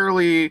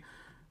barely.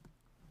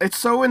 It's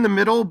so in the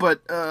middle,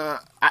 but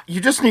you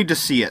just need to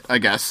see it, I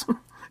guess.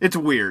 It's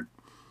weird.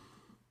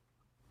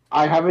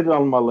 I have it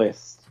on my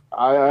list.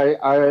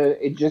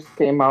 It just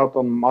came out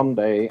on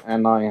Monday,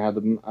 and I had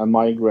a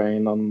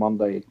migraine on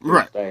Monday,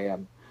 Tuesday,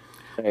 and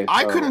today,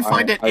 I so couldn't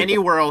find it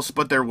anywhere else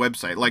but their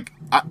website, like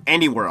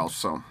anywhere else.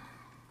 So.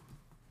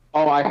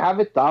 Oh, I have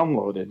it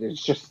downloaded.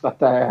 It's just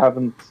that I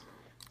haven't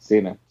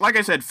seen it. Like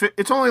I said,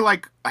 it's only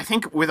like, I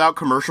think without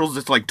commercials,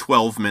 it's like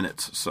 12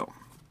 minutes. So.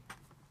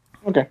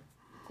 Okay,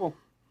 cool.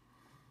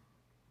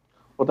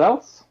 What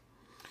else?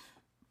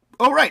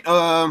 Oh right,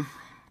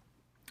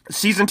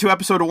 season 2,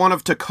 episode 1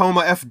 of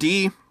Tacoma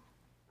FD.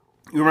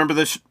 You remember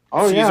this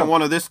season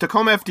 1 of this?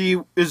 Tacoma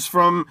FD is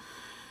from,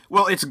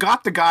 well, it's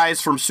got the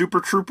guys from Super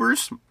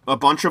Troopers, a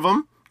bunch of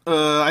them.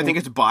 I think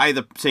it's by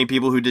the same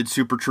people who did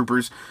Super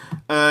Troopers.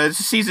 This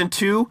is season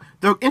 2.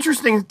 The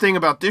interesting thing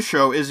about this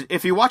show is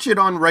if you watch it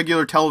on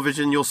regular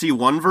television, you'll see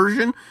one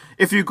version.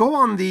 If you go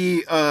on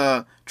the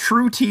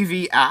True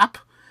TV app,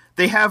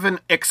 they have an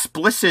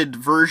explicit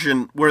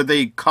version where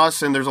they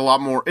cuss and there's a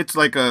lot more. It's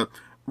like a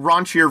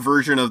raunchier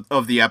version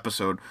of the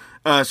episode.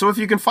 So if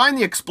you can find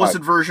the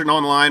explicit version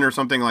online or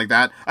something like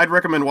that, I'd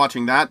recommend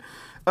watching that.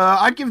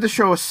 I'd give the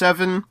show a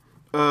 7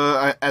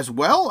 as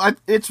well.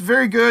 It's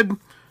very good.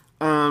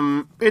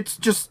 It's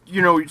just,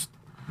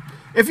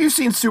 if you've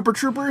seen Super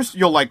Troopers,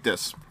 you'll like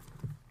this.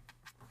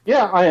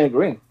 Yeah, I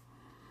agree.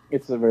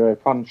 It's a very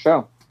fun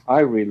show. I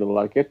really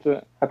like it.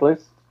 At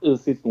least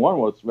season 1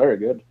 was very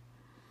good.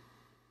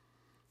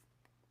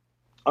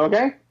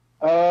 Okay.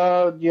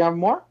 Do you have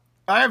more?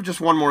 I have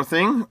just one more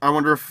thing. I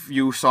wonder if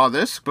you saw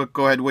this, but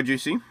go ahead. What'd you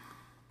see?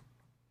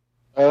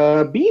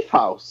 Beef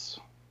House.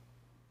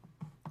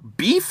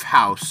 Beef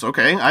House.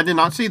 Okay, I did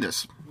not see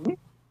this.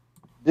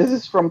 This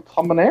is from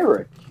Tom and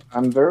Eric.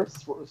 I'm very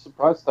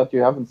surprised that you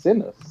haven't seen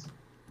this.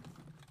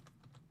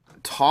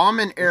 Tom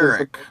and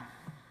Eric.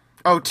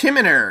 Oh, Tim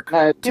and Eric.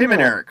 No, Tim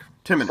and Eric.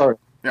 Tim and Sorry.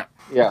 Yeah.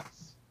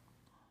 Yes.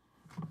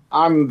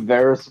 I'm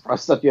very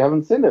surprised that you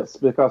haven't seen this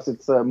because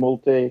it's a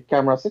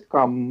multi-camera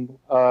sitcom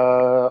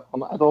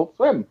on Adult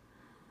Swim.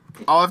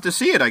 I'll have to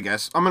see it, I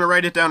guess. I'm going to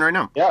write it down right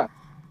now. Yeah.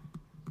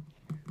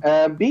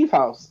 Beef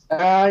House.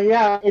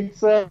 Yeah,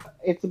 it's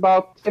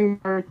about Tim,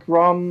 Eric,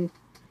 Ron,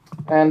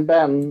 and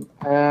Ben,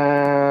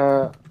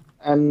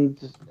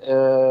 and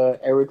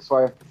Eric's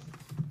wife,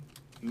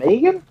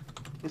 Megan?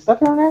 Is that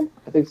her name?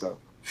 I think so.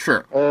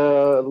 Sure.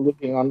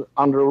 Living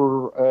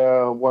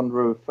under one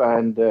roof,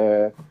 and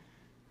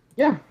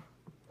yeah.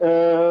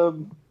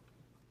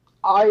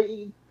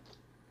 I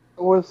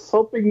was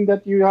hoping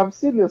that you have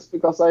seen this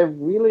because I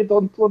really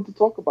don't want to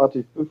talk about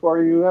it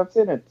before you have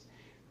seen it.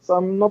 So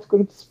I'm not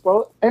going to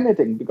spoil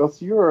anything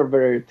because you're a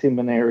very Tim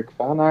and Eric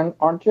fan,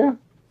 aren't you?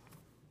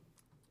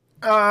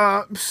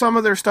 Some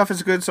of their stuff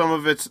is good, some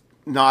of it's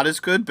not as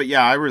good, but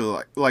yeah, I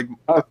really like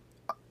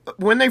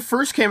when they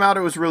first came out,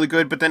 it was really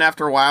good, but then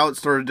after a while, it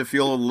started to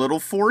feel a little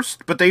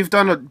forced. But they've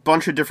done a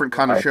bunch of different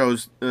kind of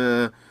shows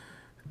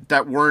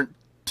that weren't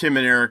Tim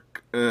and Eric,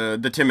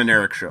 the Tim and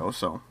Eric show.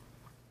 So,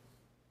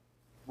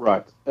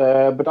 right.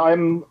 But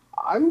I'm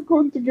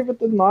going to give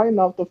it a 9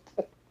 out of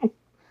 10.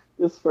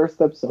 This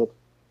first episode.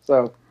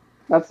 So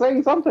that's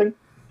saying something.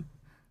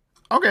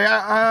 Okay.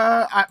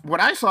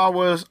 What I saw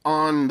was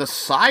on the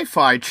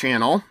Sci-Fi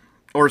Channel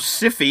or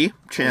Sci-Fi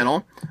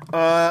Channel,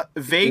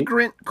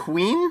 Vagrant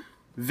Queen.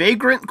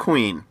 Vagrant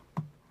Queen.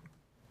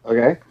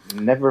 Okay,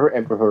 never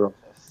ever heard of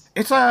this.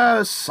 It's a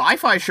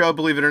sci-fi show,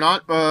 believe it or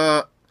not.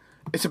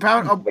 It's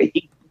about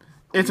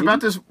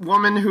this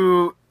woman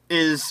who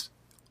is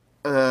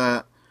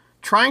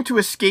trying to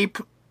escape.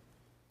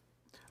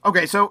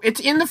 Okay, so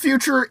it's in the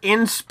future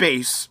in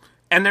space,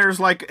 and there's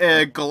like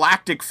a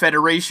galactic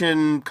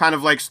federation, kind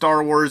of like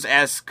Star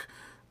Wars-esque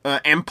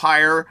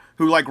empire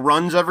who like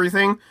runs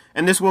everything,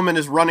 and this woman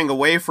is running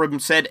away from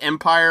said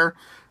empire.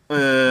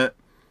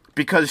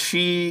 Because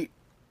she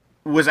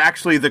was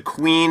actually the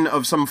queen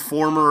of some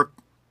former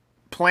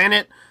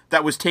planet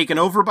that was taken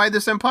over by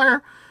this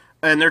empire,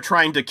 and they're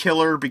trying to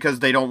kill her because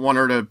they don't want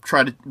her to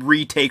try to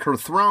retake her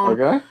throne.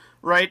 Okay.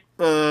 Right?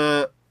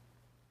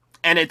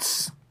 And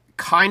it's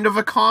kind of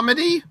a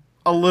comedy,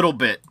 a little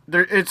bit.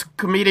 It's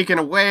comedic in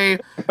a way.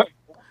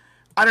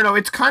 I don't know,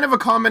 it's kind of a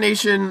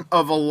combination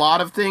of a lot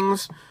of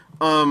things.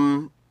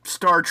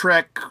 Star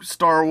Trek,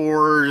 Star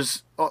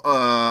Wars,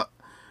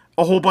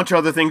 a whole bunch of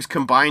other things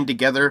combined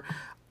together.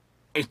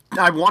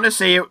 I want to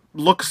say it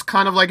looks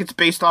kind of like it's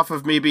based off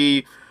of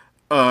maybe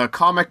a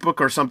comic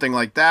book or something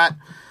like that.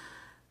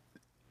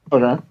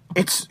 Okay.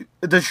 It's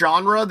the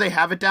genre they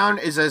have it down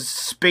is as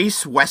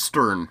space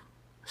western.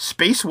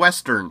 Space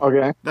western.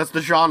 Okay. That's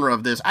the genre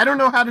of this. I don't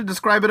know how to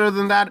describe it other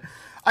than that.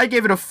 I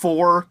gave it a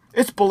 4.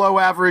 It's below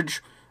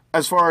average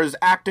as far as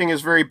acting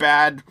is very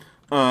bad.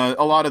 A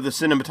lot of the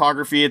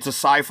cinematography, it's a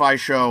sci-fi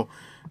show,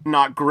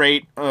 not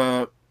great.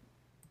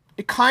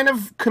 Kind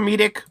of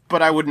comedic,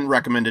 but I wouldn't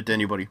recommend it to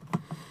anybody.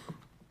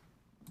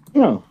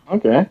 Oh,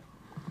 okay.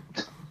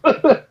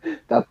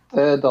 That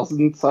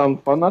doesn't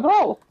sound fun at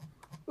all.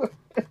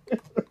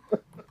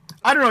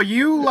 I don't know,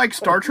 you like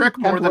Star Trek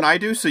more than I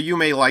do, so you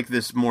may like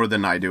this more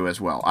than I do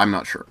as well. I'm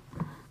not sure.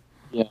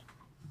 Yeah,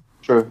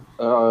 true.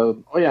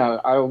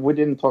 We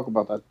didn't talk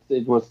about that.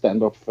 It was the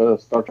end of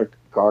Star Trek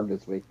Card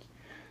this week.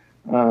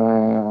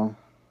 That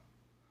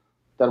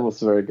was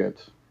very good.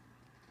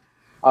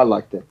 I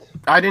liked it.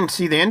 I didn't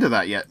see the end of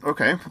that yet.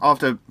 Okay, I'll have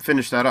to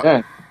finish that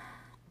up.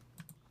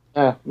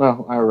 Yeah.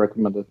 No, I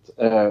recommend it.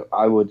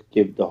 I would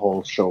give the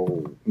whole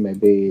show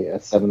maybe a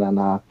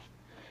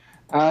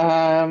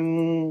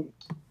 7.5.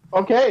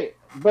 Okay,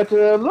 but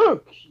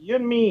look, you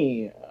and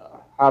me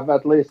have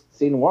at least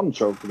seen one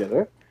show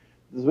together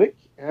this week.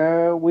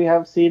 We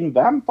have seen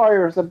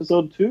Vampires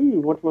Episode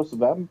 2. What was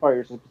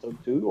Vampires Episode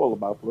 2 all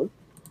about, Luke?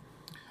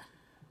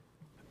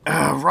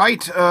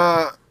 Right.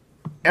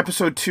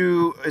 Episode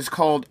 2 is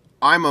called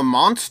I'm a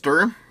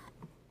Monster.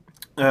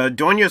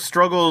 Donya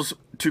struggles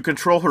to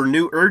control her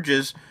new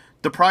urges.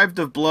 Deprived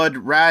of blood,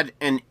 Rad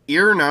and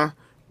Irna,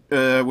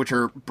 which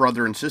are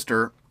brother and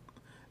sister,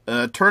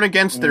 turn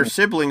against their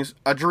siblings.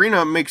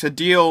 Adrena makes a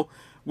deal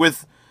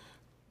with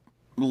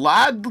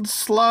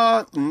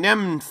Ladisla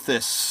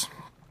Nemthis.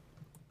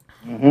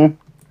 Mm-hmm.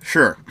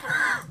 Sure.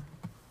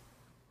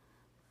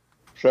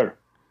 Sure.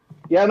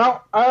 Yeah,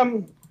 no,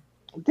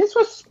 this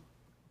was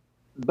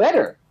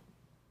better.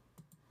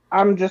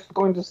 I'm just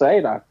going to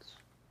say that.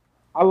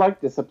 I like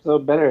this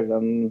episode better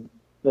than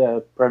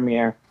the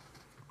premiere.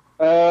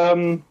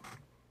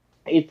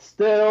 It's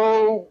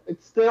still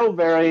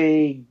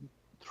very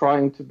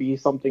trying to be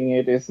something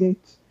it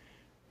isn't.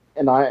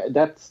 And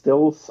that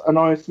still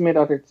annoys me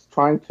that it's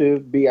trying to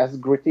be as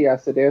gritty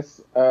as it is.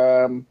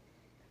 I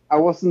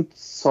wasn't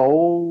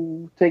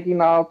so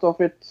taken out of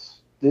it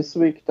this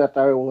week that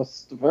I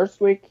was the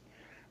first week.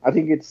 I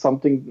think it's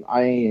something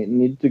I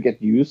need to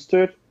get used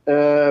to it.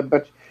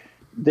 but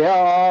there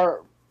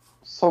are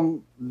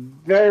some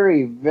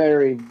very,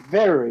 very,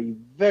 very,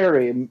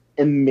 very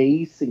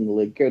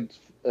amazingly good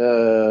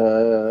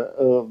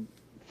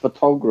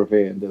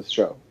photography in this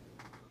show.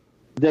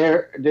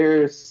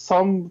 There's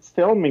some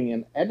filming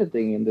and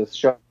editing in this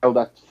show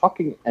that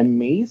fucking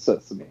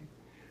amazes me,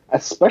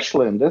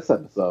 especially in this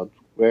episode,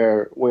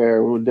 where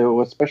there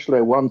was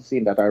especially one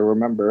scene that I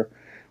remember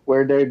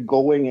where they're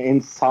going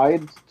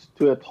inside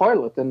to a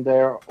toilet and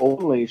they're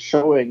only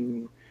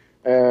showing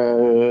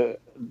the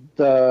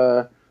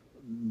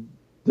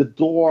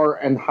door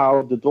and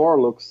how the door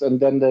looks,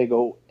 and then they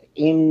go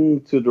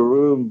into the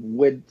room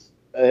with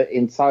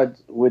inside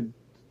with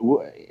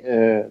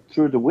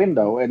through the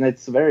window, and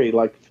it's very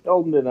like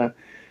filmed in a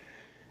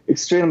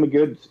extremely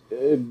good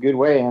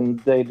way, and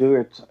they do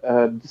it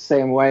the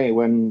same way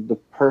when the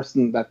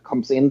person that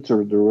comes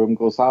into the room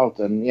goes out.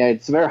 And yeah,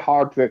 it's very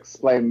hard to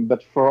explain,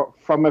 but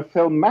from a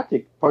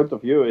filmatic point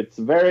of view, it's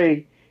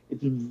very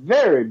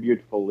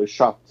beautifully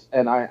shot,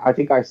 and I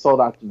think I saw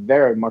that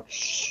very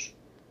much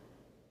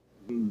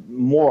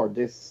more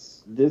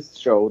this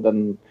show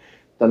than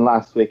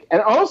last week.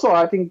 And also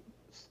I think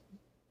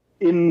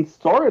in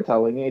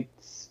storytelling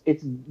it's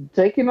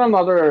taken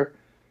another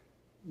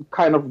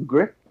kind of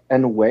grip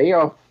and way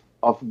of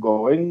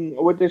going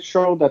with this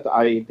show that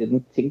I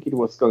didn't think it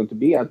was going to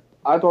be.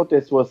 I thought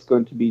this was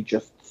going to be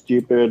just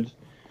stupid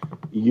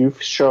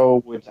youth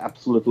show with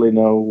absolutely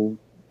no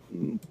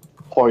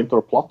point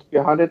or plot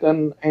behind it,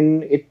 and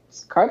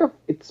it's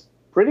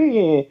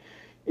pretty.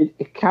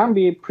 It can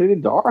be pretty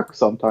dark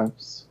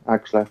sometimes,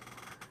 actually.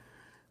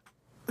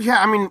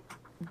 Yeah, I mean,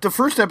 the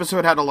first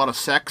episode had a lot of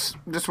sex.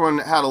 This one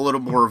had a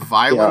little more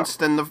violence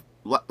than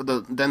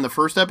the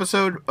first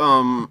episode.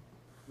 And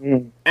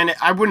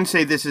I wouldn't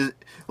say this is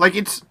like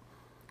it's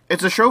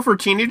a show for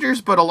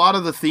teenagers, but a lot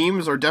of the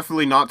themes are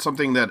definitely not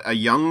something that a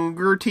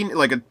younger teen,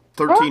 like a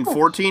 13,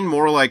 14,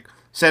 more like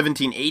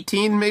 17,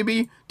 18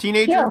 maybe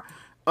teenager.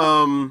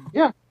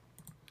 Yeah.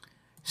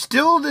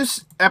 Still,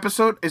 this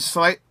episode is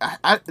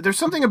there's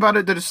something about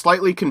it that is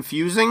slightly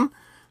confusing,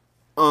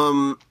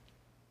 that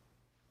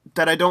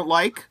I don't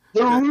like.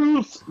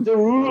 The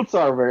rules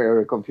are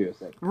very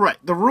confusing. Right,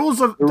 the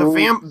rules of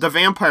the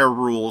vampire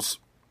rules,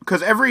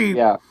 because every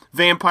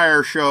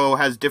vampire show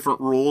has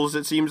different rules.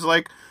 It seems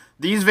like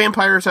these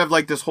vampires have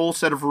like this whole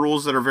set of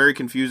rules that are very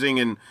confusing,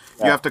 and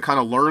you have to kind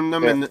of learn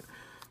them. And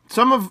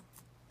some of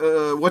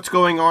what's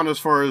going on as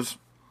far as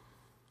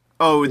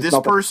this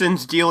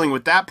person's dealing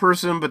with that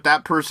person, but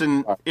that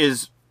person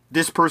is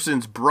this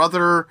person's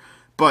brother,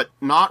 but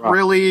not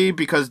really,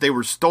 because they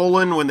were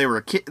stolen when they were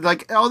a kid.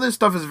 Like, all this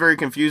stuff is very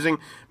confusing.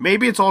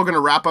 Maybe it's all going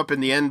to wrap up in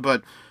the end,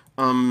 but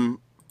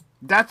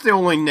that's the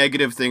only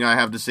negative thing I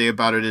have to say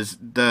about it, is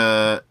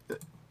parts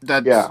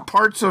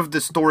of the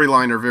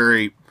storyline are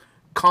very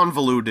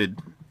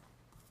convoluted.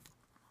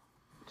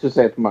 To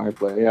say it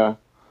mildly, yeah.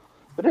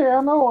 But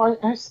yeah, no,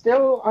 I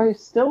still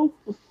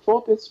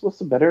thought this was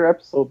a better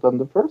episode than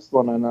the first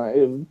one, and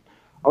I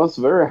was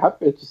very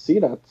happy to see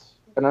that.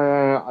 And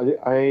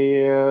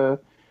I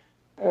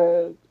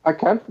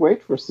can't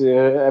wait for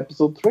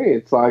episode 3.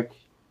 It's like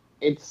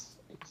it's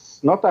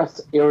not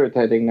as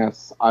irritating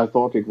as I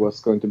thought it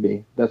was going to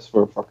be. That's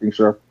for fucking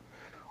sure.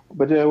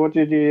 But what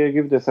did you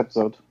give this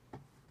episode?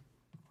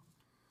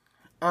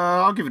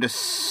 I'll give it a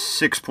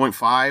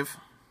 6.5.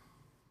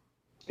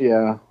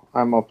 Yeah,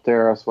 I'm up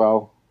there as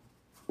well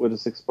with a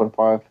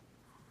 6.5.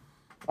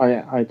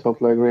 I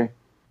totally agree.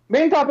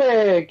 Main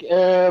topic,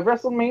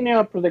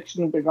 WrestleMania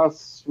prediction,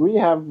 because we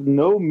have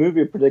no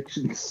movie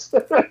predictions.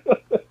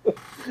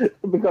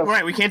 Because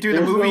right, we can't do the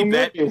movie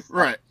bet.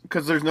 Right,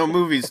 because there's no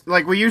movies.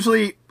 Like we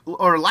usually,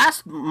 or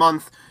last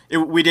month,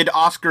 we did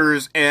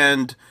Oscars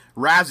and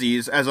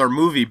Razzies as our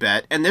movie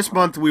bet, and this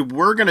month we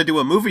were going to do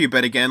a movie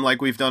bet again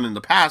like we've done in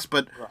the past,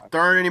 but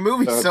there aren't any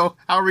movies, so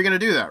how are we going to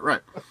do that?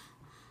 Right.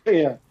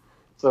 Yeah.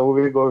 So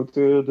we're going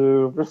to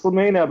do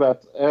WrestleMania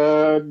bet.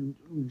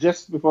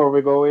 Just before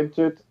we go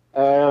into it,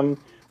 on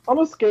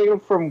a scale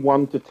from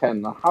 1 to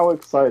 10, how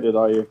excited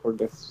are you for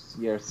this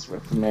year's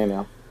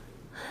WrestleMania?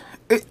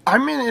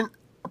 I'm in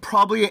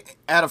probably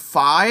at a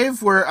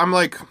 5, where I'm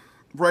like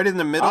right in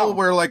the middle,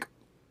 where like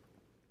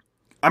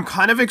I'm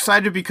kind of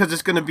excited because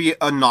it's going to be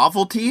a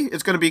novelty.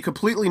 It's going to be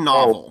completely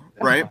novel,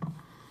 right?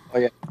 Oh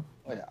yeah.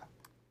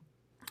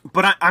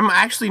 But I'm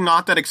actually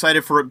not that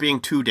excited for it being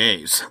 2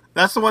 days.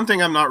 That's the one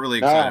thing I'm not really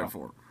excited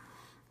for.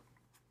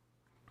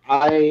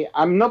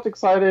 I'm not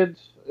excited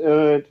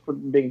for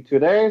being 2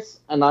 days,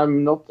 and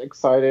I'm not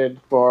excited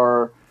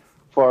for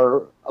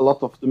a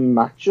lot of the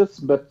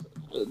matches, but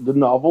the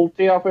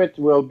novelty of it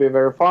will be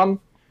very fun.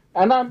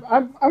 And I'm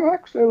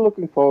actually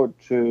looking forward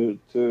to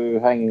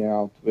hanging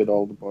out with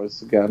all the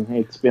boys again.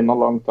 It's been a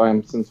long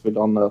time since we've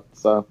done that,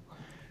 so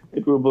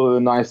it will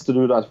be nice to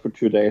do that for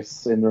 2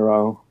 days in a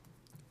row.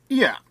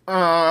 Yeah,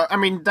 I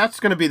mean, that's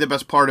going to be the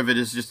best part of it,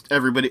 is just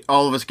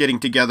all of us getting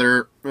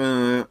together.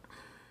 I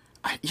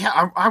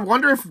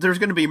wonder if there's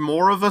going to be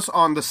more of us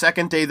on the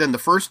second day than the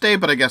first day,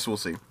 but I guess we'll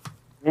see.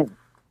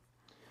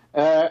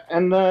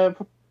 And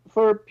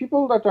for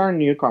people that are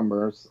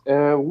newcomers,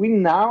 we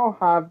now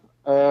have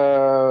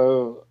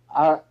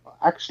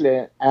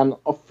actually an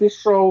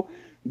official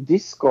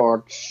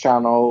Discord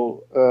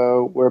channel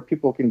where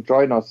people can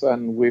join us,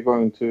 and we're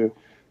going to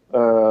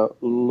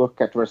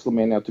look at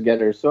WrestleMania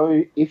together.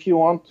 So if you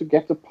want to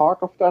get a part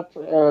of that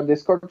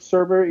Discord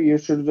server, you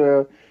should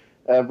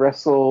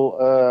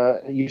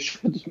you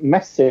should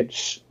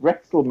message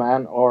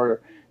WrestleMan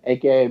or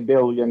aka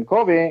Bill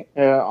Yankovic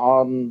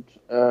on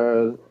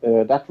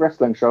that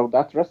wrestling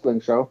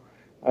show,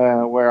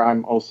 where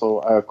I'm also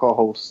a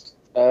co-host.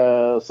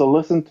 So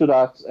listen to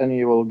that, and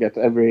you will get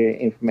every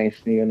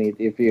information you need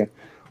if you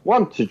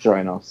want to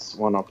join us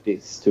one of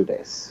these 2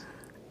 days.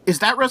 Is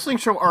that wrestling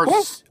show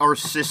our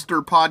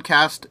sister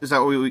podcast? Is that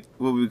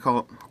what we call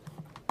it?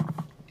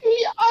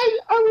 Yeah,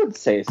 I would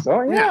say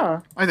so. Yeah,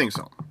 I think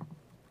so.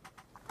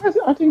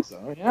 I think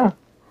so. Yeah,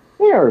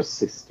 they are a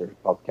sister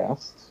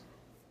podcast.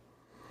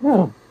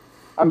 Yeah,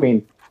 I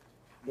mean,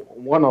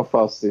 one of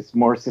us is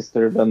more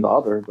sister than the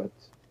other, but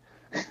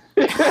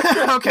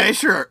Okay,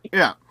 sure.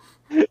 Yeah.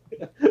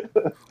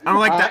 I'm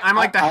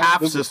like the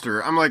half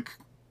sister. I'm like,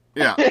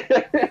 yeah.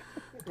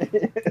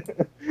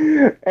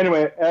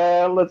 Anyway,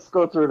 let's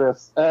go through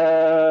this.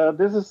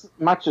 This is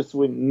matches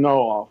we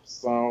know of,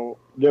 so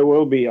there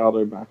will be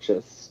other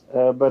matches.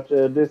 But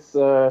this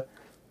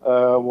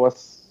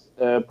was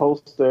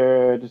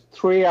posted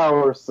 3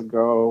 hours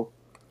ago.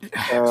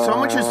 So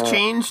much has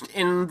changed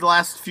in the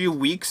last few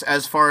weeks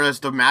as far as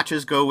the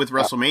matches go with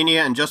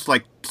WrestleMania, and just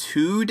like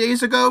 2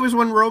 days ago is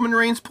when Roman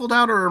Reigns pulled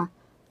out, or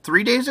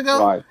 3 days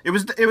ago? Right. It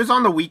was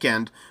on the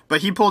weekend, but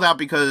he pulled out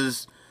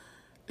because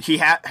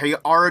he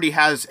already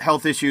has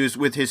health issues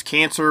with his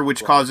cancer,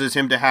 which causes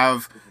him to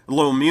have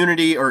low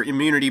immunity or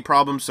immunity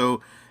problems. So,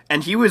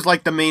 and he was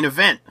like the main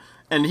event,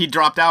 and he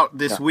dropped out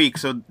this week.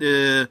 So,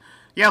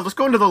 let's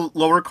go into the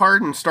lower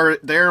card and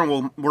start there, and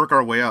we'll work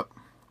our way up.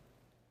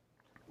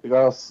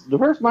 Because the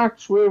first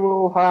match we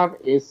will have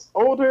is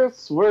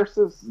Otis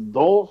versus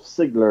Dolph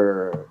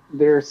Ziggler.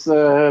 There's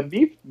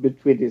beef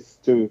between these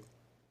two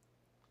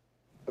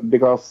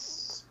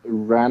because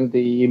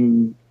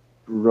Randy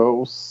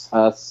Rose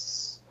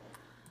has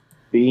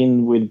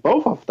been with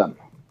both of them.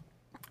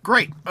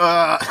 Great.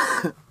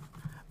 I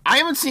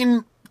haven't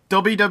seen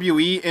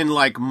WWE in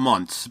like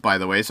months, by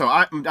the way, so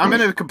I'm going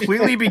to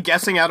completely be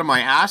guessing out of my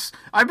ass.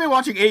 I've been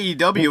watching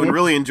AEW and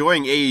really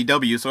enjoying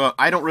AEW, so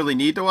I don't really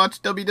need to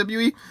watch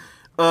WWE.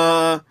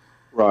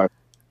 Right.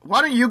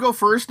 Why don't you go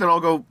first, and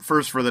I'll go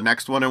first for the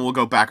next one, and we'll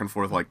go back and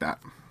forth like that.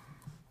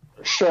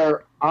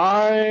 Sure.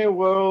 I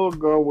will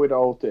go with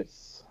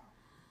Otis.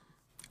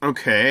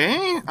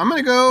 Okay. I'm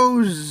going to go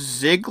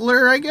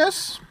Ziggler, I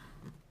guess.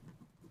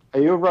 Are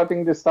you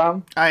writing this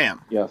down? I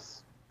am.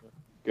 Yes.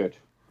 Good.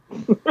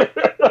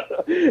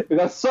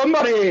 Because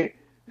somebody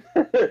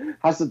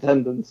has a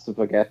tendency to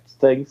forget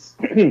things.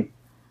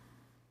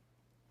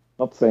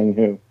 Not saying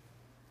who.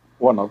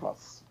 One of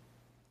us.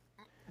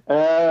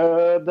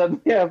 Then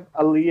we have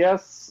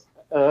Elias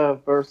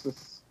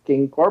versus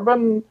King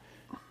Corbin.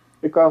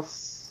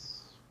 Because.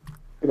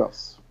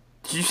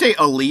 Did you say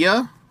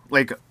Aaliyah?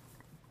 Like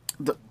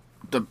the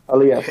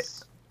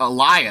Elias.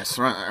 Elias,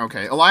 right?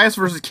 Okay, Elias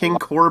versus King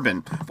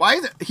Corbin.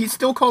 Why he's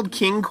still called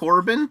King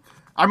Corbin?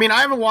 I mean,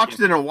 I haven't watched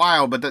it in a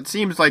while, but that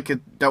seems like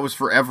that was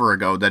forever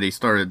ago that he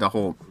started the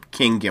whole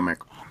King gimmick.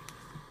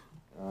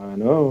 I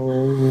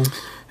know.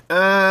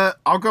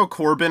 I'll go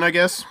Corbin, I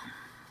guess.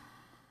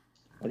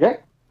 Okay.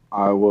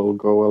 I will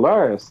go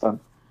Elias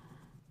then.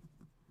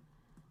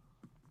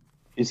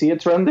 You see a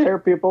trend here,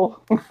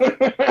 people?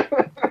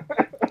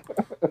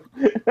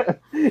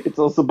 It's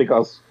also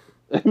because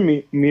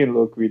me and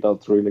Luke, we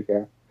don't really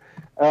care.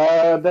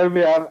 Then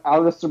we have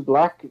Aleister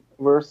Black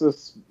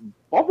versus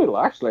Bobby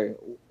Lashley.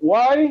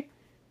 Why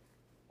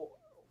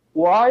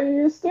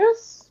is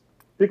this?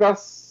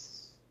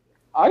 Because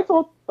I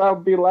thought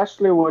Bobby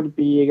Lashley would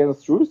be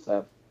against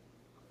Rusev.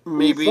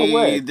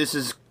 Maybe this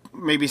is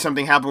maybe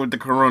something happened with the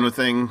Corona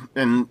thing,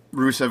 and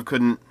Rusev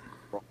couldn't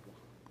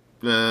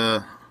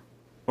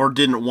or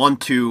didn't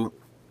want to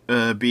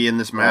be in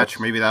this match.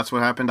 Maybe that's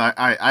what happened.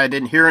 I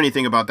didn't hear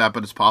anything about that,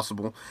 but it's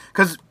possible.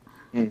 Because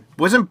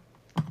wasn't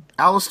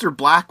Aleister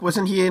Black,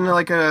 wasn't he in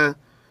like a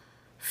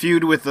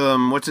feud with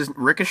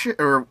Ricochet,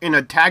 or in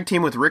a tag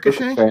team with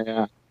Ricochet?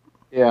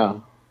 Yeah.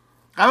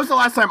 That was the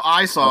last time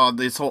I saw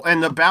this whole,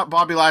 and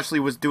Bobby Lashley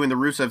was doing the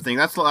Rusev thing.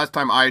 That's the last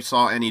time I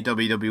saw any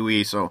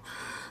WWE. So,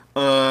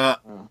 I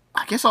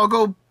guess I'll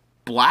go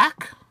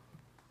Black.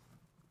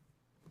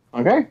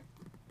 Okay.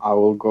 I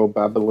will go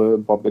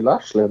Bobby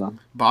Lashley then.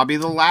 Bobby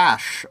the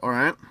Lash. All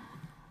right.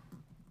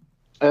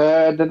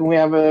 Then we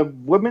have a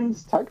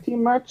women's tag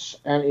team match,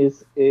 and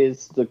is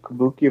the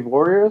Kabuki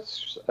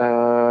Warriors,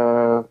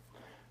 and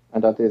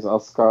that is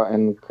Asuka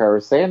and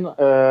Kairi Sane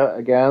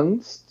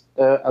against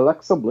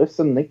Alexa Bliss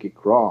and Nikki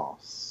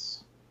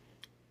Cross.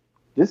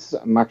 This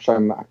match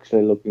I'm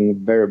actually looking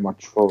very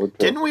much forward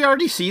to. Didn't we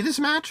already see this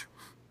match?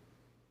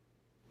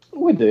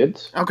 We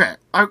did. Okay.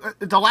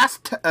 The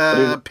last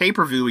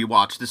pay-per-view we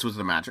watched, this was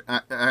the match.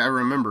 I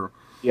remember.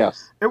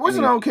 Yes. It was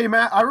an okay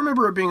match. I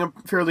remember it being a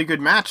fairly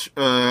good match,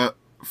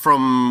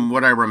 from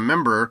what I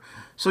remember.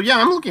 So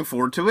yeah, I'm looking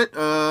forward to it.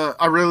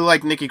 I really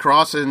like Nikki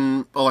Cross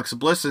and Alexa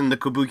Bliss, and the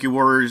Kabuki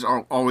Warriors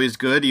are always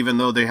good, even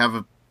though they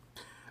have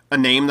a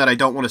name that I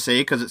don't want to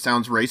say because it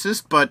sounds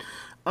racist. But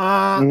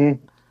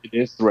It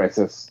is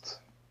racist.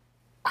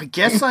 I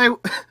guess I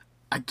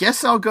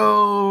guess I'll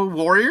go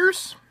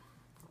Warriors.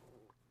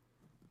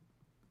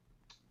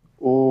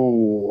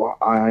 Oh,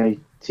 I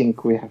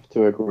think we have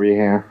to agree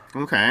here.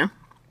 Okay.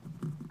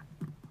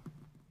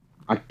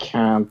 I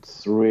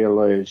can't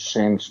really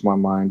change my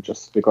mind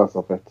just because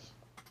of it.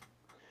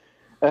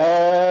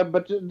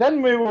 But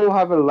then we will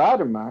have a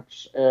ladder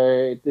match.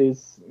 It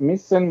is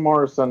Miz and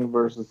Morrison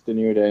versus the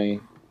New Day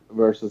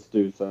versus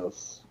the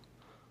Usos.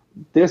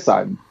 This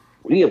I'm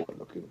really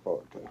looking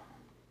forward to.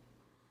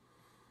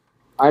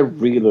 I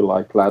really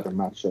like ladder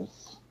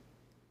matches.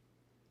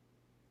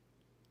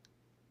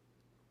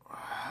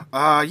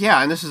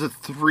 Yeah, and this is a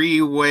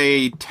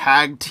 3-way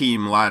tag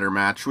team ladder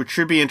match, which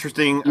should be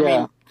interesting. Yeah. I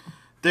mean,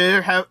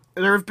 there have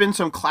been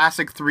some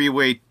classic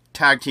 3-way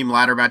tag team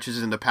ladder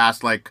matches in the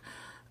past, like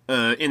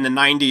in the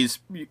 90s.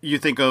 You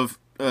think of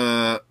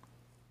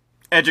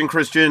Edge and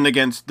Christian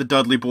against the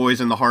Dudley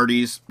Boys and the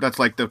Hardys. That's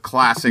like the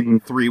classic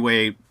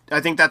 3-way. I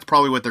think that's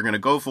probably what they're going to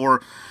go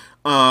for.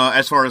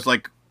 As far as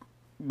like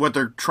what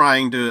they're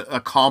trying to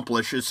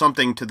accomplish is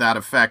something to that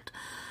effect.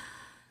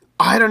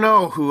 I don't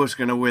know who is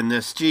going to win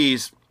this.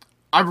 Jeez.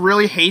 I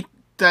really hate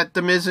that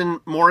The Miz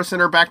and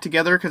Morrison are back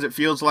together because it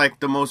feels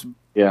like the most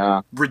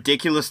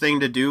ridiculous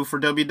thing to do for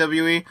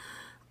WWE.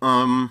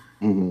 I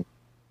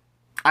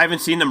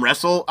haven't seen them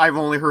wrestle. I've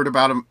only heard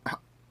about them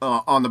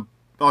on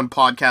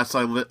podcasts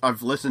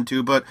I've listened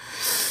to, but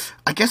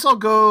I guess I'll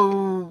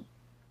go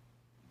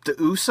the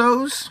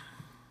Usos.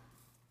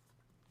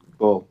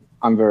 Well,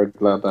 I'm very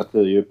glad that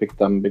you picked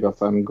them because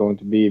I'm going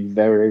to be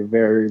very,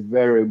 very,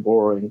 very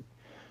boring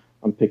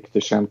and pick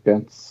the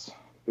champions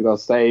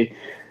because they.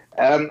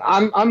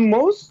 I'm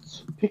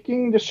most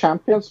picking the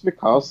champions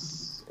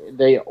because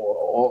they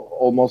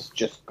almost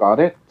just got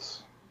it.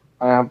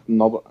 I have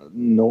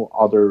no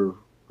other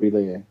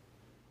really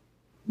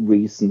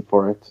reason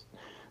for it.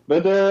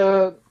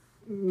 But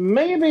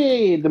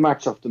maybe the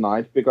match of the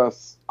night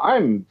because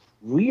I'm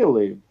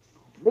really,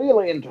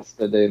 really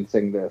interested in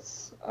seeing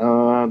this.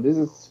 This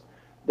is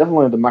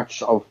definitely the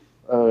match of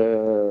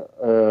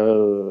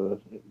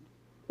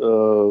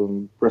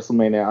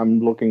WrestleMania I'm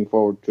looking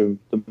forward to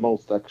the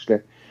most, actually.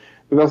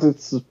 Because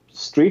it's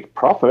Street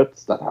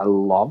Profits that I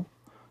love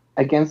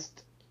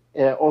against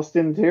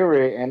Austin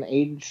Theory and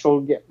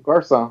Angel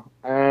Garza.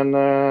 And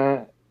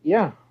I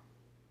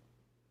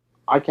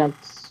can't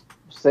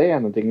say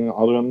anything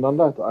other than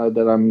that.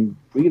 That I'm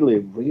really,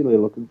 really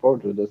looking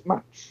forward to this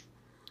match.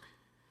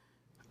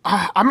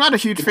 I'm not a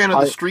huge fan of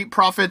the Street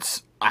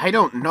Profits. I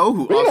don't know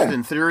who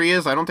Austin Theory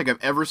is. I don't think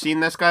I've ever seen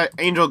this guy.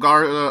 Angel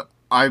Garza,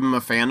 I'm a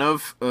fan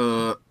of.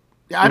 I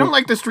don't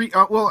like the Street...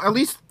 well, at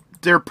least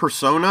their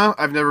persona.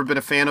 I've never been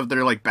a fan of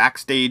their like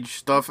backstage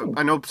stuff.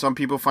 I know some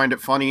people find it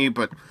funny,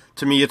 but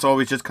to me it's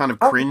always just kind of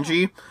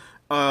cringy.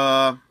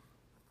 I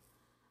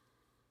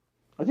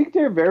think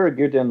they're very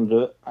good in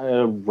the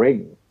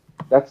ring.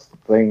 That's the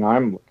thing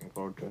I'm looking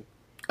forward to.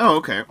 Oh,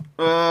 okay.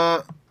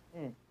 I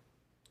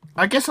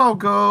guess I'll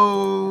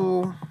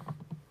go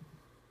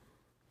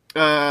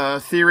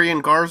Theory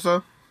and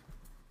Garza.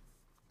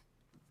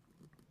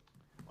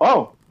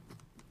 Oh,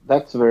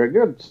 that's very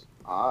good.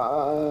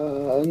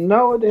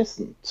 No, it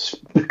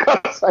isn't,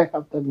 because I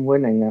have them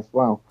winning as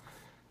well.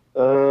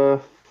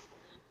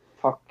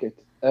 Fuck it.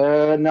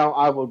 No,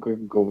 I will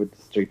go with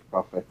the Street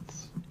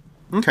Profits.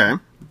 Okay.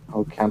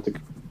 We can't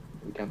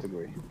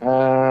agree.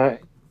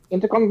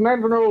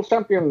 Intercontinental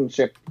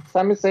Championship,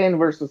 Sami Zayn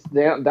versus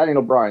Daniel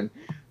O'Brien.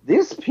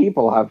 These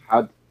people have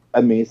had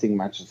amazing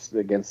matches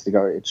against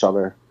each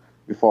other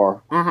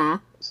before.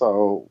 Mm-hmm.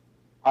 So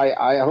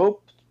I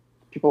hope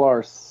people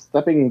are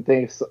stepping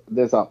this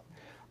up.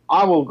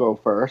 I will go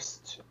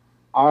first.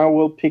 I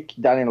will pick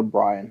Daniel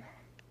O'Brien.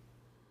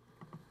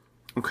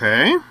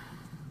 Okay.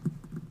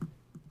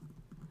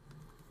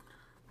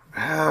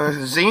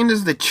 Zayn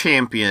is the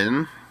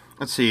champion.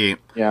 Let's see.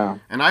 Yeah.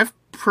 And I've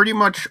pretty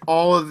much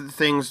all of the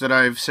things that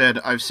I've said.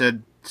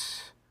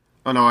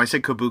 Oh no, I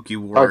said Kabuki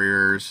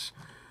Warriors.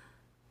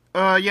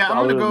 Yeah,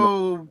 I'm gonna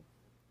go.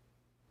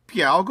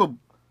 Yeah, I'll go.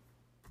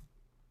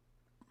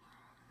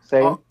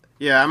 Same.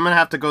 Yeah, I'm gonna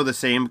have to go the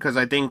same because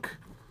I think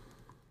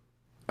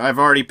I've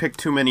already picked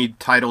too many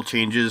title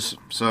changes.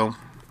 So.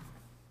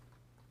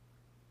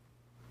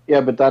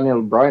 Yeah, but Daniel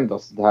O'Brien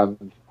doesn't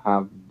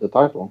have the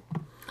title.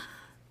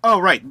 Oh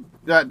right,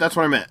 that's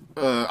what I meant.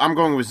 I'm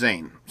going with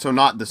Zayn, so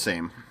not the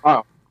same.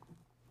 Oh,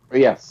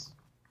 yes.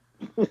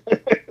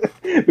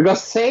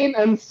 Because sane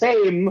and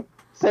same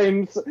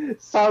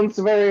sounds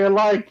very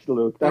alike,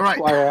 Luke. That's right.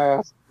 Why I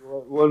asked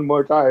one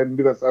more time,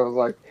 because I was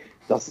like,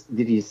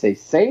 did he say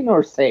sane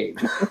or sane?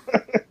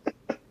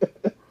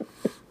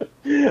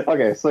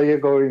 Okay, so you're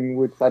going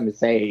with Sami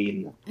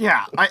Zayn.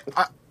 Yeah,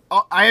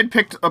 I had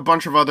picked a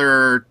bunch of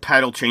other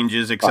title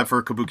changes except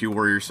for Kabuki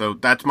Warrior, so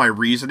that's my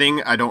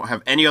reasoning. I don't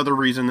have any other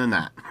reason than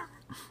that.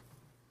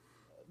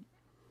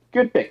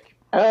 Good pick.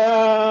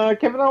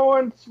 Kevin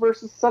Owens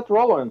versus Seth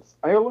Rollins.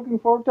 Are you looking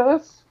forward to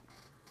this?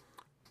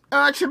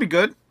 It should be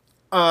good.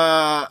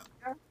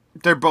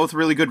 They're both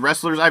really good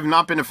wrestlers. I've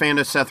not been a fan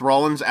of Seth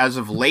Rollins as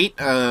of late.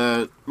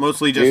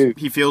 Mostly just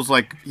he feels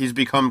like he's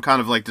become kind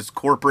of like this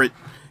corporate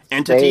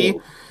entity.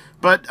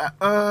 But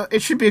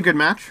it should be a good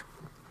match.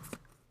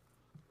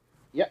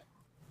 Yeah,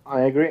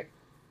 I agree.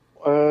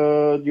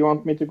 Do you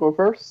want me to go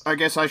first? I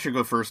guess I should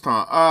go first,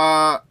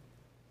 huh?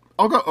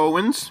 I'll go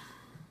Owens.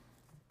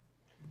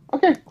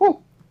 Okay,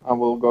 cool. I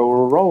will go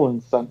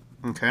Rollins then.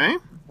 Okay.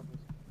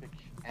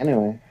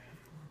 Anyway.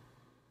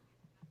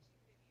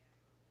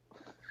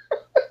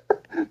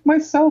 My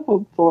cell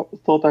phone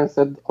thought I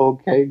said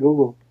okay,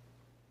 Google.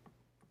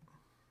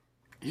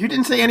 You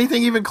didn't say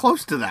anything even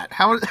close to that.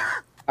 How?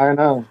 I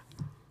know.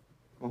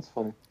 That's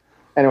funny.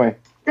 Anyway.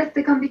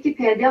 Dette kan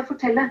Wikipedia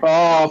fortelle.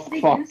 Oh,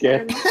 fuck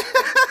it.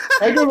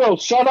 Hey Google,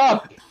 shut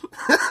up!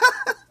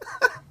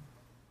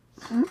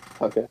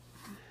 Okay.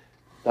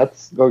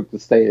 That's going to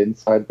stay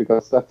inside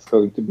because that's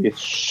going to be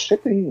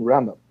shitting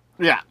random.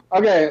 Yeah.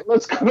 Okay,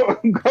 let's go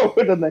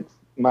with the next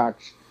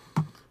match.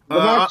 The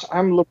match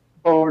I'm looking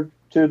forward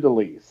to the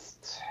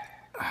least.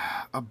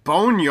 A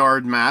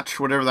boneyard match,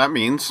 whatever that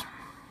means.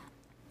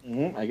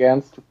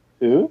 Against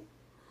who?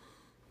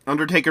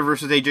 Undertaker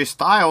versus AJ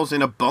Styles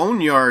in a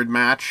boneyard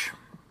match.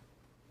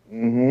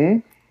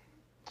 I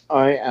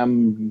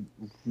am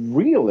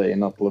really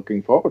not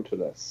looking forward to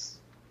this.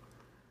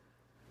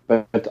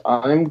 But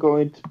I'm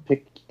going to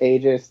pick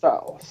AJ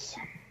Styles.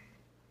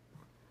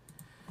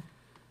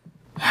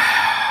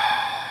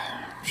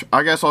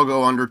 I guess I'll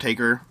go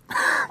Undertaker.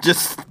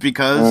 Just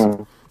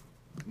because.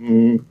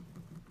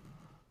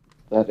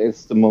 That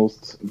is the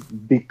most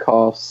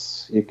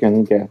because you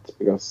can get,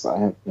 because I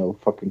have no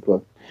fucking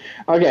clue.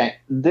 Okay,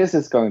 this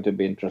is going to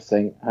be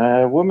interesting.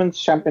 Women's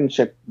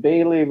Championship,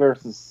 Bayley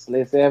versus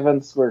Lacey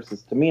Evans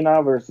versus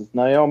Tamina versus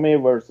Naomi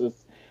versus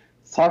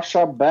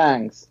Sasha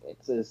Banks. It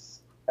is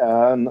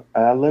an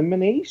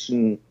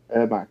elimination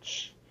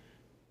match.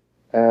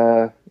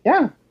 Yeah.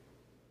 Yeah,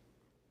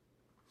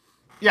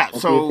 What do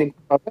so you think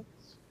about it?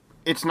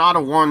 it's not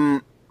a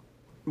one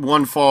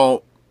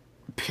fall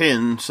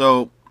pin,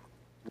 so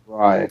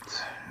Right.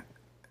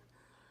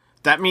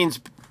 that means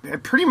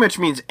it pretty much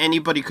means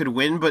anybody could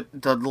win, but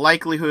the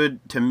likelihood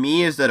to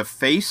me is that a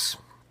face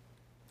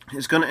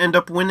is going to end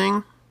up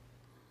winning.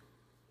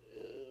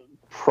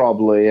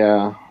 Probably,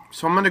 yeah.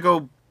 So I'm going to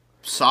go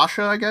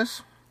Sasha, I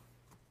guess.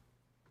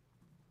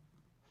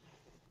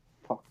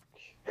 Fuck.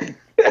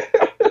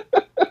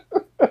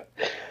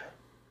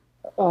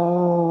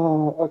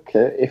 Oh,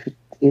 okay. If it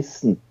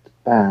isn't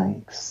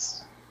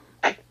Banks.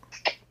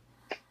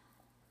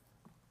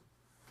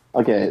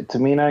 Okay,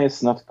 Tamina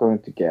is not going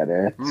to get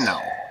it. No.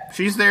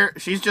 She's there.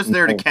 She's just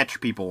there to catch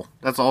people.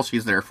 That's all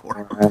she's there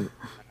for.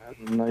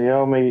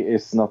 Naomi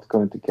is not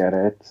going to get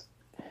it.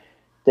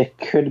 They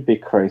could be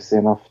crazy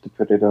enough to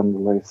put it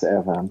on Lacey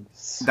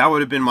Evans. That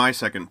would have been my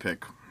second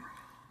pick.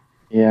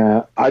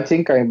 Yeah, I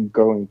think I'm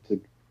going to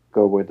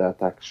go with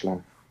that,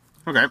 actually.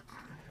 Okay.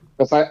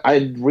 Because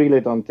I really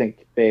don't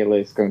think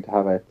Bayley is going to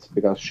have it,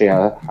 because she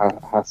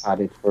has had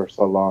it for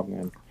so long,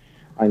 and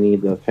I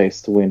need the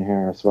face to win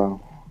here as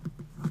well.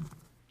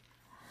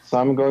 So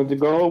I'm going to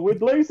go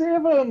with Lacey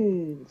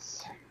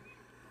Evans.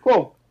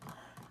 Cool.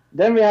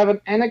 Then we have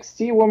an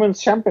NXT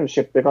Women's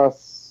Championship,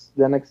 because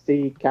the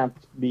NXT can't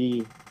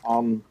be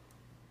on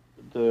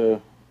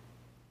the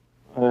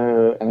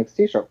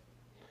NXT show.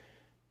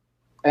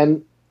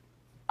 And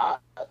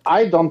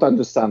I don't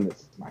understand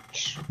this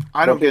match.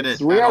 I don't get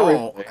it at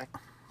all.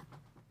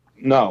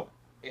 No.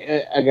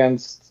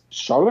 Against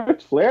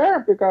Charlotte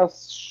Flair,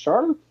 because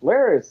Charlotte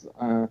Flair is...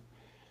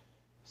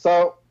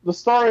 So the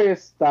story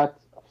is that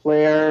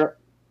Flair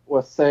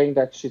was saying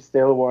that she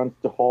still wants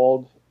to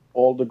hold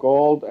all the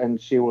gold, and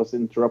she was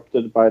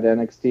interrupted by the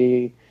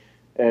NXT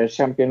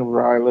champion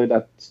Riley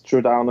that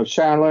threw down a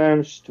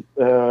challenge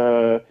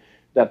that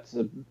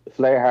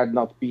Flair had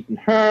not beaten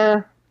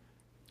her.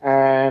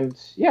 And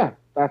yeah,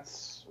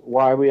 that's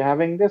why we're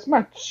having this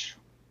match.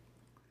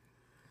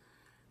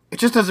 It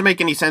just doesn't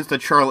make any sense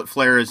that Charlotte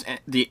Flair is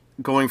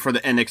going for the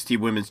NXT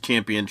Women's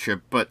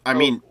Championship. But I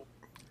mean,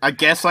 I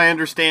guess I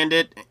understand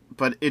it,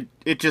 but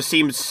it just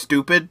seems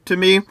stupid to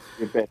me.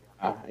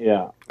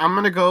 Yeah. I'm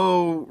gonna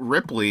go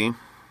Ripley.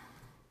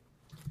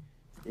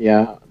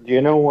 Yeah. Do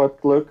you know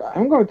what? Look,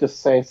 I'm going to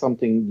say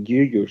something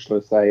you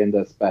usually say in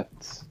this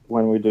bet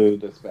when we do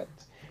this bet.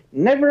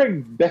 Never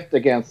bet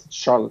against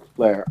Charlotte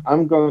Flair.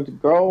 I'm going to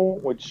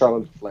go with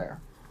Charlotte Flair.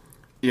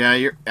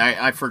 Yeah,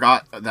 I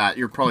forgot that.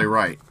 You're probably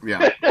right.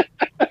 Yeah.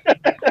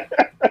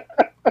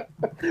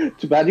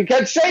 Too bad you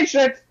can't change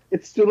it.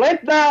 It's too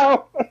late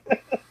now.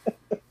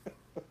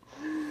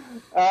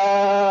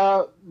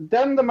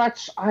 Then the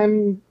match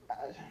I'm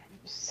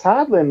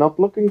sadly not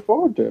looking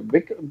forward to.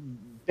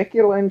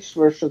 Becky Lynch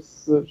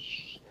versus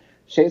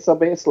Shayna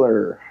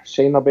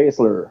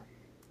Baszler.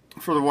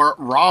 For the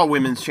Raw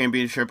Women's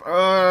Championship,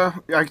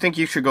 I think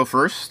you should go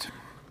first.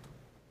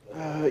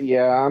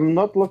 Yeah, I'm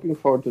not looking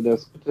forward to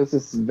this, but this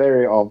is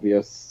very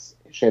obvious.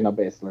 Shayna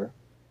Baszler.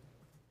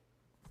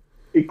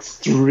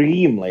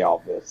 Extremely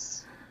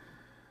obvious.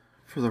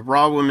 For the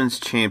Raw Women's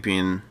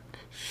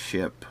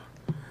Championship.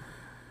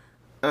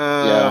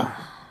 Yeah.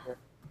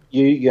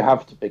 You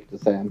have to pick the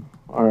same.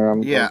 Or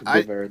I'm Yeah, going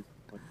to be very...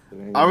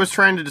 I was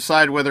trying to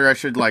decide whether I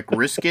should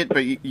risk it,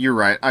 but you're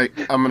right. I'm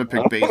gonna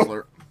pick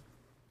Baszler.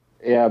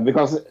 Yeah,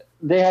 because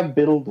they have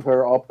built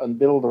her up and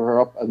built her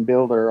up and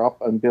built her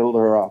up and built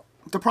her up.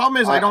 The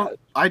problem is I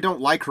don't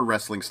like her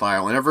wrestling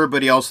style, and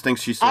everybody else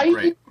thinks she's so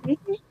great.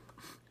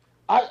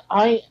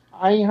 I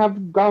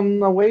have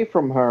gone away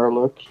from her.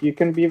 Look, you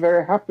can be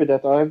very happy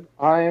that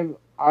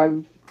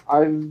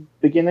I'm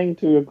beginning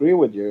to agree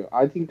with you.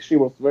 I think she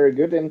was very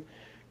good in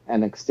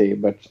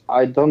NXT, but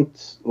I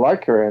don't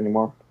like her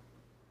anymore.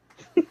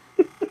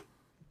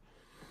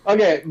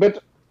 Okay,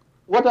 but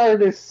what are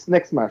this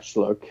next match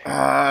look?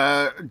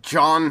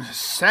 John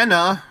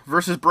Cena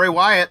versus Bray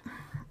Wyatt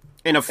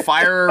in a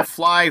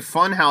Firefly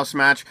Funhouse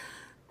match.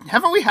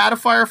 Haven't we had a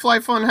Firefly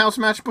Funhouse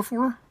match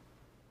before?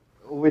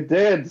 We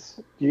did.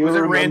 Was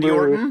it Randy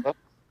Orton?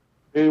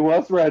 It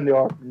was Randy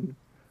Orton.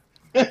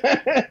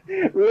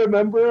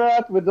 Remember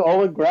that with the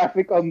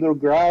holographic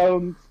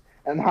underground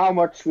and how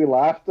much we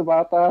laughed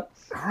about that?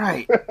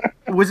 Right.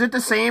 Was it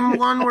the same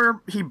one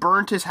where he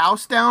burnt his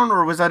house down,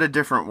 or was that a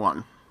different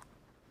one?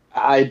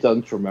 I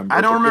don't remember.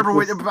 I don't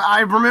remember. But I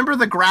remember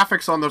the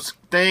graphics on this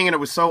thing, and it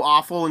was so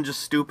awful and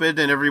just stupid,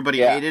 and everybody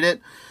hated it.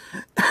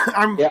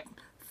 I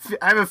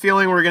have a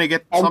feeling we're going to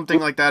get something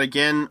like that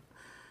again.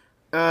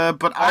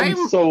 But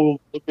I'm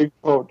so looking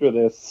forward to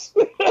this.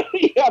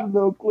 You have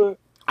no clue.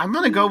 I'm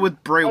going to go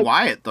with Bray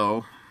Wyatt,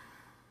 though.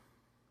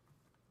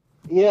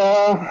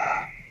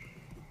 Yeah.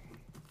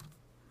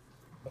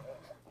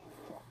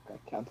 I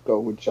can't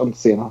go with John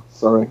Cena.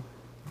 Sorry.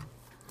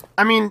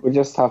 I mean, we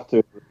just have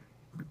to.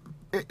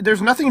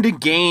 There's nothing to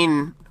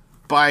gain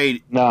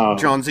by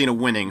John Cena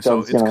winning, so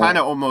it's kind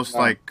of almost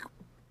like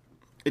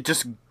it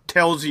just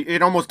tells you.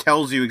 It almost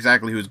tells you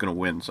exactly who's going to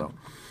win. So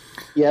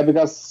yeah,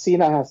 because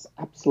Cena has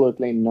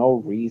absolutely no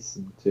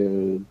reason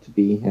to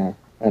be here,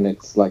 and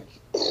it's like.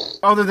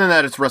 Other than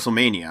that, it's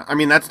WrestleMania. I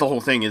mean, that's the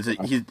whole thing. It's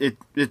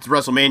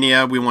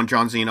WrestleMania. We want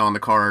John Cena on the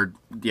card.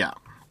 Yeah.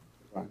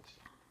 Right.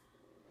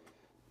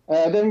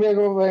 Then we're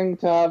going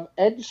to have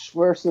Edge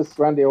versus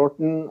Randy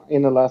Orton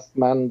in a last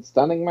man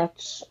standing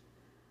match.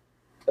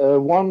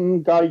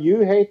 One guy you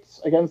hate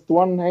against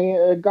one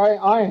guy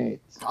I hate.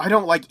 I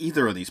don't like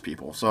either of these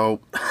people, so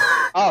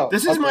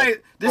this is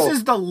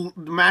the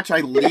match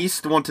I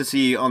least want to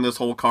see on this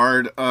whole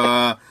card.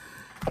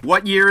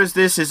 What year is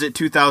this? Is it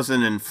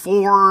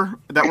 2004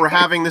 that we're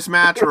having this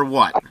match, or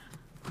what?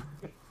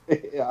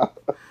 Yeah,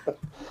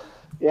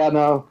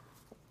 no,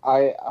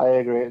 I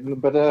agree.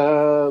 But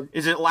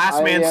is it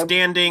last man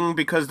standing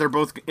because they're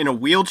both in a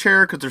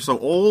wheelchair because they're so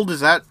old?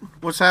 Is that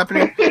what's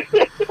happening?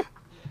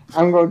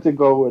 I'm going to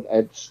go with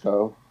Edge,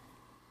 though.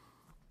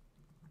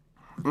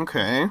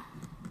 Okay.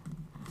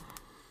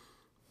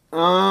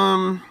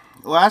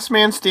 Last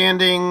man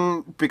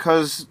standing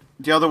because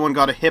the other one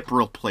got a hip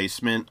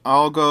replacement.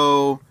 I'll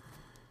go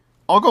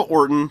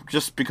Orton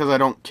just because I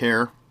don't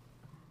care.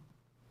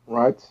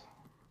 Right.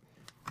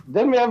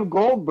 Then we have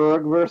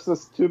Goldberg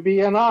versus to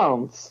be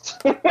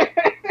announced.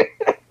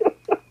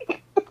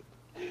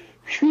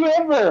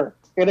 Whoever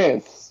it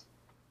is.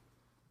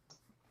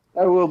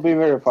 That will be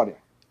very funny.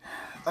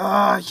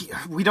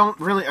 We don't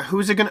really.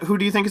 Who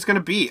do you think it's gonna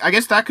be? I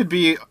guess that could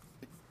be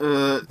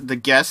the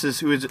guess is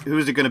who is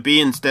it gonna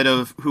be instead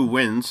of who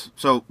wins.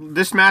 So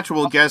this match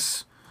we'll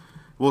guess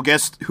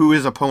who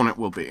his opponent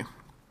will be.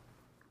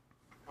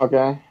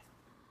 Okay.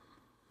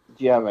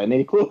 Do you have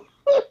any clue?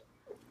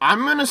 I'm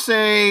gonna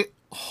say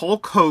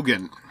Hulk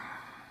Hogan.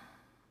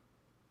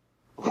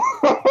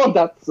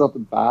 That's not a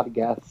bad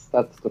guess.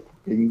 That's the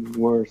fucking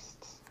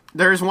worst.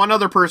 There's one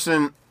other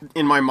person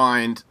in my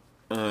mind.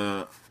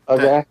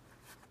 Okay.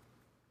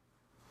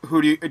 Who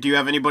do you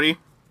have anybody?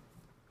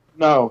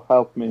 No,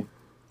 help me.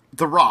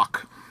 The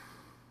Rock.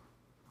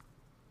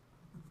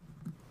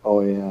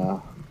 Oh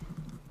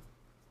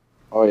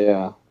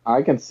yeah,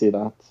 I can see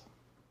that.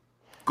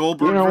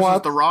 Goldberg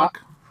versus The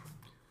Rock.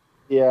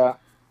 Yeah.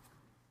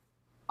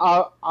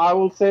 I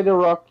will say The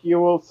Rock. You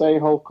will say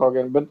Hulk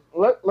Hogan. But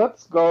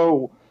let's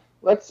go.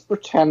 Let's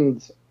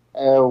pretend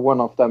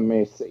one of them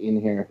is in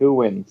here. Who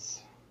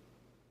wins?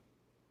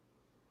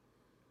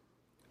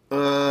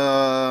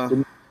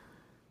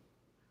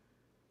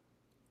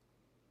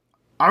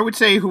 I would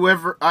say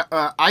whoever.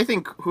 I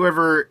think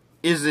whoever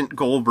isn't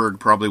Goldberg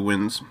probably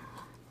wins.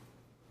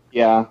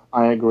 Yeah,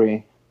 I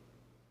agree.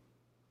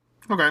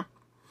 Okay.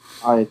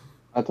 I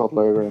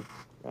totally agree.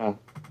 Yeah.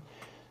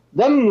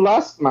 Then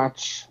last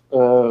match.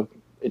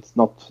 It's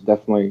not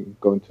definitely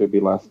going to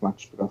be last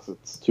match because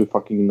it's 2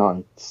 fucking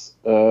nights.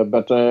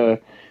 But the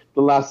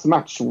last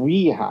match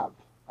we have,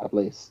 at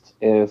least,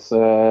 is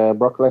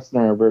Brock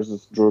Lesnar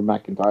versus Drew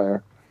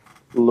McIntyre.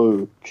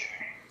 Luke.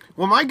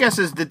 Well, my guess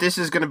is that this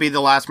is going to be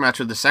the last match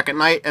of the second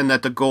night, and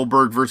that the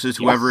Goldberg versus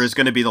whoever is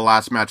going to be the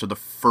last match of the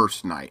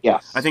first night.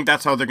 Yes. I think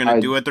that's how they're going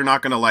to do it. They're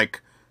not going to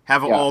like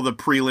have all the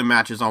prelim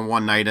matches on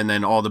one night and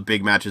then all the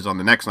big matches on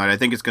the next night. I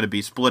think it's going to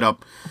be split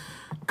up,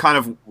 kind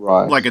of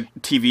like a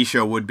TV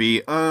show would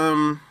be.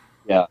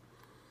 Yeah.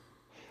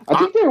 I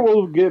think there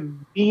will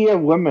be a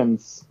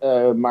women's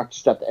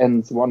match that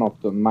ends one of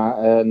the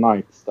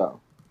nights, though.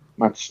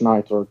 Match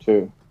night or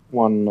two.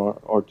 One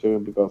or two,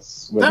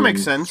 because... That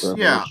makes sense,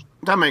 yeah.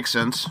 That makes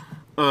sense.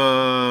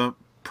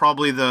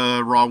 Probably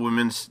the Raw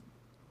Women's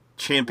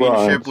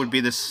Championship would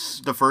be the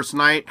first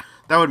night.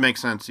 That would make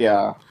sense,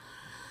 yeah.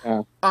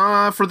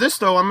 For this,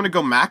 though, I'm going to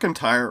go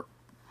McIntyre.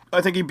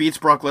 I think he beats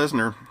Brock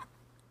Lesnar.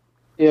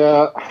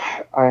 Yeah,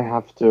 I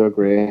have to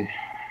agree.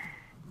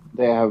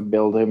 They have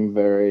built him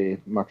very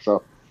much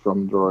up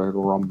from the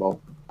Royal Rumble.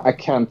 I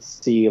can't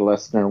see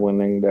Lesnar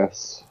winning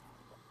this.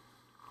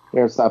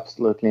 There's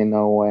absolutely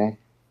no way.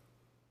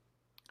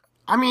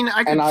 I mean,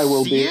 I can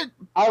see it.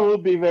 I will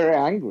be very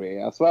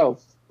angry as well.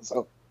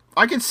 So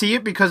I can see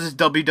it because it's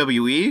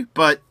WWE,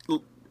 but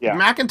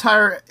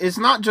McIntyre is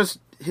not just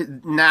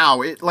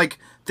now.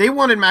 They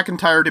wanted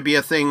McIntyre to be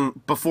a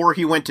thing before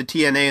he went to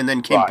TNA and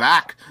then came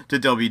back to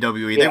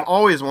WWE. They've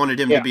always wanted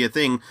him to be a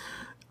thing.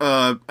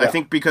 I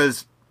think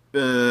because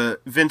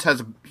Vince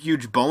has a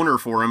huge boner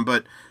for him,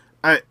 but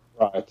I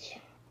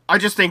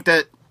just think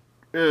that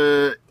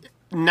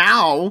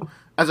now,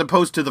 as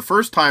opposed to the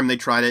first time they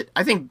tried it,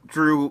 I think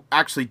Drew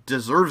actually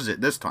deserves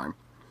it this time.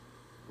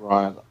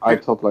 Right, I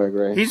totally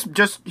agree. He's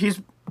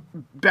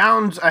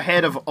bounds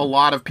ahead of a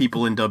lot of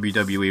people in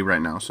WWE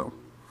right now, so.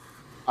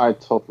 I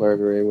totally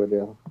agree with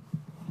you.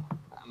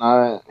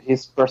 And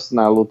his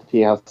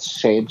personality has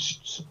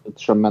changed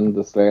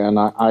tremendously, and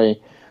I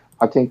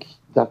think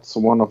that's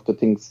one of the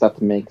things that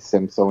makes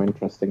him so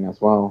interesting as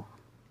well.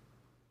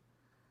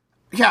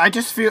 Yeah, I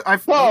just feel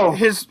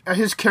his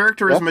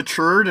character has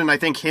matured, and I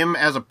think him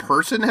as a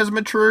person has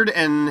matured,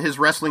 and his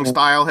wrestling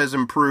style has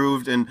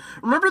improved. And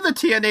remember the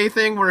TNA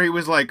thing where he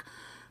was like,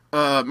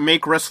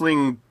 "Make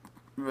wrestling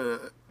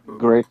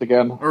great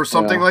again," or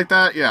something like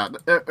that. Yeah,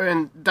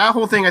 and that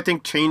whole thing I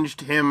think changed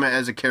him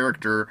as a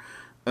character,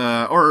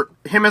 or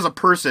him as a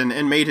person,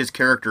 and made his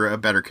character a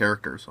better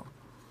character. So.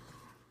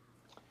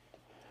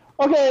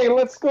 Okay,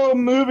 let's go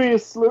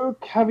movies.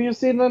 Luke, have you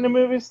seen any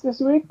movies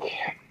this week?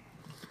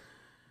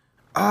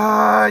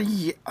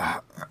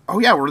 Yeah. Oh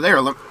yeah, we're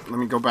there. Let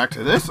me go back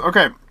to this.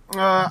 Okay.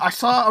 I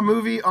saw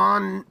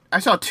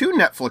two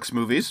Netflix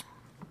movies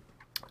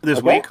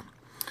this week.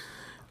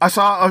 I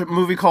saw a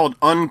movie called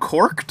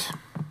Uncorked.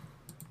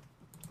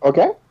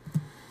 Okay.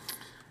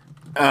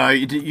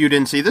 You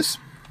didn't see this?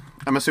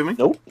 I'm assuming?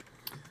 Nope.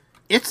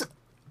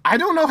 I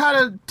don't know how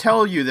to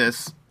tell you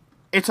this.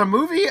 It's a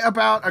movie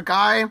about a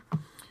guy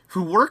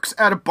who works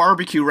at a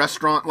barbecue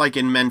restaurant like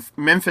in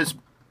Memphis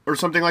or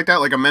something like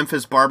that, like a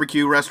Memphis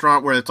barbecue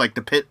restaurant where it's like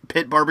the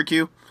pit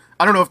barbecue.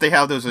 I don't know if they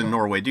have those in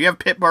Norway. Do you have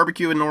pit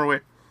barbecue in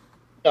Norway?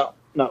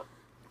 No.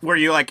 Where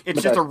you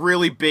it's just a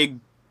really big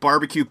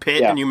barbecue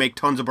pit and you make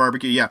tons of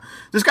barbecue. Yeah.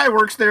 This guy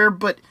works there,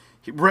 but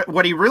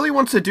what he really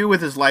wants to do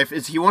with his life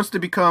is he wants to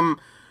become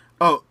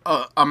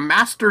a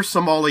master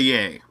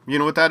sommelier. You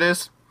know what that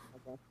is?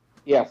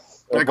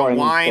 Yes. Like a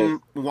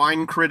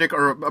wine critic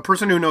or a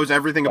person who knows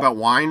everything about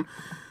wine.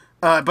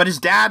 But his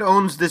dad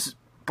owns this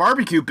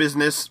barbecue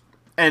business,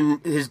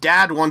 and his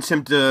dad wants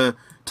him to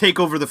take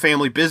over the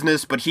family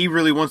business, but he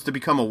really wants to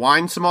become a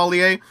wine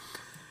sommelier.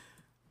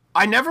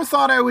 I never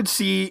thought I would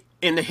see,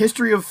 in the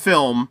history of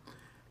film,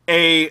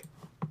 a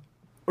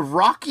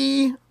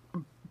Rocky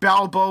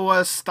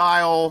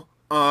Balboa-style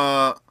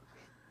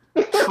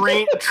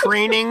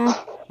training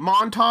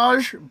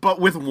montage, but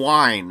with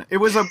wine. It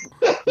was a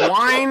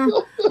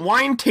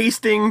wine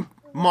tasting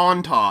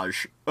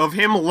montage of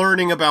him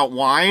learning about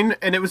wine,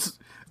 and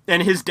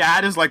his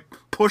dad is like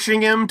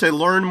pushing him to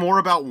learn more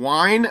about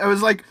wine. I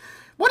was like,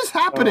 what is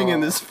happening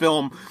in this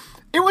film?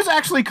 It was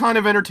actually kind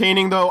of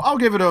entertaining, though. I'll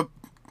give it a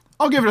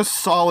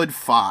solid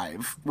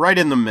 5, right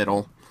in the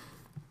middle.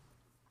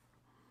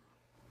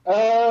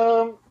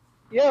 Yeah,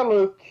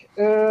 Luke.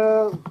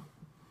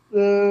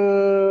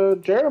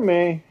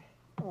 Jeremy,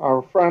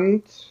 our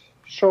friend,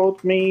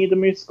 showed me the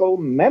musical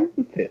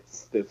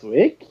Memphis this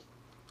week.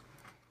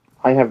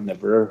 I have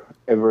never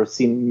ever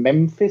seen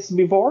Memphis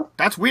before.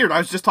 That's weird. I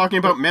was just talking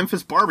about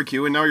Memphis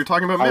barbecue, and now you're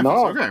talking about Memphis.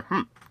 Okay.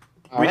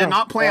 We did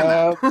not plan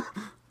that.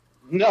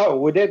 No,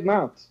 we did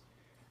not.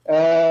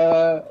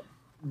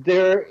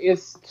 There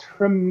is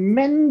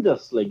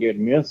tremendously good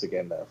music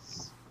in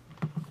this.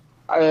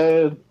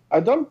 I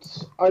don't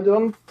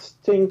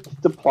think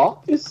the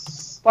plot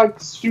is like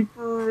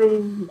super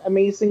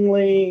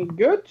amazingly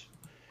good,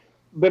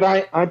 but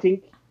I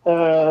think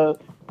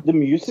the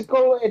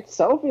musical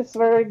itself is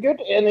very good,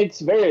 and it's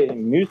very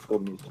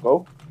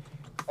musical.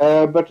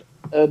 But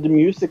the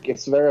music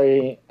is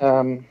very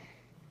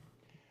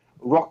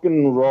rock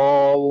and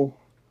roll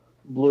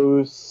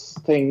blues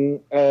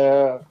thing.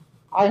 I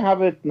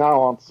have it now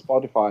on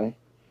Spotify,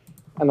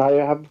 and I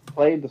have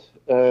played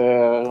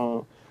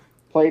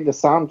played the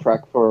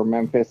soundtrack for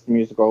Memphis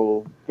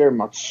Musical very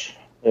much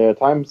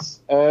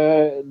times.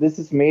 This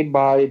is made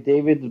by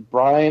David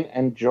Bryan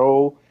and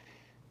Joe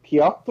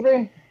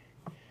Piotri,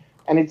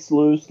 and it's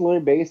loosely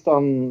based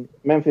on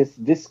Memphis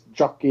disc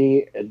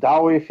jockey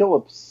Dowie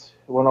Phillips,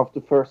 one of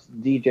the first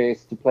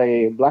DJs to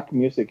play black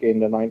music in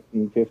the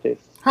 1950s.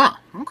 Huh,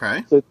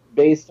 okay. So it's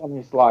based on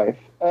his life.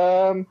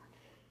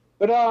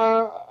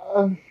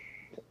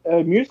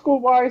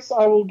 Musical-wise,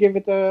 I will give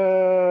it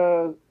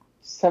a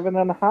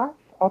 7.5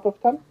 out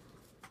of 10.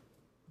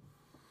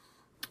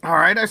 All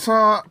right, I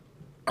saw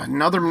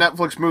another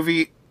Netflix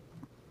movie.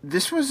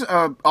 This was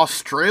an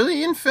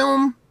Australian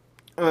film,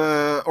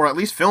 or at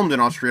least filmed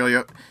in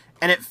Australia,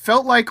 and it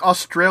felt like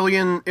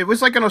Australian. It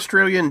was like an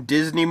Australian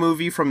Disney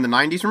movie from the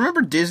 90s.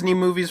 Remember Disney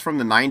movies from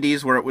the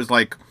 90s where it was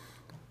like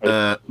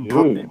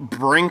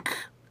Brink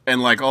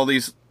and like all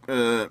these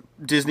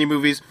Disney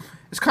movies?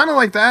 It's kind of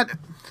like that,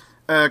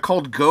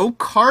 called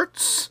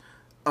Go-Karts,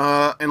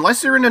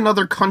 unless they're in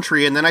another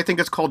country, and then I think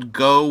it's called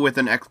Go with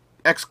an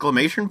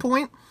exclamation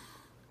point.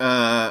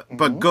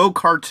 But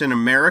Go-Karts in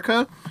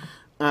America.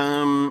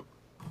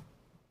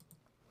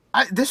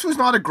 This was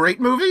not a great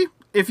movie.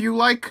 If you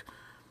like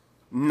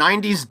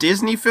 90s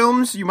Disney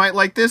films, you might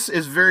like this.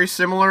 It's very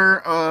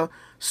similar.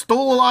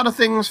 Stole a lot of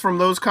things from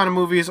those kind of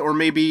movies, or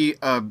maybe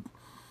a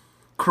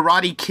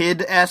Karate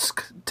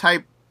Kid-esque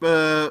type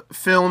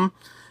film.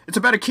 It's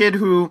about a kid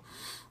who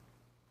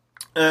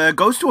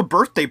goes to a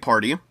birthday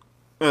party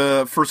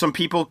for some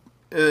people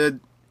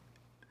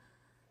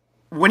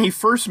when he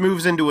first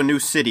moves into a new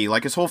city.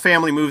 Like, his whole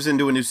family moves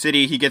into a new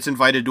city, he gets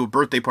invited to a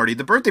birthday party.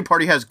 The birthday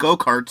party has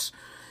go-karts.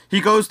 He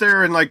goes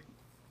there and, like,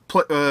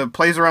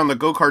 plays around the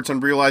go-karts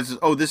and realizes,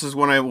 oh, this is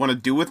what I want to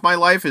do with my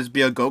life, is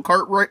be a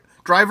go-kart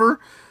driver.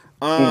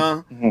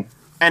 And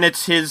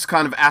it's his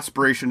kind of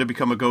aspiration to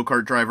become a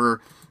go-kart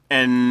driver,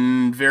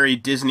 and very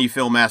Disney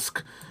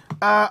film-esque.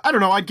 I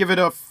don't know, I'd give it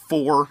a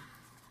 4.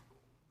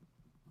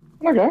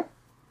 Okay.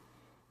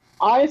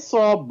 I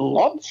saw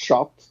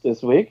Bloodshot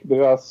this week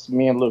because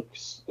me and Luke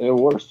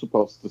were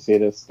supposed to see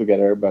this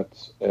together,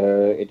 but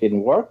it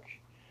didn't work.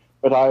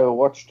 But I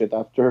watched it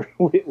after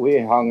we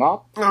hung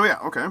up. Oh, yeah,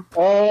 okay.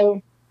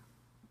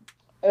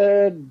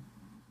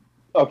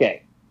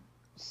 Okay.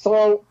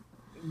 So,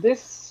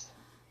 this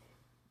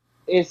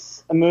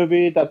is a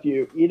movie that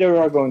you either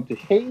are going to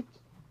hate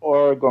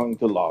or going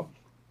to love.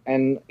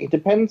 And it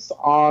depends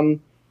on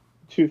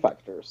 2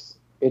 factors.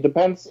 It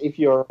depends if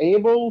you're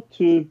able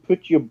to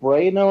put your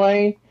brain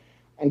away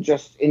and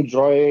just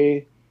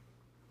enjoy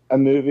a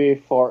movie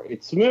for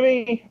its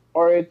movie,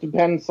 or it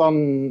depends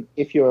on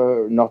if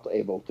you're not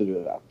able to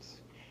do that.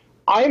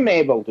 I'm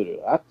able to do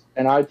that,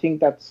 and I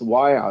think that's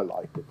why I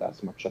liked it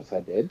as much as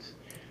I did.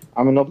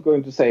 I'm not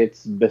going to say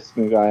it's the best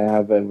movie I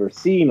have ever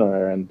seen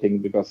or anything,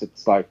 because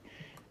it's like,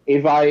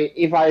 if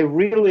I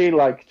really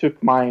like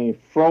took my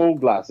Fro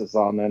glasses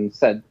on and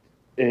said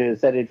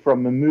it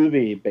from a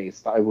movie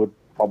based, I would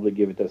probably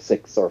give it a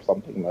 6 or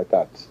something like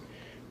that.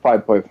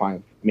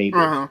 5.5 maybe.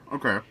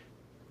 Okay.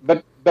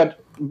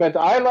 But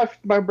I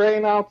left my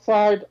brain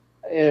outside.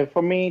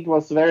 For me, it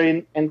was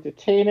very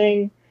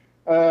entertaining.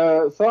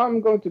 So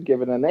I'm going to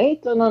give it an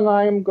 8, and then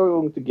I'm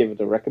going to give it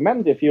a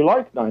recommend. If you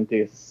like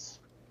 90s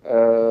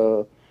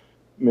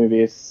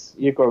movies,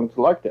 you're going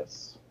to like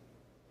this.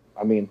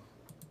 I mean,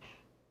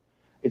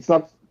 it's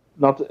not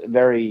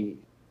very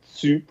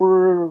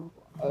super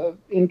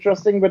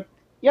interesting, but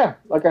yeah,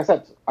 like I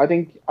said, I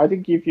think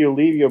if you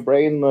leave your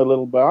brain a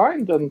little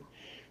behind and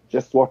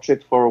just watch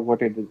it for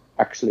what it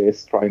actually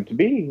is trying to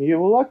be, you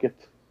will like it.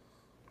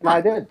 And I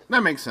did.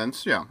 That makes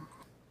sense, yeah.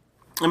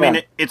 I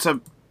mean, it's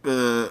a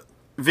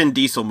Vin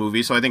Diesel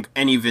movie, so I think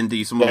any Vin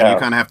Diesel movie, you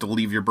kind of have to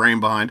leave your brain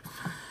behind.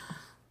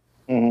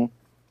 Mm-hmm.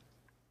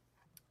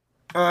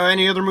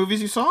 Any other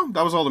movies you saw?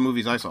 That was all the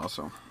movies I saw,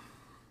 so.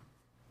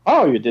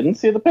 Oh, you didn't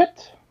see The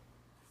Pit?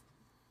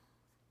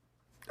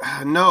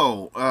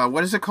 No.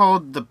 What is it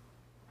called?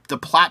 The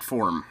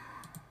Platform.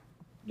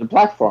 The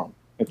Platform,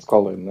 it's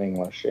called in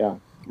English, yeah.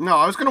 No,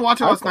 I was going to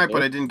watch it last night,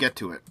 but I didn't get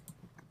to it.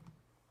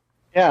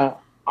 Yeah,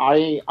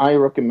 I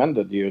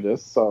recommended you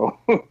this, so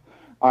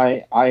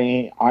I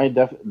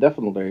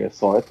definitely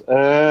saw it.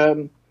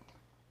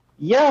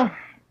 Yeah,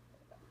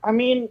 I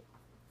mean,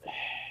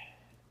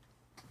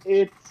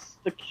 it's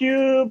the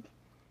Cube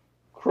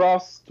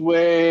crossed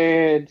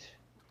with.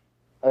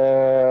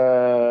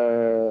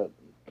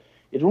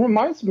 It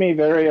reminds me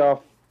very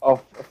of a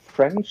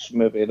French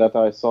movie that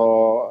I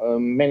saw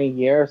many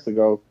years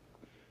ago.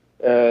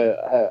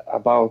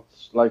 About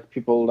like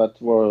people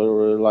that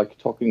were like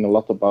talking a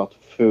lot about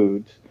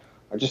food.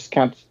 I just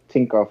can't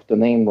think of the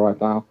name right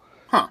now.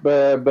 Huh.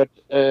 But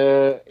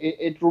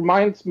it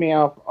reminds me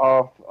of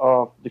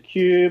the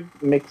Cube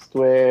mixed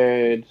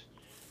with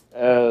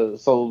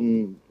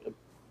some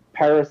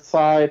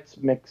Parasite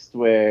mixed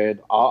with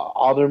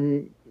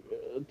other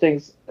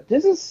things.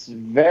 This is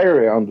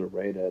very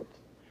underrated.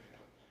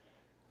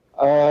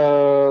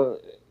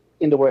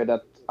 In the way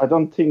that I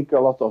don't think a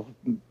lot of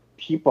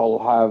people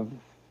have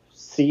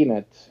seen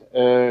it.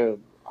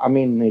 I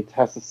mean, it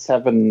has a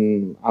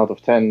 7 out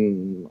of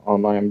 10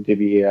 on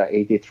IMDb,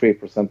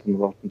 83% on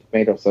Rotten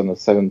Tomatoes, and a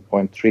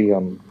 7.3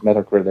 on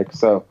Metacritic.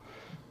 So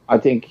I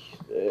think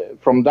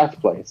from that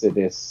place it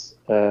is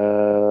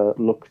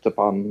looked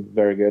upon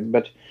very good.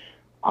 But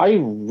I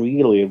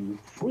really,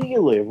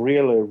 really,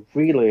 really,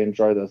 really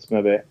enjoy this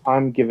movie.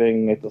 I'm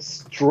giving it a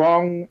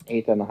strong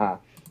 8.5.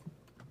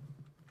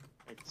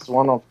 It's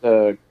one of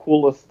the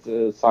coolest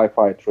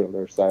sci-fi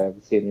thrillers I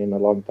have seen in a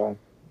long time.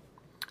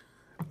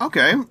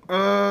 Okay.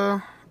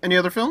 Any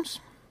other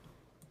films?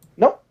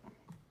 Nope.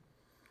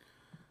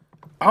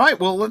 All right.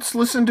 Well, let's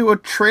listen to a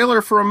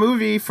trailer for a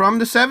movie from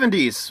the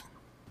 70s.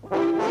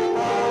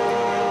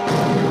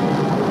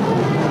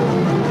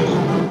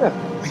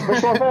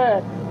 Special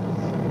effects.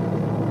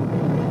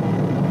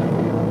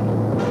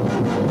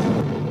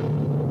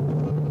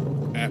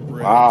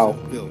 Apparatus Wow.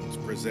 Films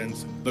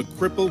presents The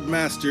Crippled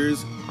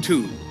Masters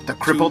 2. The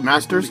Crippled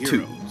Masters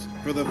 2. Heroes.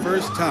 For the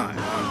first time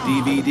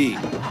on DVD,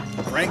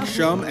 Frank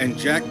Shum and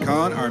Jack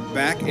Kahn are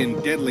back in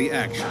deadly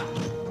action.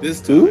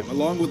 This time,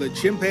 along with a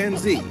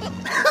chimpanzee,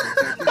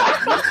 protecting a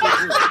beautiful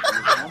girl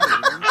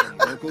who's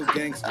from local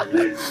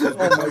gangsters who's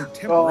become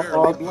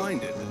temporarily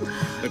blinded.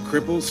 The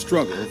cripples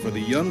struggle for the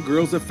young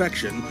girl's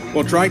affection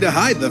while trying to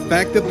hide the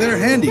fact that they're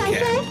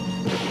handicapped.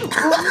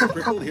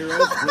 Crippled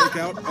heroes break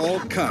out all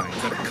kinds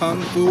of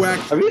kung fu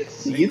action. Have you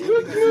seen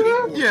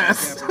this?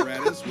 Yes.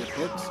 Apparatus with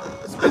hooks,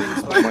 spinning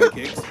spider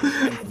kicks,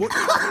 and foot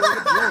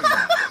throwing.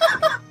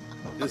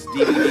 This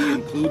DVD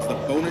includes the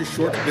bonus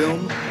short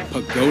film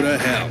Pagoda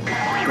Hell.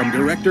 From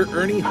director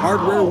Ernie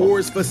Hardware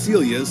Wars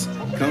Facilius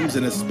comes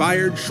an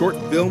inspired short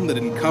film that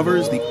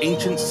uncovers the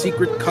ancient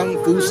secret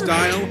kung fu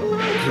style,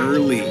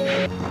 Curly.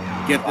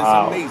 Get this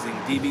amazing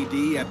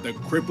DVD at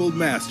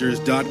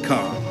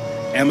thecrippledmasters.com,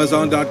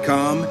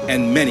 Amazon.com,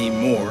 and many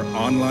more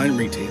online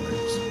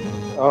retailers.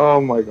 Oh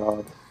my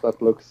god,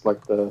 that looks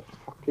like the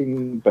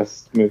fucking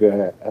best movie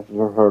I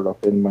ever heard of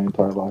in my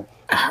entire life.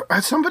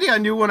 Somebody I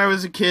knew when I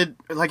was a kid,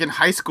 like in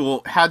high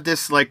school, had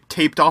this like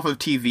taped off of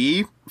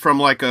TV from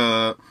like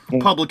a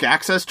public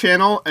access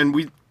channel, and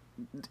we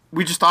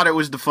just thought it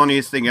was the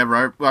funniest thing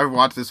ever. I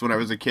watched this when I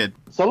was a kid.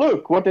 So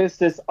Luke, what is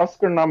this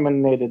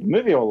Oscar-nominated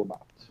movie all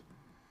about?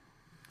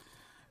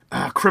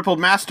 Crippled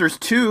Masters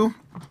 2,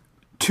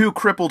 Two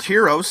Crippled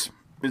Heroes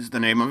is the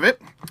name of it.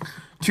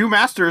 Two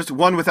masters,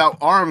 one without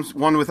arms,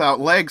 one without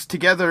legs.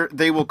 Together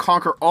they will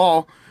conquer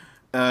all.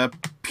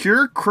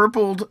 Pure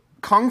crippled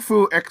kung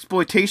fu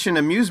exploitation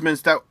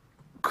amusements that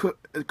could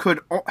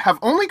have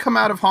only come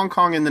out of Hong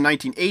Kong in the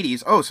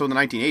 1980s. Oh, so in the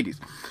 1980s.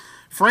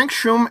 Frank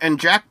Shum and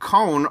Jack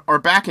Cohn are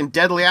back in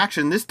deadly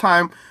action, this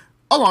time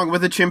along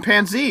with a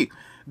chimpanzee.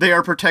 They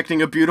are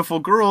protecting a beautiful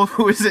girl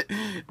who is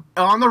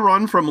on the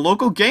run from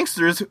local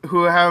gangsters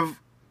who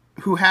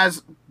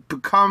has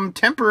become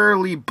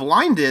temporarily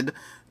blinded.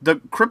 The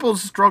cripples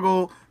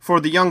struggle for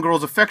the young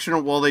girl's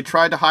affection while they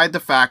try to hide the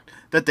fact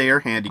that they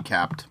are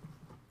handicapped.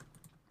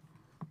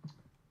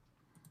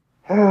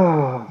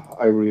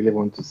 I really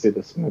want to see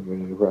this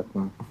movie right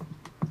now.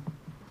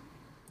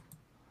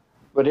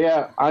 But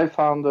yeah, I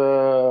found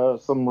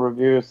some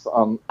reviews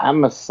on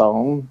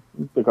Amazon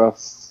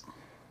because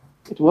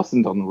it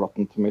wasn't on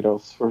Rotten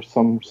Tomatoes for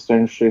some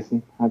strange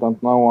reason. I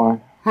don't know why.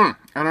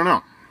 I don't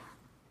know.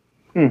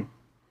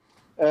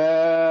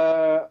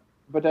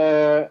 But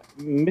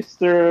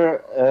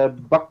Mr.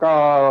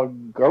 Baka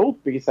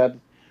Goldby said,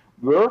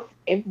 worth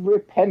every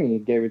penny,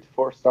 gave it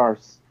 4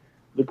 stars.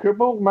 The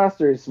Crippled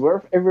Master is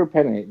worth every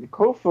penny. The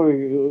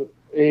Kofu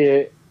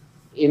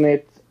in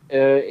it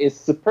is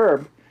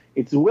superb.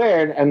 It's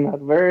weird and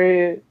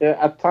very,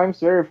 at times,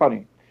 very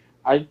funny.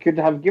 I could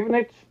have given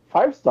it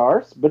 5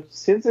 stars, but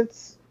since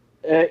it's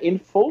in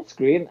full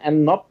screen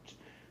and not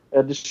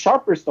the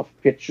sharpest of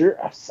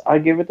pictures, I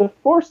give it a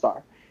 4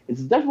 star.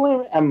 It's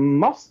definitely a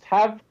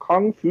must-have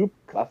kung fu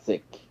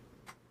classic.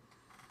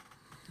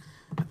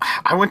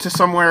 I went to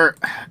somewhere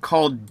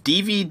called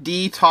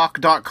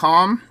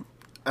DVDtalk.com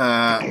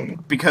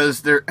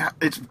because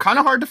it's kind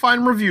of hard to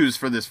find reviews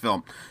for this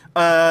film.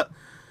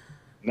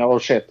 No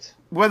shit.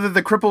 Whether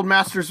The Crippled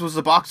Masters was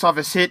a box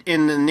office hit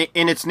in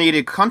its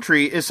native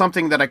country is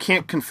something that I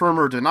can't confirm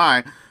or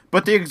deny,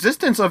 but the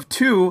existence of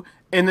 2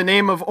 in the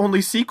name of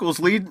only sequels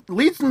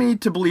leads me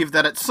to believe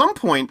that at some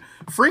point,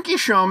 Frankie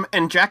Shum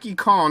and Jackie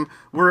Kahn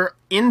were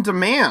in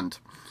demand.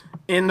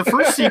 In the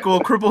first sequel,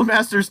 Crippled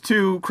Masters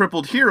 2,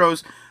 Crippled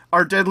Heroes,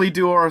 our deadly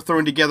duo are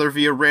thrown together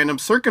via random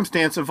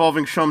circumstance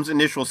involving Shum's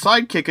initial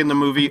sidekick in the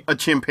movie, a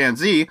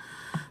chimpanzee.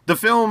 The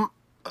film,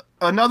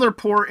 another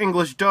poor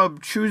English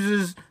dub,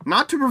 chooses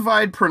not to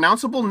provide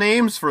pronounceable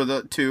names for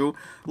the 2,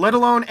 let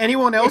alone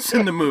anyone else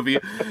in the movie.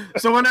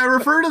 So when I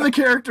refer to the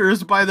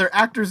characters by their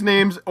actors'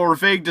 names or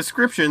vague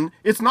description,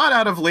 it's not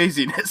out of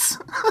laziness.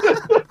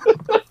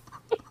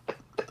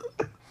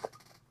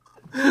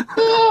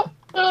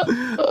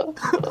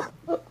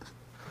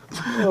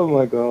 Oh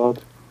my god.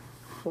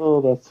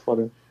 Oh, that's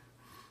funny.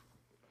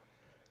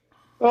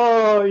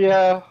 Oh,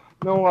 yeah.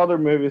 No other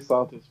movies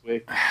out this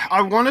week.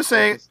 I want to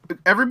say,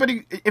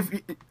 everybody,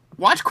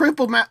 Watch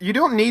You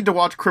don't need to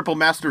watch Crippled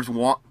Masters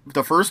 1,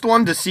 the first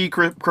one, to see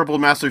Crippled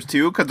Masters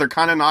 2, because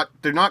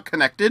they're not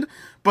connected.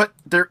 But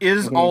there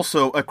is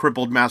also a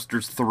Crippled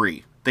Masters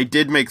 3. They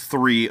did make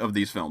 3 of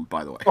these films,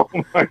 by the way. Oh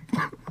my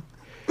God.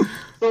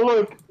 So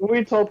look,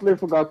 we totally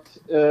forgot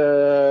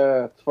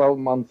 12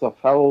 Months of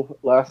Hell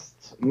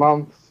last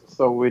month,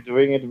 so we're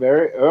doing it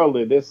very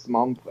early this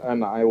month,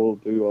 and I will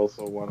do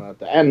also one at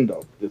the end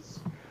of this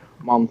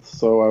month,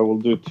 so I will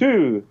do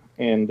 2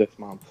 in this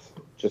month,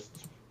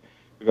 just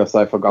because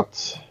I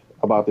forgot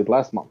about it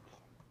last month.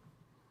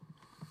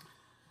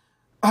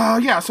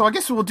 Yeah, so I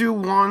guess we'll do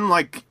one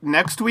like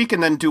next week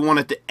and then do one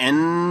at the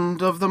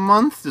end of the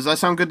month. Does that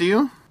sound good to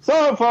you?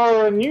 So for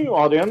our new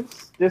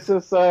audience, this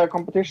is a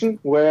competition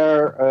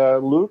where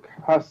Luke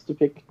has to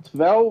pick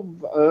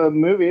 12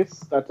 movies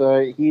that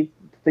he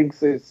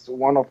thinks is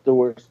one of the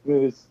worst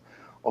movies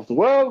of the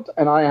world,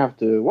 and I have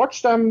to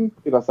watch them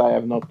because I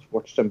have not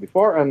watched them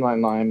before, and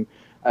then I'm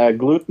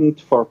gluten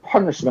for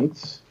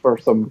punishment for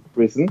some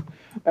reason.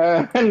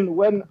 And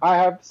when I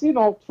have seen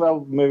all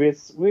 12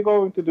 movies, we're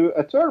going to do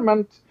a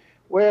tournament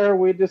where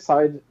we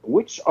decide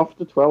which of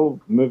the 12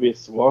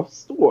 movies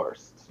was the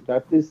worst.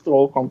 That is the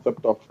whole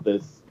concept of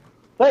this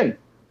thing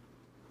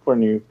for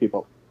new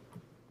people.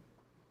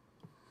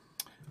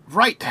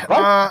 Right.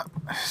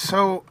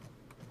 So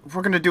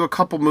we're going to do a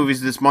couple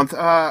movies this month.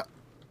 I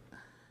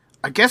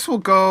guess we'll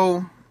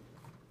go...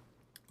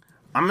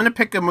 I'm going to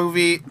pick a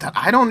movie that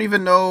I don't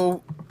even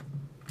know...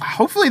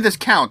 Hopefully this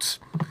counts.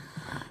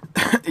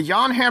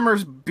 Jan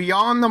Hammer's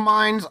Beyond the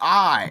Mind's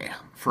Eye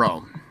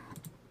from.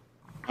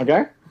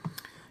 Okay.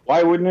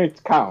 Why wouldn't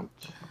it count?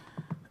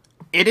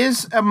 It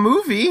is a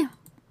movie.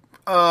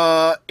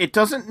 It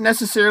doesn't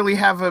necessarily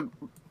have a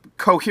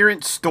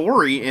coherent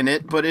story in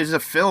it, but is a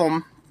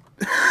film.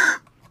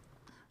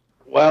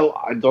 Well,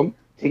 I don't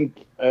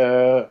think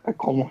a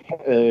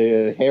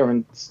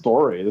coherent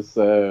story is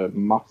a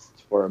must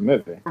for a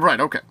movie. Right,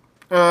 okay.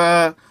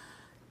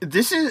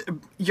 This is...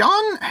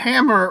 Jan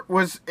Hammer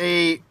was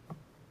a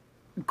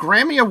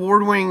Grammy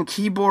Award-winning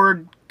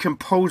keyboard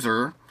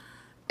composer,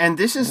 and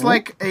this is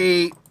like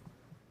a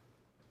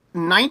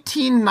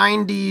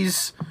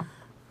 1990s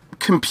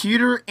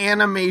computer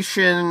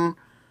animation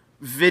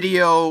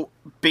video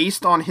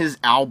based on his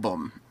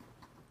album.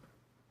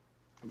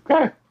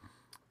 Okay.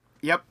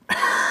 Yep.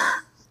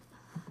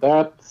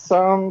 That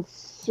sounds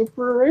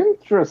super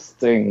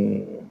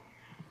interesting.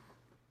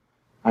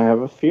 I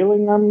have a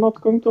feeling I'm not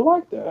going to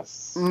like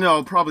this.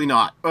 No, probably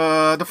not.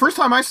 The first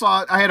time I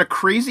saw it, I had a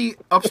crazy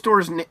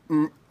upstairs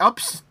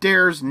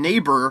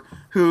neighbor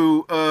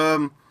who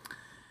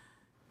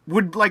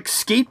would like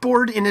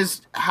skateboard in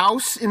his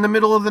house in the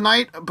middle of the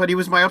night, but he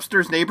was my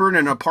upstairs neighbor in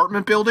an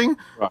apartment building.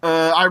 Right.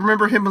 I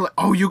remember him like,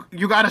 "Oh, you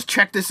got to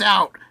check this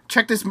out.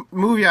 Check this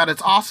movie out.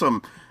 It's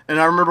awesome." And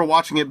I remember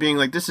watching it being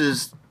like, "This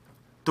is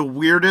the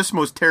weirdest,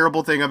 most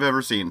terrible thing I've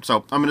ever seen."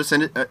 So I'm going to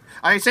send it.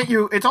 I sent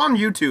you. It's on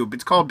YouTube.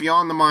 It's called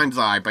Beyond the Mind's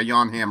Eye by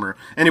Jan Hammer.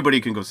 Anybody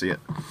can go see it.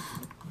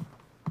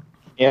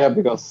 Yeah,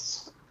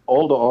 because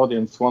all the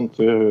audience want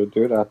to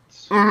do that.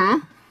 Mm-hmm.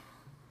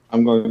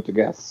 I'm going to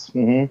guess.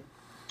 Mm-hmm.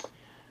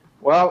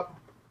 Well,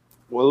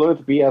 will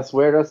it be as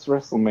weird as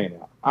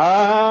WrestleMania?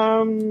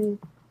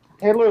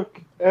 Hey,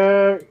 look.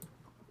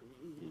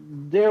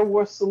 There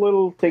was a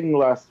little thing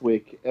last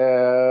week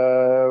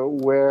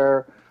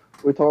where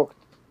we talked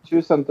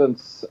 2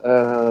 sentences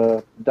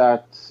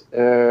that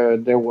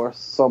there was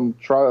some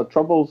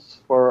troubles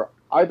for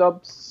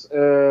IDubbbz's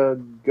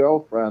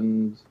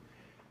girlfriend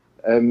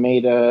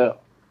made a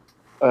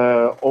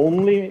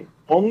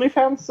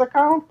OnlyFans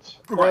account.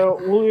 Right.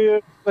 Will you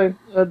explain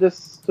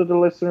this to the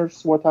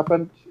listeners? What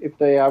happened if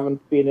they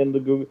haven't been in the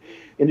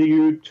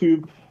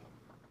YouTube?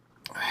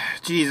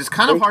 Jeez, it's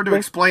kind of hard to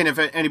explain if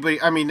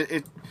anybody. I mean,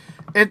 it.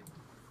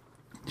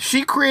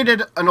 She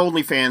created an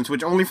OnlyFans,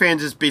 which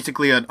OnlyFans is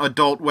basically an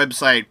adult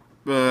website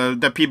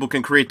that people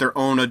can create their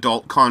own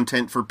adult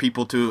content for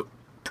people to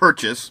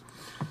purchase.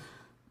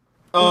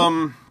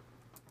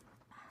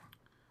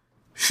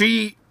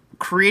 She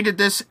created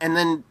this, and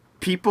then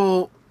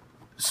people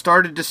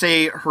started to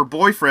say her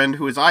boyfriend,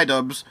 who is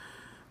IDubbbz,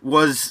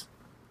 was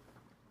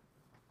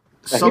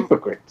a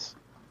hypocrite.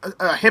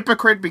 A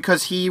hypocrite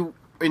because he,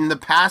 in the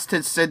past,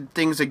 had said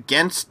things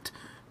against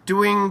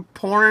doing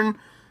porn,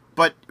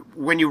 but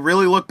when you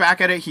really look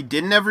back at it, he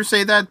didn't ever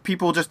say that.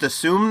 People just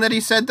assume that he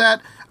said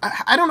that.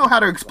 I don't know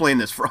how to explain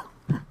this, Fro.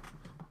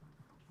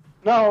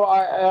 No,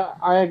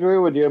 I agree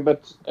with you,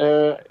 but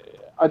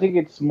I think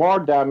it's more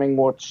damning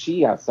what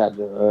she has said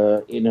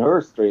in her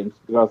streams,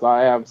 because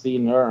I have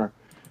seen her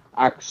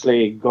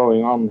actually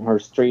going on her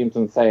streams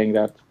and saying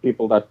that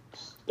people that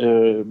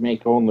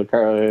make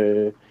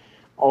OnlyFans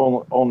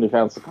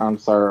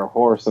accounts are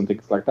whores and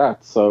things like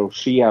that. So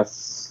she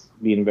has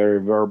been very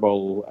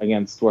verbal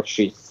against what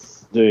she's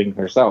doing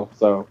herself.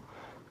 So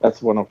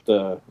that's one of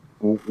the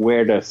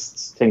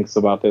weirdest things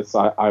about this,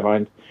 I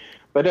find.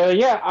 But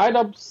yeah,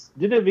 IDubbbz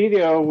did a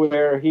video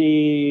where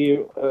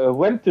he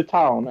went to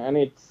town, and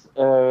it's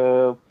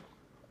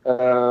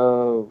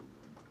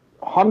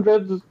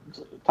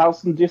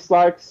 100,000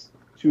 dislikes,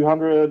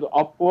 200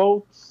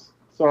 upvotes.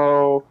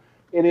 So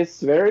it is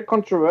very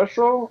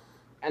controversial,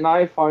 and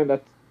I find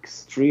that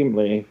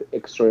extremely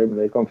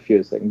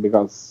confusing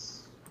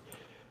because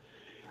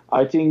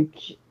I think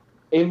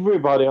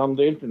everybody on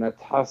the internet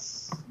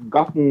has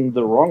gotten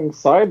the wrong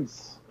side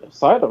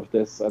of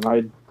this, and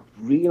I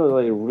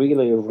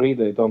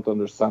really don't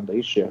understand the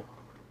issue.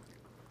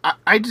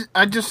 I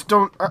just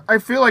don't. I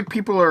feel like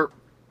people are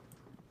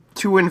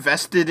too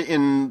invested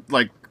in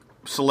like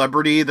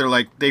celebrity.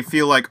 They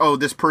feel like, oh,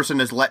 this person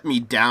has let me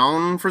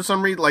down for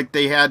some reason. Like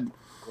they had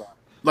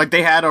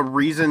a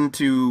reason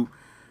to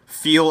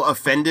feel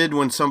offended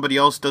when somebody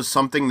else does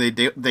something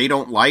they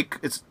don't like.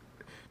 It's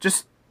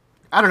just,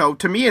 I don't know.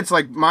 To me, it's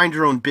like mind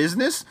your own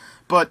business.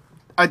 But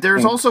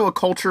there's also a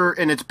culture,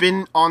 and it's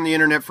been on the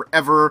internet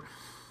forever.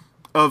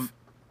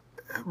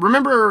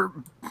 Remember,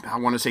 I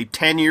want to say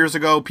 10 years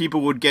ago, people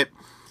would get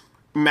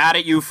mad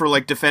at you for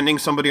like defending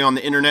somebody on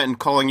the internet and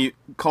calling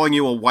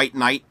you a white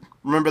knight.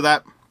 Remember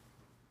that?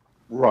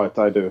 Right,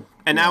 I do.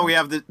 And now we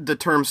have the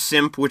term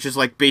simp, which is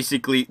like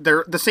basically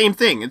they're the same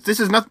thing.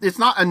 It's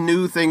not a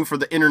new thing for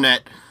the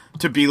internet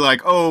to be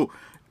like, oh,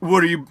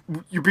 what are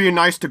you're being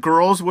nice to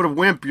girls? What a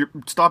wimp!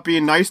 Stop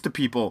being nice to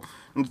people.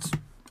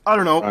 I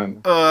don't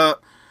know.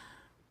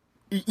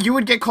 You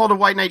would get called a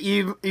white knight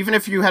even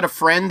if you had a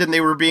friend and they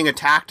were being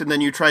attacked, and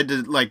then you tried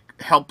to like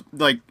help,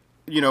 like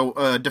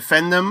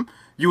defend them.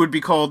 You would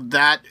be called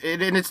that,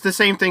 and it's the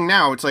same thing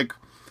now. It's like,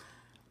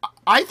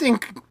 I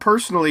think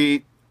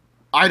personally,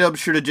 iDub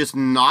should have just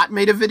not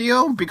made a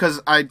video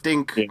because I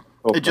think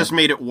it just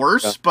made it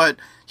worse. Yeah. But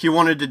he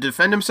wanted to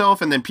defend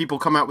himself, and then people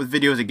come out with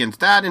videos against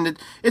that, and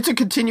it's a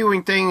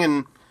continuing thing.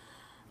 And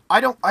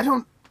I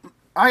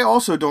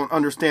also don't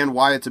understand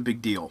why it's a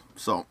big deal.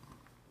 So.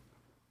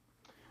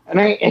 And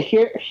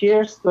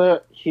here's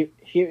the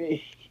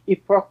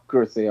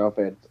hypocrisy of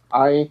it.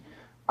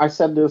 I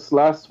said this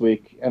last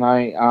week, and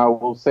I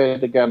will say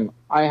it again.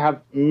 I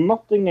have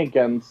nothing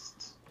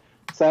against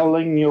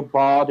selling your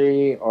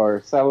body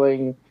or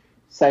selling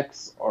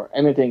sex or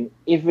anything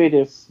if it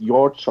is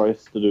your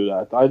choice to do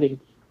that. I think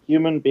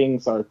human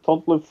beings are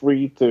totally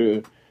free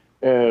to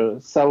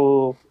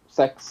sell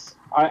sex.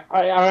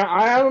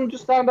 I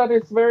understand that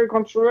it's very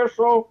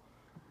controversial.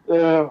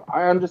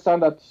 I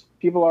understand that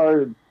people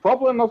are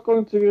probably not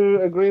going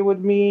to agree with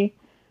me,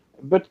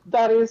 but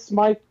that is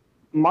my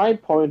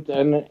point,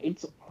 and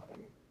it's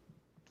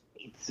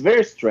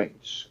very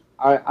strange.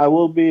 I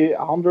will be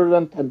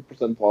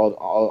 110%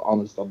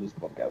 honest on this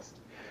podcast.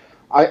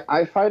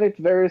 I find it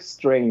very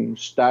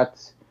strange that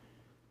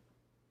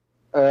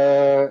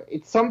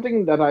it's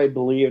something that I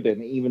believed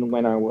in even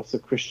when I was a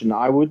Christian.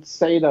 I would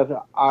say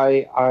that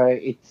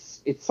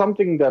it's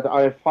something that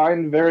I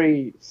find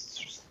very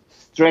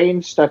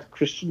strange that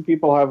Christian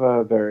people have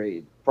a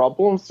very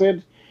problems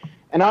with,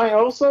 and I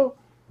also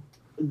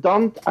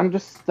don't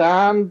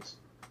understand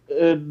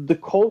the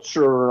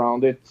culture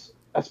around it,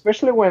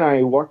 especially when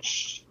I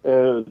watch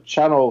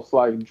channels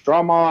like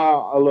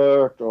Drama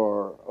Alert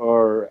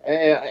or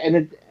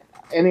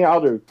any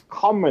other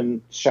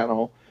comment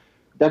channel,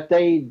 that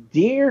they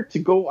dare to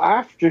go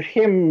after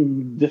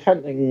him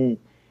defending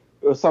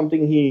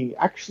something he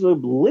actually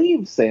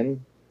believes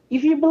in,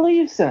 if he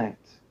believes in it.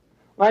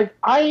 Like,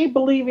 I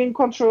believe in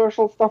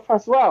controversial stuff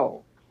as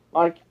well.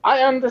 Like,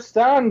 I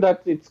understand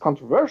that it's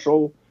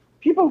controversial.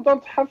 People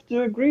don't have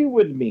to agree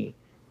with me.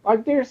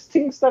 Like, there's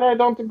things that I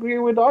don't agree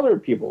with other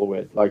people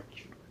with, like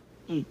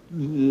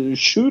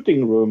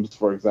shooting rooms,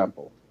 for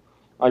example.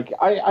 Like,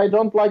 I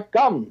don't like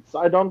guns.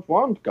 I don't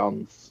want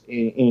guns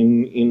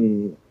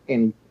in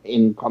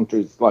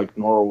countries like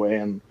Norway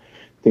and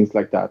things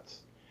like that.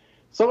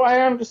 So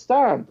I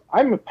understand.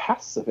 I'm a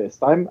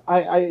pacifist.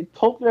 I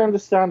totally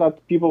understand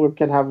that people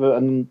can have a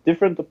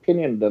different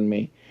opinion than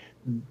me.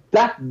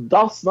 That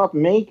does not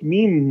make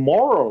me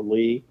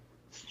morally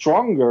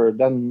stronger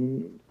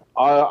than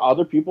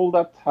other people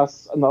that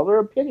has another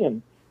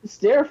opinion. It's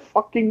their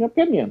fucking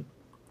opinion.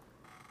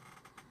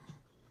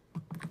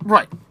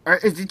 Right.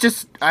 It's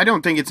just, I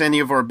don't think it's any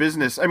of our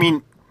business. I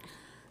mean,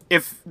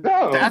 if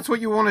that's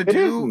what you want to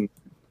do,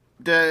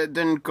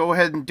 then go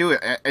ahead and do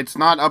it. It's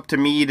not up to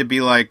me to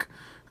be like,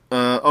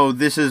 oh,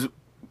 this is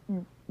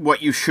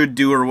what you should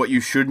do or what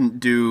you shouldn't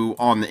do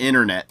on the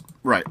internet.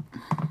 Right.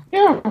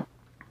 Yeah.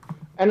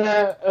 And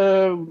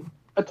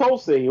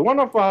Atolsi, one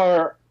of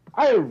our...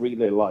 I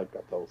really like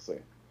Atolsi.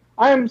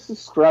 I am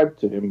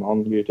subscribed to him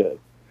on YouTube.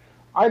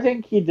 I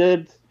think he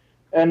did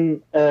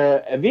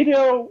a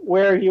video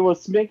where he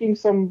was making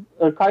some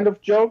kind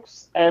of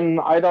jokes, and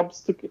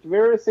iDubbbz took it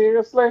very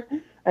seriously.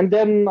 And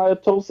then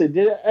Atolsi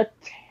did a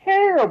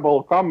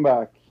terrible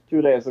comeback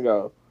 2 days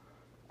ago.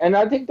 And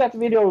I think that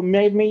video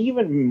made me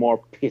even more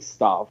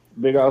pissed off,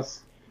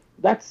 because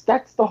that's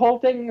the whole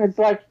thing. It's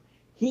like,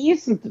 he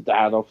isn't the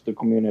dad of the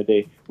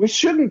community. We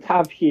shouldn't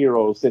have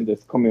heroes in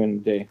this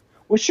community.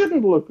 We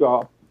shouldn't look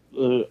up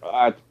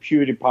at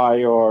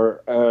PewDiePie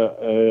or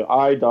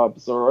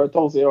iDubbbz or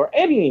Atolsi or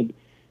any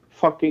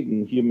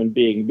fucking human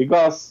being,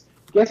 because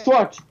guess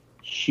what?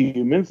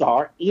 Humans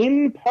are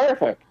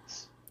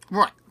imperfect.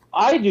 Right.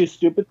 I do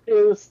stupid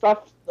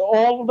stuff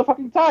all the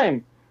fucking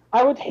time.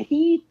 I would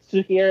hate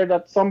to hear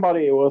that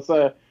somebody was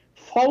a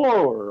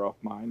follower of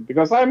mine,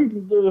 because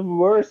I'm the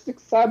worst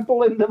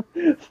example in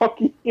the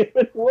fucking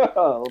human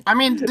world. I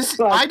mean, this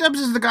iDubbbz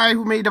is the guy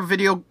who made a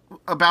video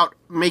about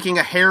making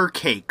a hair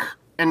cake,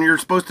 and you're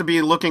supposed to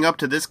be looking up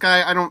to this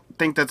guy. I don't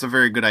think that's a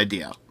very good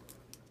idea.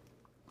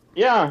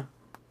 Yeah.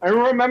 I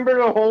remember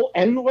the whole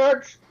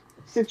N-word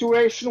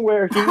situation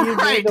where he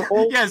made the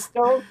whole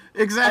video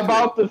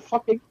about the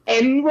fucking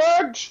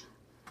N-word,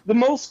 the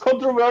most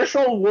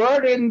controversial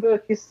word in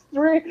the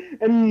history,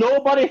 and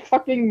nobody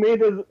fucking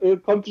made a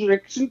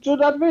contradiction to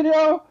that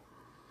video.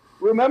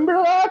 Remember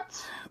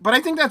that? But I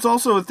think that's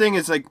also a thing,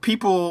 is like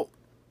people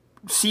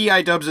see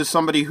iDubbbz as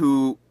somebody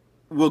who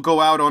will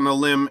go out on a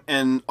limb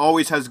and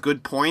always has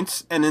good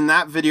points, and in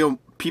that video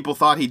people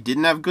thought he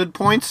didn't have good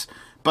points,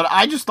 but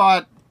I just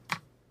thought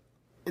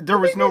there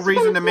was no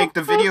reason to make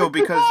the video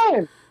because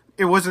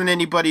it wasn't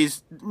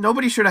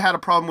nobody should have had a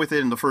problem with it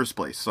in the first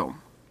place, so.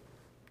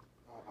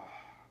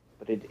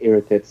 But it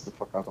irritates the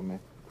fuck out of me.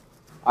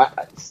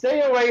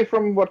 Stay away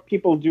from what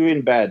people do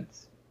in bed.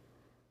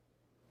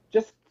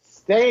 Just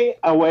stay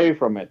away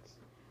from it.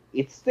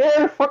 It's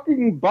their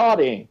fucking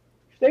body.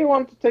 If they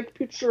want to take a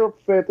picture of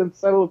it and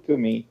sell it to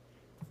me,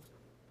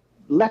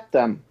 let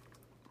them.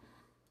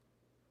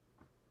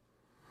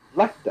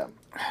 Let them.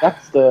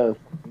 That's the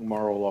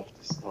moral of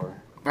the story.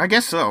 I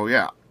guess so,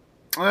 yeah.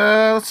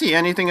 Let's see,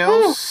 anything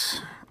else?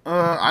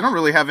 I don't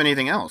really have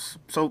anything else.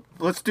 So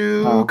let's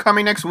do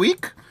coming next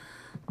week.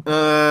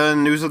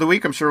 News of the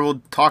week. I'm sure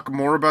we'll talk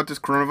more about this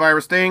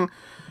coronavirus thing.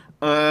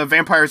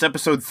 Vampires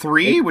episode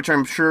 3, which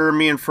I'm sure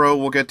me and Fro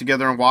will get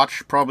together and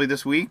watch probably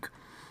this week.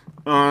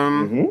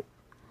 The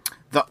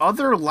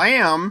Other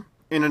Lamb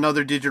in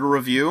another digital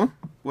review,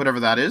 whatever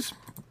that is.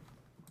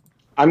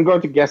 I'm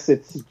going to guess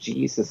it's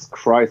Jesus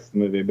Christ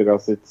movie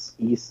because it's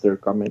Easter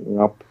coming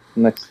up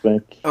next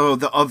week. Oh,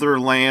 The Other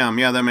Lamb.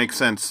 Yeah, that makes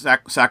sense.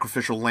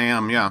 Sacrificial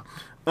lamb, yeah.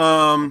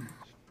 And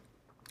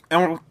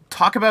we'll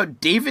talk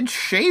about David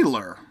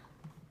Shaler.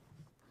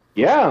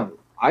 Yeah,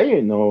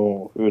 I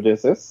know who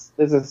this is.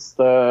 This is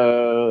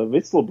the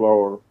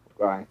whistleblower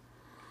guy.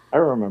 I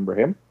remember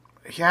him.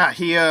 Yeah,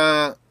 he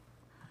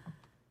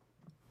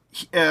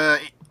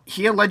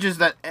alleges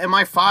that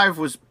MI5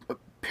 was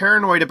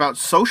paranoid about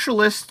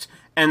socialists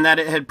and that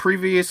it had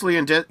previously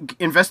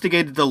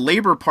investigated the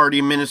Labour Party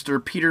minister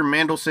Peter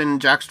Mandelson,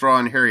 Jack Straw,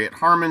 and Harriet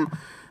Harman.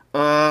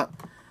 This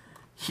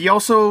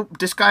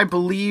guy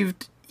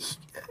believed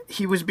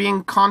he was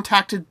being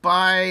contacted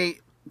by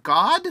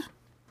God?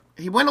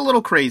 He went a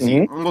little crazy,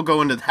 and we'll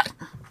go into that.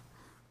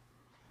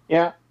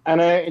 Yeah,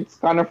 and it's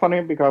kind of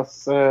funny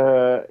because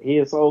he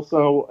is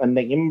also a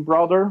name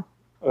brother,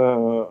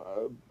 a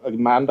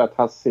man that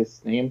has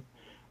his name.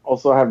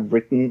 Also have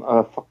written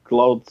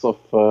fuckloads of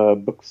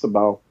books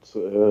about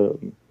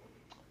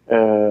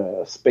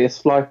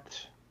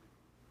spaceflight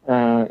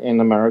in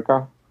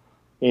America.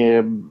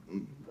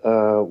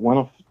 One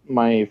of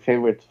my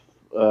favorite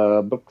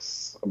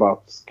books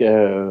about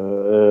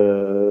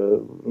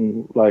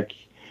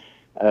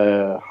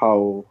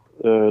how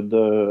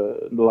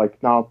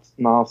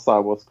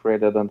NASA was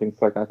created and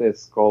things like that.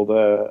 It's called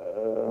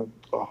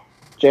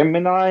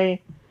Gemini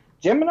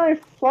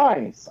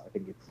Flies, I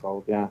think it's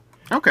called. Yeah.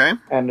 Okay.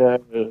 And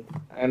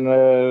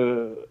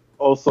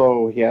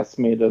also he has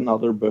made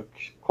another book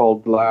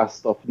called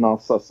Last of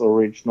NASA's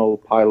Original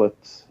Pilot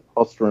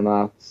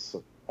Astronauts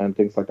and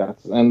things like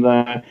that. And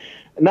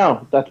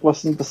no, that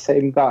wasn't the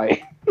same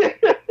guy.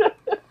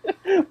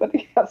 But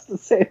he has the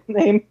same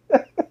name.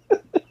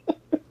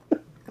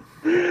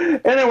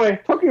 Anyway,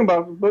 talking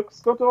about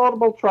books, go to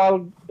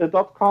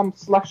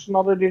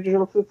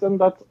audibletrial.com/anotherdigitalcitizen.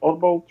 That's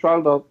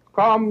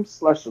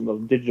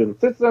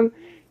audibletrial.com/anotherdigitalcitizen.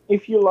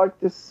 If you like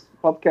this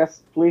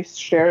podcast, please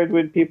share it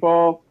with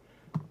people.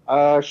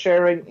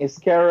 Sharing is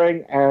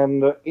caring,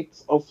 and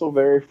it's also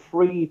very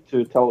free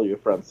to tell your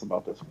friends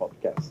about this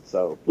podcast.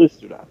 So please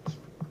do that.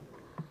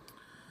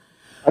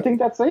 I think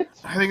that's it.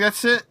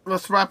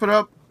 Let's wrap it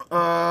up.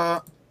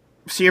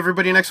 See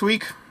everybody next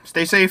week.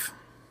 Stay safe.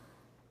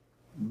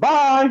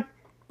 Bye.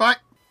 Bye.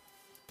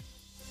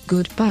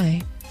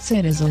 Goodbye,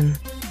 citizen.